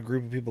historically there was a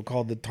group of people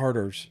called the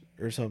Tartars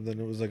or something.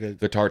 It was like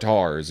the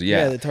Tartars.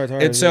 Yeah, the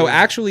Tartars. And so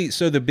actually,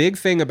 so the big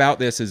thing about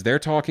this is they're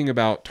talking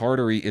about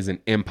Tartary is an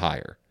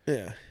empire.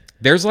 Yeah.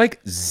 There's like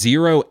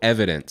zero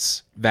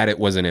evidence that it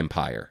was an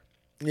empire.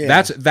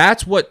 Yeah.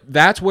 That's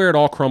where it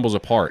all crumbles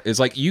apart. Is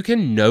like you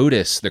can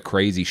notice the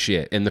crazy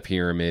shit in the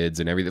pyramids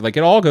and everything. Like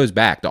it all goes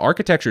back. The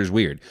architecture is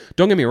weird.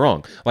 Don't get me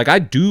wrong. Like I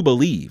do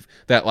believe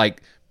that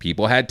like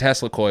people had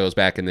Tesla coils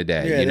back in the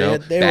day. Yeah, you know,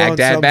 they were on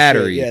Baghdad some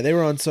battery. Shit. Yeah, they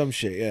were on some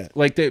shit. Yeah.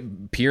 Like the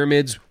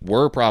pyramids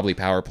were probably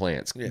power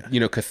plants. Yeah. You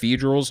know,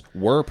 cathedrals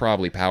were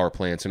probably power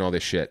plants and all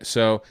this shit.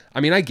 So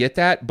I mean, I get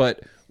that,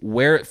 but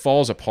where it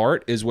falls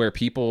apart is where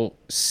people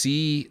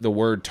see the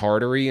word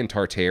Tartary and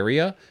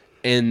Tartaria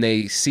and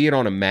they see it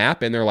on a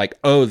map and they're like,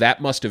 oh, that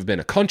must have been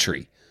a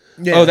country.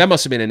 Yeah. Oh, that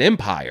must have been an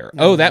empire.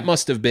 Mm-hmm. Oh, that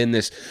must have been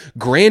this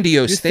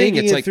grandiose You're thing.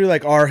 It's like through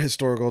like our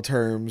historical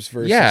terms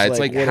versus it's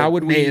like what how it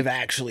would may we have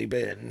actually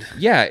been?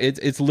 Yeah,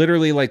 it's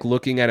literally like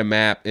looking at a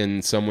map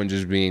and someone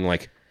just being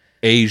like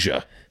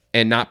Asia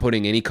and not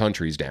putting any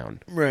countries down.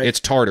 Right. It's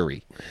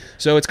Tartary.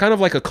 So it's kind of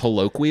like a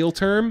colloquial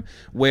term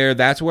where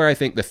that's where I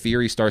think the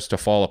theory starts to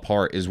fall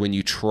apart is when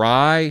you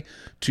try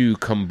to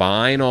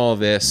combine all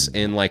this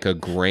in like a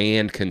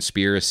grand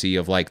conspiracy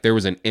of like there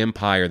was an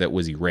empire that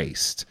was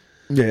erased.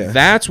 Yeah.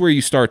 That's where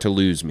you start to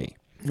lose me.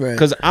 Right.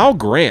 Because I'll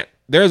grant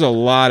there's a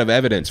lot of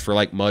evidence for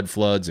like mud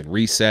floods and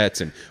resets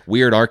and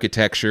weird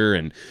architecture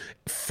and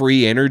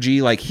free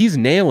energy. Like he's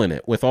nailing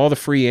it with all the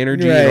free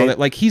energy and all that.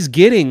 Like he's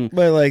getting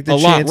but like the a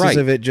lot chances right.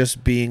 of it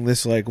just being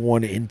this like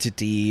one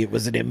entity, it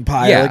was an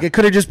empire. Yeah. Like it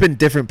could have just been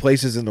different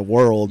places in the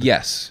world.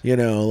 Yes. You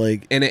know,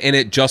 like and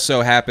it just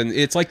so happened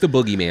it's like the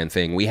boogeyman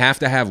thing. We have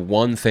to have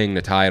one thing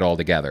to tie it all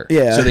together.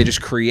 Yeah. So they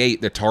just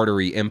create the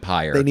Tartary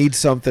Empire. They need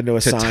something to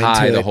assign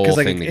tie to the it, whole 'cause,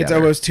 like, thing it's together.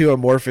 almost too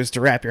amorphous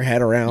to wrap your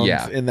head around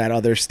in that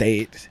other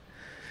state.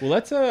 Well,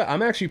 let's.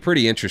 I'm actually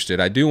pretty interested.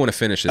 I do want to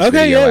finish this Okay,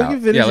 video yeah, out. we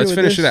can finish yeah, it let's with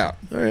finish this. it out.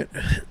 All right.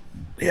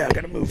 Yeah, I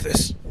gotta move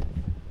this.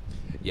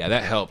 Yeah,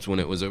 that helped when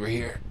it was over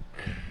here.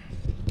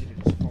 Get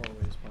it as far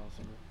away as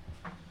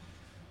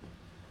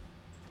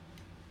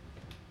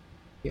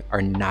possible.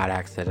 Are not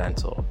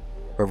accidental,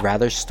 but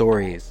rather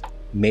stories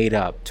made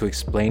up to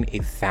explain a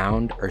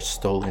found or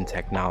stolen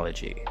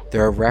technology.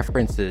 There are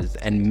references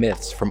and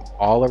myths from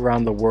all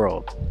around the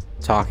world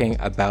talking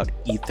about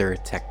ether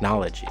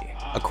technology.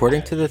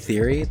 According to the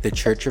theory, the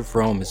Church of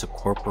Rome is a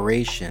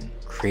corporation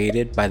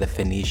created by the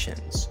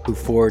Phoenicians, who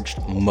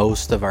forged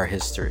most of our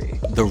history.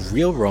 The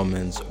real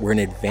Romans were an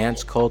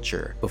advanced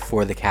culture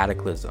before the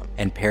cataclysm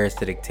and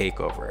parasitic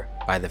takeover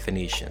by the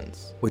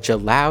Phoenicians, which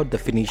allowed the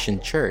Phoenician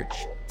church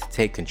to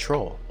take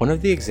control. One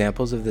of the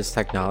examples of this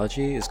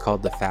technology is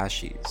called the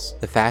fasces.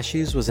 The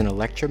fasces was an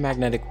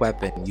electromagnetic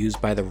weapon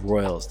used by the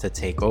royals to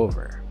take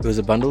over. It was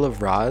a bundle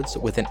of rods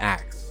with an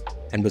axe,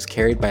 and was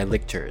carried by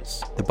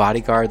lictors, the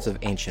bodyguards of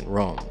ancient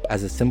Rome,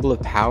 as a symbol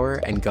of power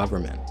and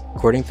government.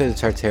 According to the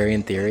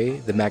Tartarian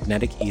theory, the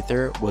magnetic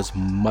ether was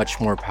much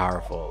more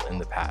powerful in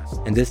the past,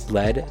 and this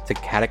led to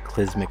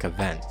cataclysmic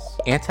events.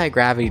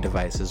 Anti-gravity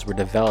devices were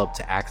developed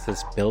to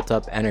access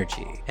built-up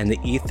energy, and the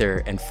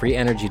ether and free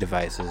energy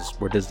devices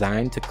were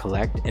designed to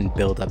collect and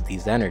build up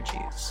these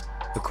energies.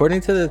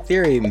 According to the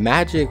theory,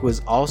 magic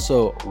was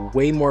also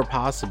way more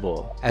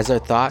possible as our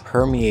thought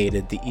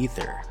permeated the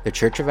ether. The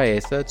Church of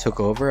Ayesa took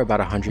over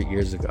about 100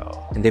 years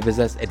ago, and they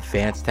possessed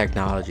advanced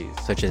technologies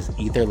such as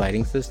ether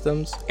lighting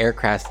systems,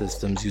 aircraft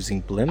systems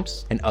using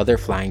blimps, and other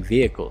flying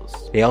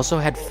vehicles. They also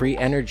had free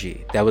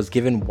energy that was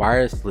given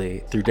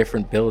wirelessly through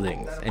different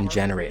buildings and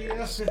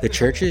generators. The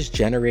churches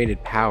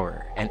generated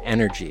power and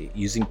energy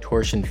using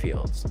torsion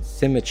fields,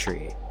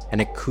 symmetry,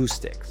 and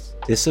acoustics.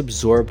 This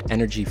absorbed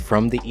energy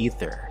from the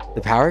ether.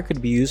 The power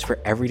could be used for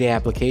everyday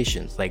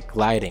applications like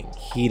gliding,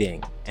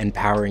 heating, and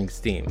powering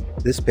steam.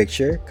 This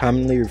picture,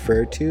 commonly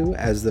referred to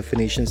as the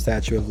Phoenician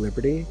Statue of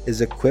Liberty,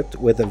 is equipped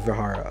with a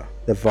vihara.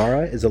 The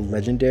vihara is a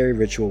legendary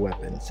ritual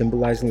weapon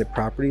symbolizing the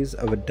properties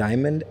of a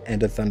diamond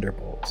and a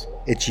thunderbolt.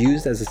 It's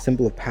used as a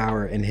symbol of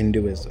power in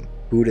Hinduism,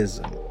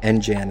 Buddhism,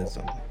 and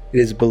Jainism. It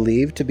is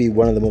believed to be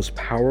one of the most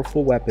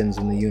powerful weapons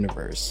in the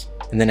universe.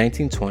 In the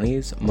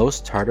 1920s,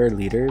 most Tartar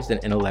leaders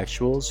and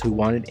intellectuals who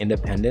wanted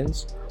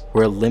independence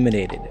were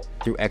eliminated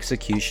through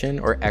execution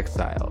or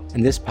exile,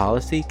 and this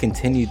policy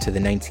continued to the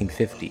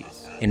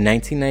 1950s. In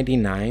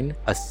 1999,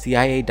 a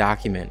CIA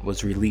document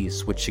was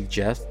released which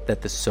suggests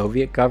that the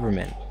Soviet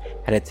government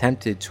had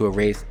attempted to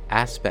erase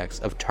aspects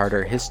of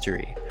Tartar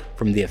history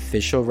from the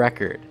official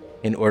record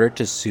in order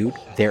to suit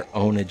their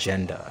own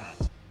agenda.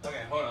 Okay,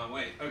 hold on,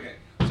 wait. Okay,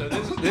 so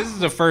this is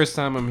the first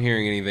time I'm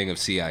hearing anything of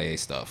CIA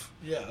stuff.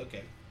 Yeah,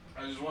 okay.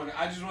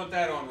 I just want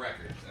that on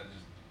record.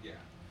 Yeah.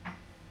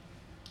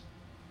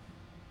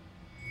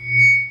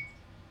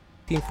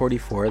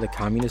 1944, the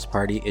Communist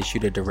Party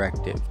issued a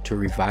directive to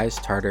revise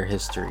Tartar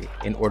history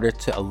in order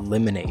to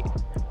eliminate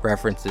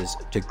references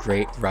to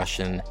Great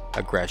Russian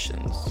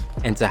aggressions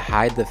and to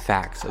hide the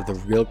facts of the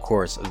real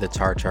course of the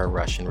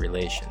Tartar-Russian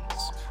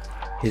relations.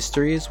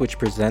 Histories which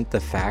present the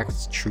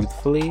facts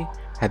truthfully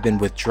have been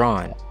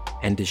withdrawn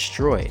and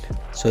destroyed,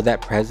 so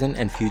that present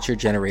and future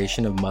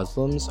generation of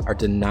Muslims are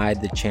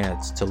denied the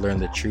chance to learn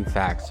the true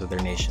facts of their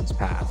nation's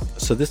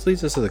past. So this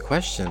leads us to the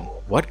question,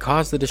 what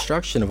caused the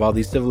destruction of all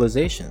these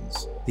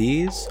civilizations?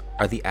 These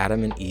are the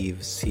Adam and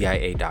Eve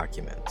CIA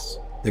documents.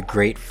 The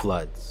Great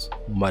Floods,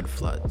 Mud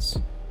Floods.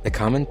 The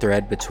common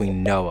thread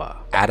between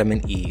Noah, Adam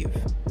and Eve,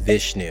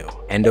 Vishnu,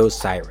 and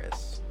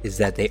Osiris is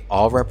that they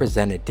all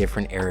represented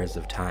different eras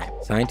of time.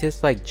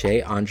 Scientists like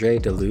J. Andre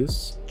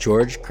Deleuze,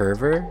 George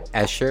Curver,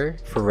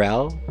 Escher,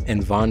 Farrell,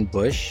 and von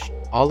Busch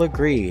all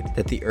agreed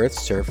that the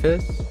Earth's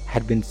surface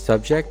had been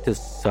subject to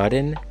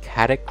sudden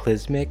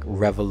cataclysmic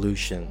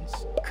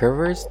revolutions.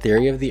 Curver's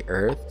theory of the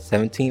Earth,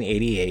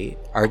 1788,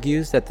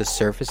 argues that the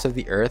surface of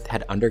the Earth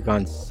had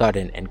undergone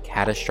sudden and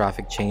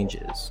catastrophic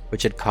changes,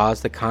 which had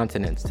caused the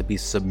continents to be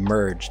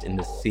submerged in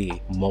the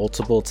sea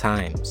multiple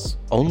times,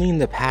 only in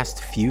the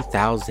past few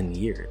thousand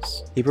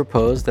years. He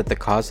proposed that the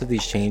cause of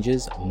these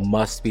changes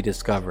must be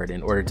discovered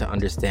in order to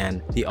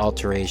understand the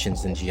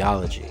alterations in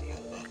geology.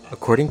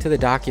 According to the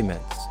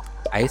documents,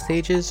 ice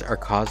ages are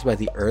caused by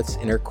the Earth's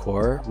inner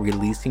core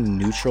releasing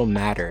neutral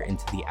matter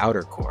into the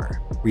outer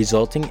core,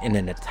 resulting in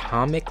an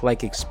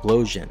atomic-like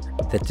explosion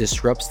that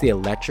disrupts the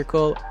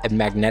electrical and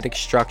magnetic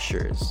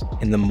structures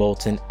in the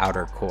molten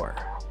outer core.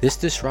 This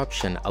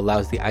disruption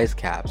allows the ice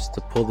caps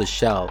to pull the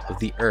shell of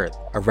the Earth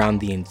around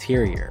the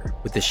interior,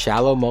 with the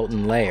shallow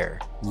molten layer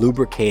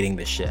lubricating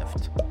the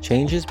shift.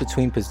 Changes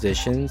between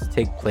positions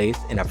take place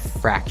in a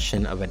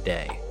fraction of a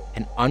day.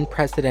 An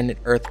unprecedented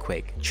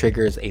earthquake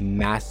triggers a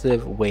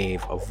massive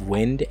wave of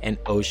wind and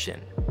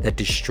ocean that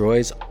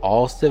destroys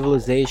all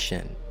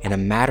civilization in a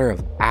matter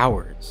of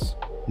hours.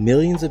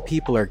 Millions of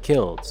people are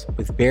killed,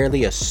 with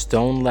barely a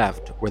stone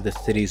left where the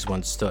cities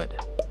once stood.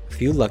 A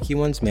few lucky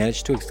ones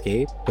manage to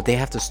escape, but they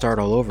have to start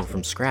all over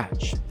from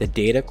scratch. The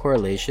data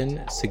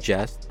correlation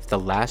suggests that the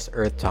last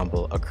Earth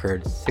tumble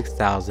occurred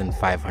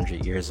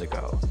 6,500 years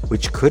ago,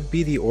 which could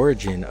be the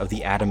origin of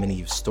the Adam and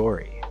Eve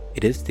story.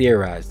 It is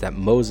theorized that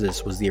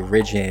Moses was the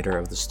originator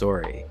of the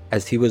story,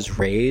 as he was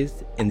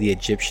raised in the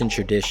Egyptian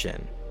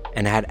tradition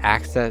and had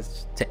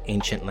access to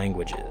ancient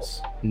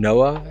languages.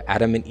 Noah,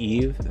 Adam and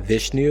Eve,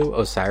 Vishnu,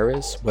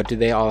 Osiris, what do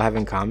they all have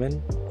in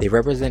common? They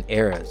represent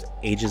eras,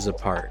 ages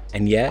apart,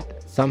 and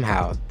yet,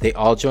 somehow, they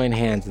all join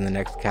hands in the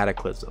next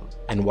cataclysm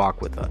and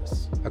walk with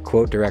us. A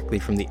quote directly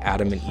from the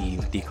Adam and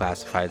Eve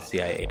declassified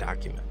CIA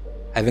document.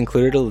 I've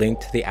included a link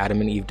to the Adam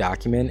and Eve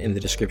document in the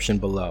description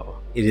below.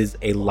 It is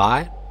a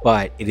lot,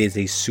 but it is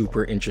a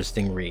super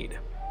interesting read.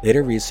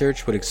 Later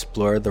research would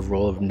explore the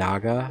role of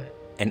Naga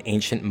and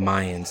ancient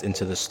Mayans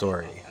into the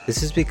story.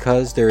 This is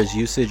because there is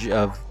usage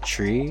of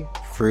tree,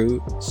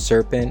 fruit,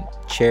 serpent,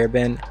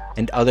 cherubim,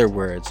 and other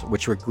words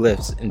which were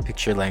glyphs in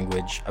picture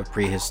language of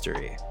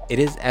prehistory. It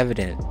is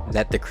evident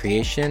that the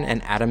creation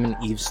and Adam and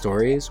Eve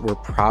stories were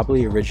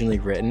probably originally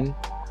written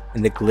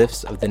in the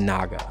glyphs of the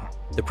Naga.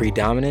 the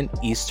predominant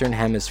Eastern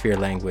Hemisphere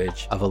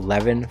language of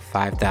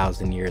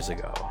 5,000 years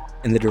ago.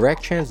 In the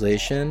direct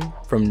translation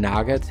from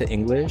Naga to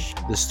English,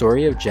 the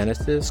story of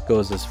Genesis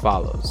goes as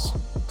follows.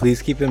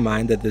 Please keep in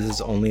mind that this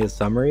is only a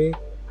summary.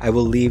 I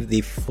will leave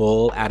the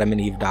full Adam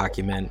and Eve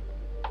document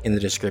in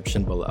the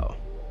description below.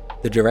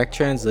 The direct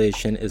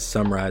translation is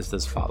summarized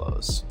as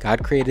follows.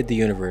 God created the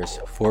universe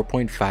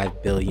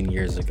 4.5 billion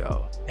years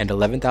ago, and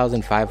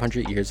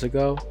 11,500 years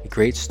ago, a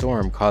great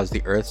storm caused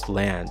the Earth's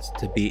lands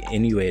to be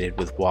inundated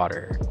with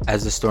water.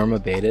 As the storm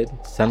abated,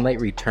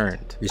 sunlight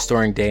returned,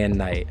 restoring day and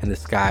night, and the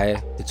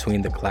sky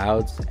between the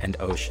clouds and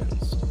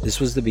oceans. This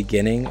was the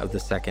beginning of the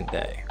second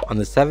day. On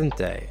the seventh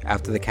day,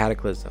 after the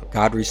cataclysm,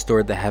 God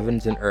restored the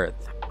heavens and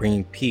earth,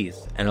 bringing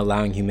peace and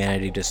allowing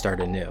humanity to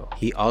start anew.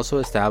 He also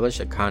established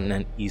a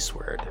continent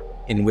eastward,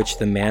 in which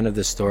the man of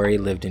the story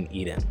lived in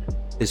Eden.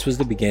 This was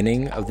the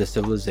beginning of the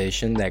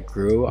civilization that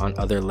grew on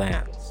other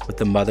lands, with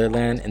the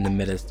motherland in the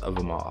midst of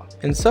them all.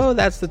 And so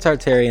that's the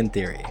Tartarian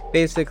theory.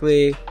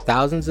 Basically,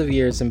 thousands of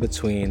years in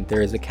between,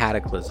 there is a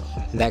cataclysm,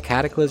 and that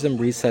cataclysm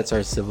resets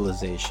our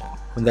civilization.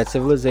 When that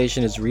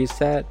civilization is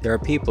reset, there are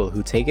people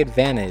who take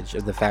advantage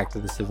of the fact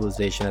that the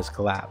civilization has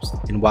collapsed.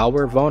 And while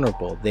we're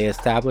vulnerable, they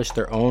establish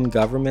their own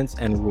governments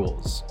and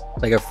rules.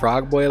 Like a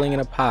frog boiling in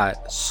a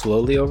pot,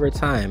 slowly over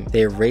time,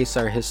 they erase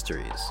our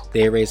histories.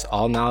 They erase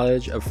all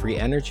knowledge of free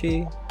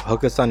energy,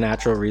 hook us on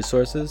natural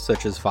resources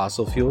such as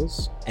fossil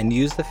fuels, and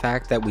use the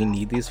fact that we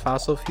need these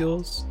fossil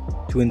fuels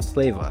to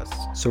enslave us.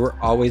 So we're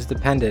always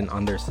dependent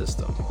on their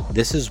system.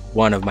 This is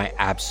one of my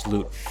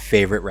absolute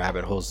favorite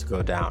rabbit holes to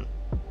go down.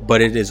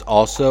 But it is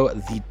also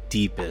the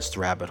deepest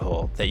rabbit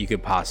hole that you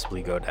could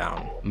possibly go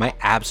down. My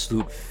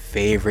absolute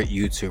favorite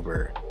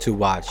YouTuber to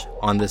watch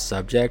on this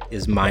subject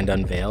is Mind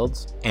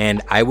Unveiled,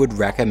 and I would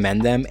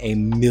recommend them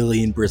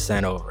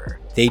 1,000,000% over.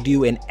 They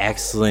do an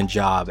excellent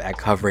job at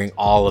covering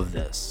all of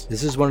this.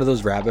 This is one of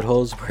those rabbit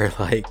holes where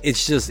like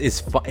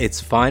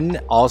it's fun.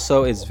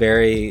 Also, it's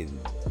very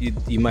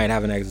you might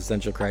have an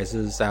existential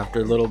crisis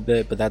after a little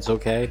bit, but that's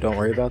okay. Don't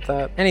worry about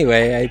that.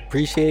 Anyway, I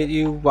appreciate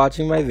you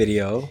watching my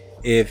video.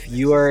 If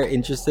you are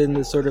interested in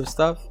this sort of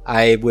stuff,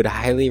 I would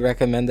highly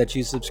recommend that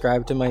you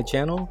subscribe to my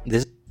channel.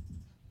 Alright,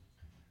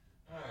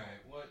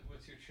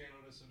 what's your channel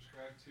to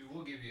subscribe to?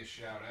 We'll give you a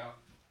shout out.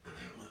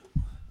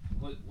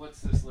 What's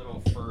this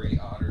little furry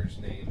otter's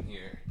name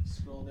here?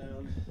 Scroll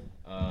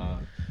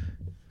down.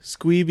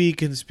 Squeeby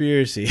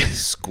Conspiracy.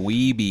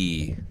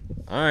 Squeeby.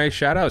 Alright,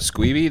 shout out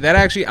Squeeby. That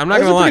actually, I'm not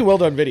That was gonna a lie. pretty well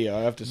done video,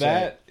 I have to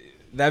say.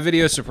 That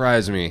video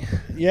surprised me.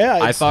 Yeah,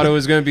 I thought it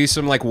was going to be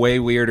some like way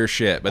weirder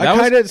shit, but that I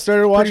kind was of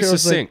started watching. pretty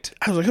succinct.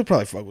 I was like, he'll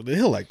probably fuck with it.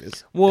 He'll like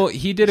this. Well,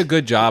 he did a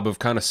good job of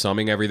kind of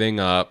summing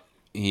everything up.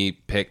 He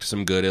picked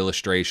some good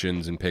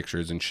illustrations and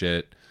pictures and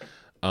shit.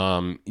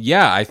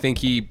 Yeah, I think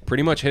he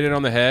pretty much hit it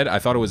on the head. I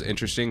thought it was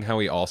interesting how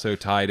he also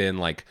tied in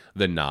like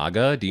the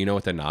Naga. Do you know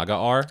what the Naga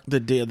are?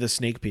 The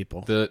snake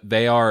people.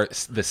 They are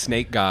the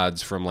snake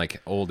gods from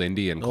like old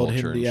Indian Old culture.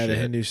 Hindu, and yeah, shit. the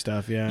Hindu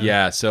stuff, yeah.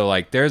 Yeah, so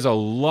like there's a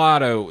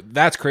lot of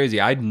that's crazy.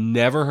 I'd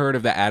never heard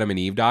of the Adam and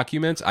Eve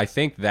documents. I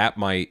think I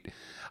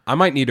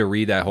might need to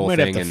read that whole Might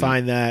thing have to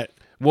find that.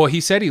 well,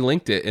 he said he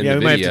linked it in Yeah, the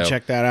we video. might have to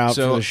check that out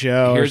so for the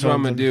show. Here's or what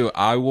I'm going something. to do.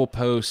 I will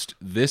post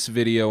this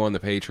video on the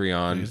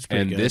Patreon, It's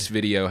pretty and good. this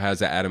video has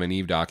the Adam and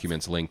Eve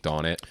documents linked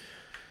on it.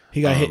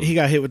 He got hit. He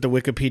got hit with the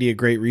Wikipedia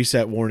Great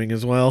Reset warning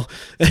as well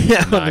on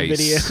the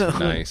video.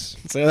 Nice.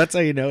 So that's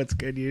how you know it's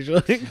good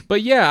usually.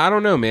 But yeah, I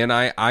don't know, man.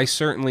 I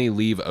certainly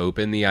leave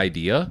open the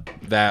idea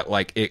that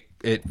like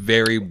it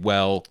very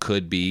well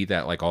could be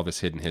that like all this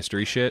hidden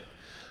history shit.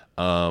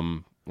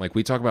 Like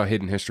we talk about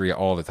hidden history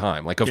all the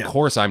time. Like of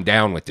course I'm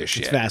down with this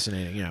shit. It's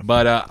fascinating, yeah.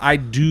 But I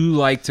do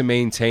like to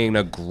maintain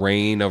a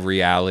grain of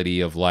reality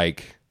of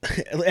like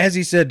As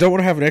he said, don't want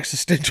to have an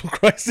existential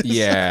crisis.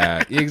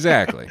 yeah,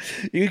 exactly.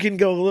 You can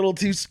go a little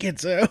too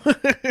schizo.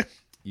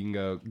 You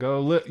can go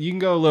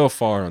a little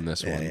far on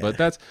this one, but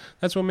that's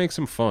what makes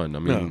them fun. I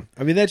mean,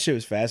 I mean, that shit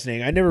was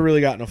fascinating. I never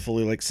really gotten a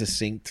fully like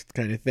succinct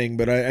kind of thing,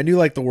 but I knew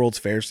like the World's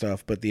Fair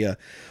stuff, but the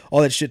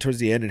all that shit towards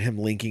the end and him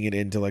linking it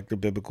into like the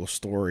biblical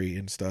story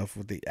and stuff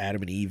with the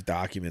Adam and Eve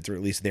documents, or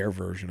at least their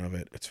version of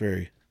it. It's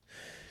very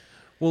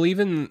well,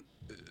 even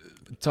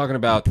talking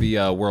about the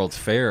World's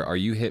Fair, are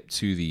you hip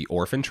to the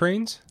orphan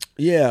trains?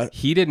 yeah.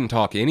 He didn't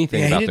talk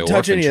anything Yeah, about he the didn't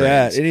touch orphan any of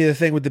trains. that. Any of the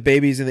thing with the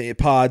babies and the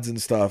pods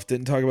and stuff.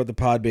 Didn't talk about the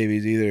pod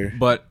babies either.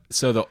 But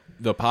so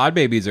the pod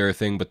babies are a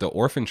thing, but the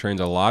orphan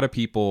trains, a lot of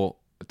people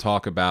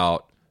talk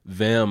about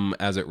them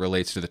as it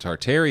relates to the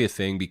Tartaria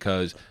thing,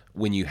 because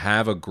when you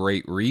have a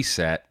great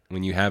reset,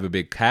 when you have a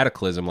big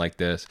cataclysm like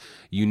this,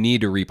 you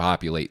need to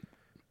repopulate.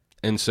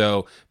 And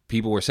so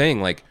people were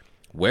saying like,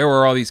 where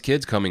were all these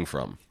kids coming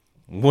from?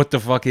 What the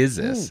fuck is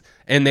this?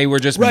 And they were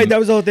just Right, that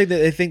was the whole thing, that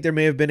they think there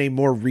may have been a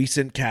more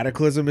recent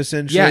cataclysm,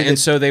 essentially. yeah, that- and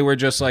so they were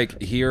just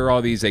like, here are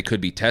all these, they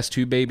could be test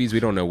tube babies. We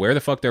don't know where the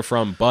fuck they're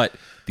from, but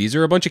these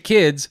are a bunch of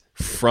kids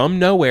from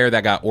nowhere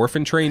that got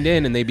orphan trained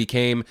in, and they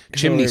became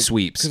chimney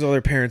sweeps. because all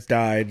their parents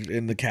died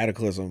in the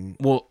cataclysm.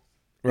 Well,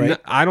 Right.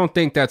 I don't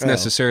think that's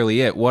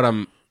necessarily it. What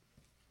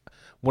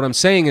What I'm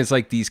saying is,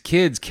 like, these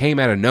kids came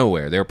out of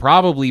nowhere. They're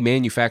probably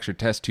manufactured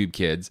test tube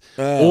kids,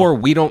 or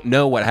we don't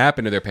know what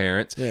happened to their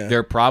parents. Yeah.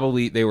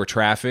 They were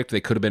trafficked.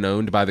 They could have been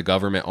owned by the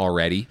government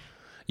already.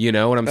 You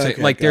know what I'm saying?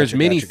 Okay, Like, there's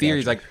many gotcha.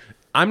 theories. Like,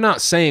 I'm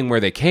not saying where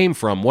they came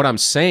from. What I'm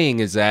saying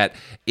is that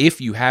if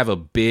you have a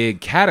big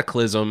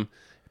cataclysm,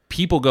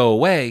 people go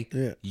away,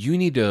 you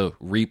need to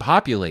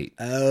repopulate.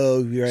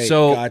 Oh, right.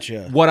 So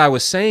Gotcha. what I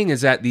was saying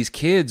is that these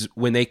kids,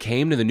 when they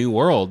came to the New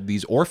World,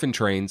 these orphan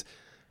trains,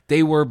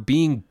 they were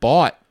being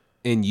bought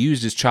and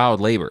used as child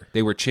labor.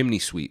 They were chimney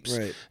sweeps.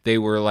 Right. They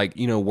were like,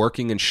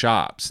 working in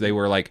shops. They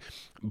were like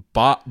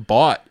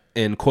bought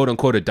and quote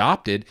unquote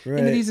adopted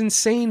into Right. these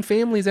insane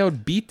families that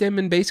would beat them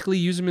and basically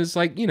use them as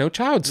like,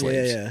 child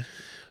slaves. Yeah.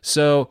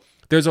 So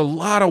there's a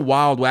lot of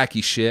wild,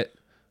 wacky shit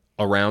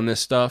around this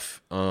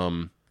stuff.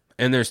 And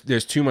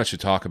there's too much to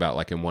talk about,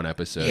 like, in one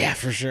episode. Yeah,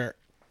 for sure.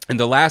 And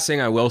the last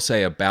thing I will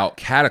say about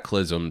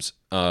cataclysms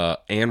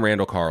and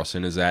Randall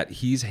Carlson is that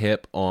he's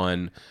hip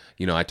on,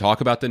 I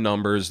talk about the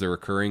numbers, the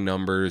recurring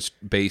numbers,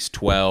 base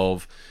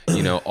 12,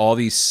 all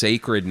these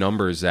sacred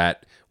numbers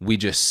that we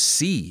just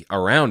see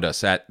around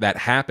us that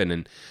happen.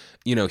 And,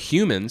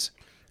 humans,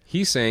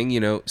 he's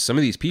saying, some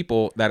of these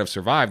people that have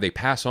survived, they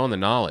pass on the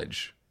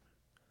knowledge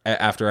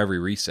after every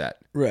reset.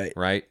 Right.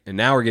 Right. And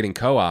now we're getting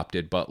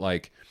co-opted, but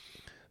like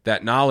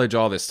that knowledge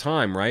all this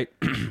time, right?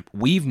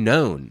 We've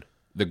known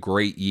the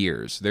great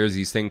years. There's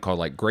these things called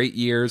like great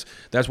years.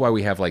 That's why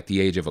we have like the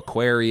age of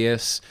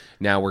Aquarius.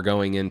 Now we're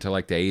going into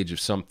like the age of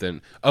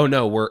something. Oh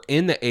no, we're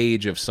in the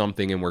age of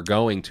something and we're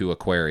going to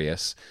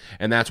Aquarius.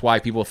 And that's why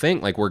people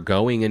think like we're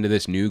going into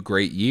this new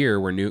great year.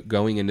 We're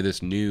going into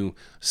this new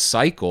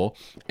cycle.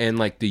 And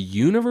like the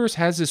universe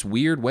has this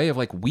weird way of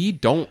like, we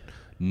don't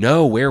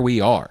know where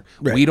we are.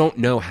 Right. We don't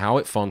know how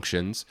it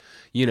functions.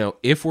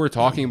 If we're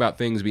talking about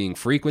things being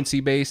frequency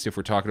based, if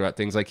we're talking about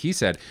things like he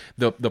said,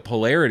 the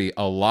polarity,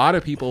 a lot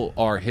of people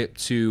are hip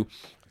to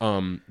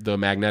the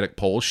magnetic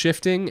pole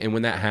shifting, and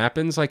when that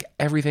happens, like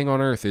everything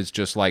on Earth is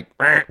just like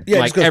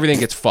just goes, everything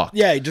gets fucked.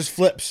 Yeah, it just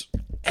flips.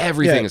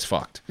 Everything Yeah. is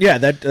fucked. Yeah,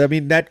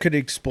 that could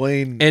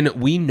explain. And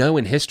we know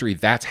in history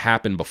that's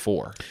happened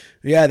before.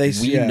 Yeah,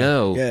 We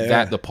know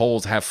that the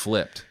poles have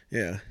flipped.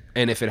 Yeah.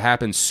 And if it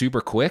happens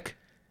super quick,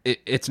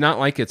 it's not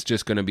like it's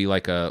just going to be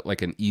like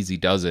an easy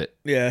does it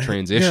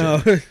transition.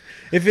 No.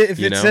 if it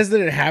know? says that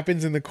it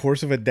happens in the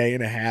course of a day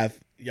and a half,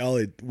 y'all,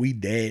 we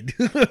dead.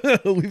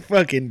 We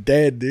fucking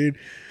dead, dude.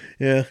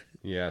 Yeah.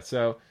 Yeah,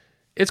 so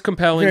it's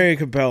compelling. Very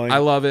compelling. I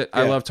love it.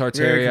 I Yeah, love very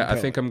Tartaria. I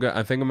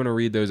compelling. think I'm gonna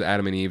read those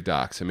Adam and Eve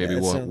docs, and maybe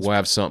That we'll sounds-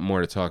 have something more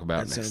to talk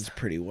about That next. sounds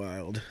pretty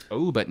wild.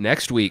 Oh, but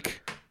next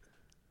week,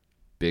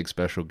 big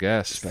special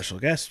guest. Special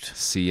guest.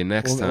 See you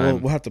next We'll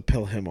time. have to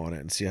pill him on it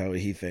and see how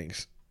he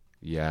thinks.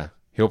 Yeah,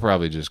 he'll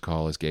probably just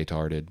call us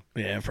gay-tarded.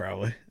 Yeah,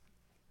 probably.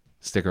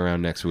 Stick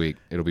around next week.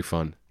 It'll be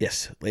fun.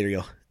 Yes. Later,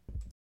 y'all.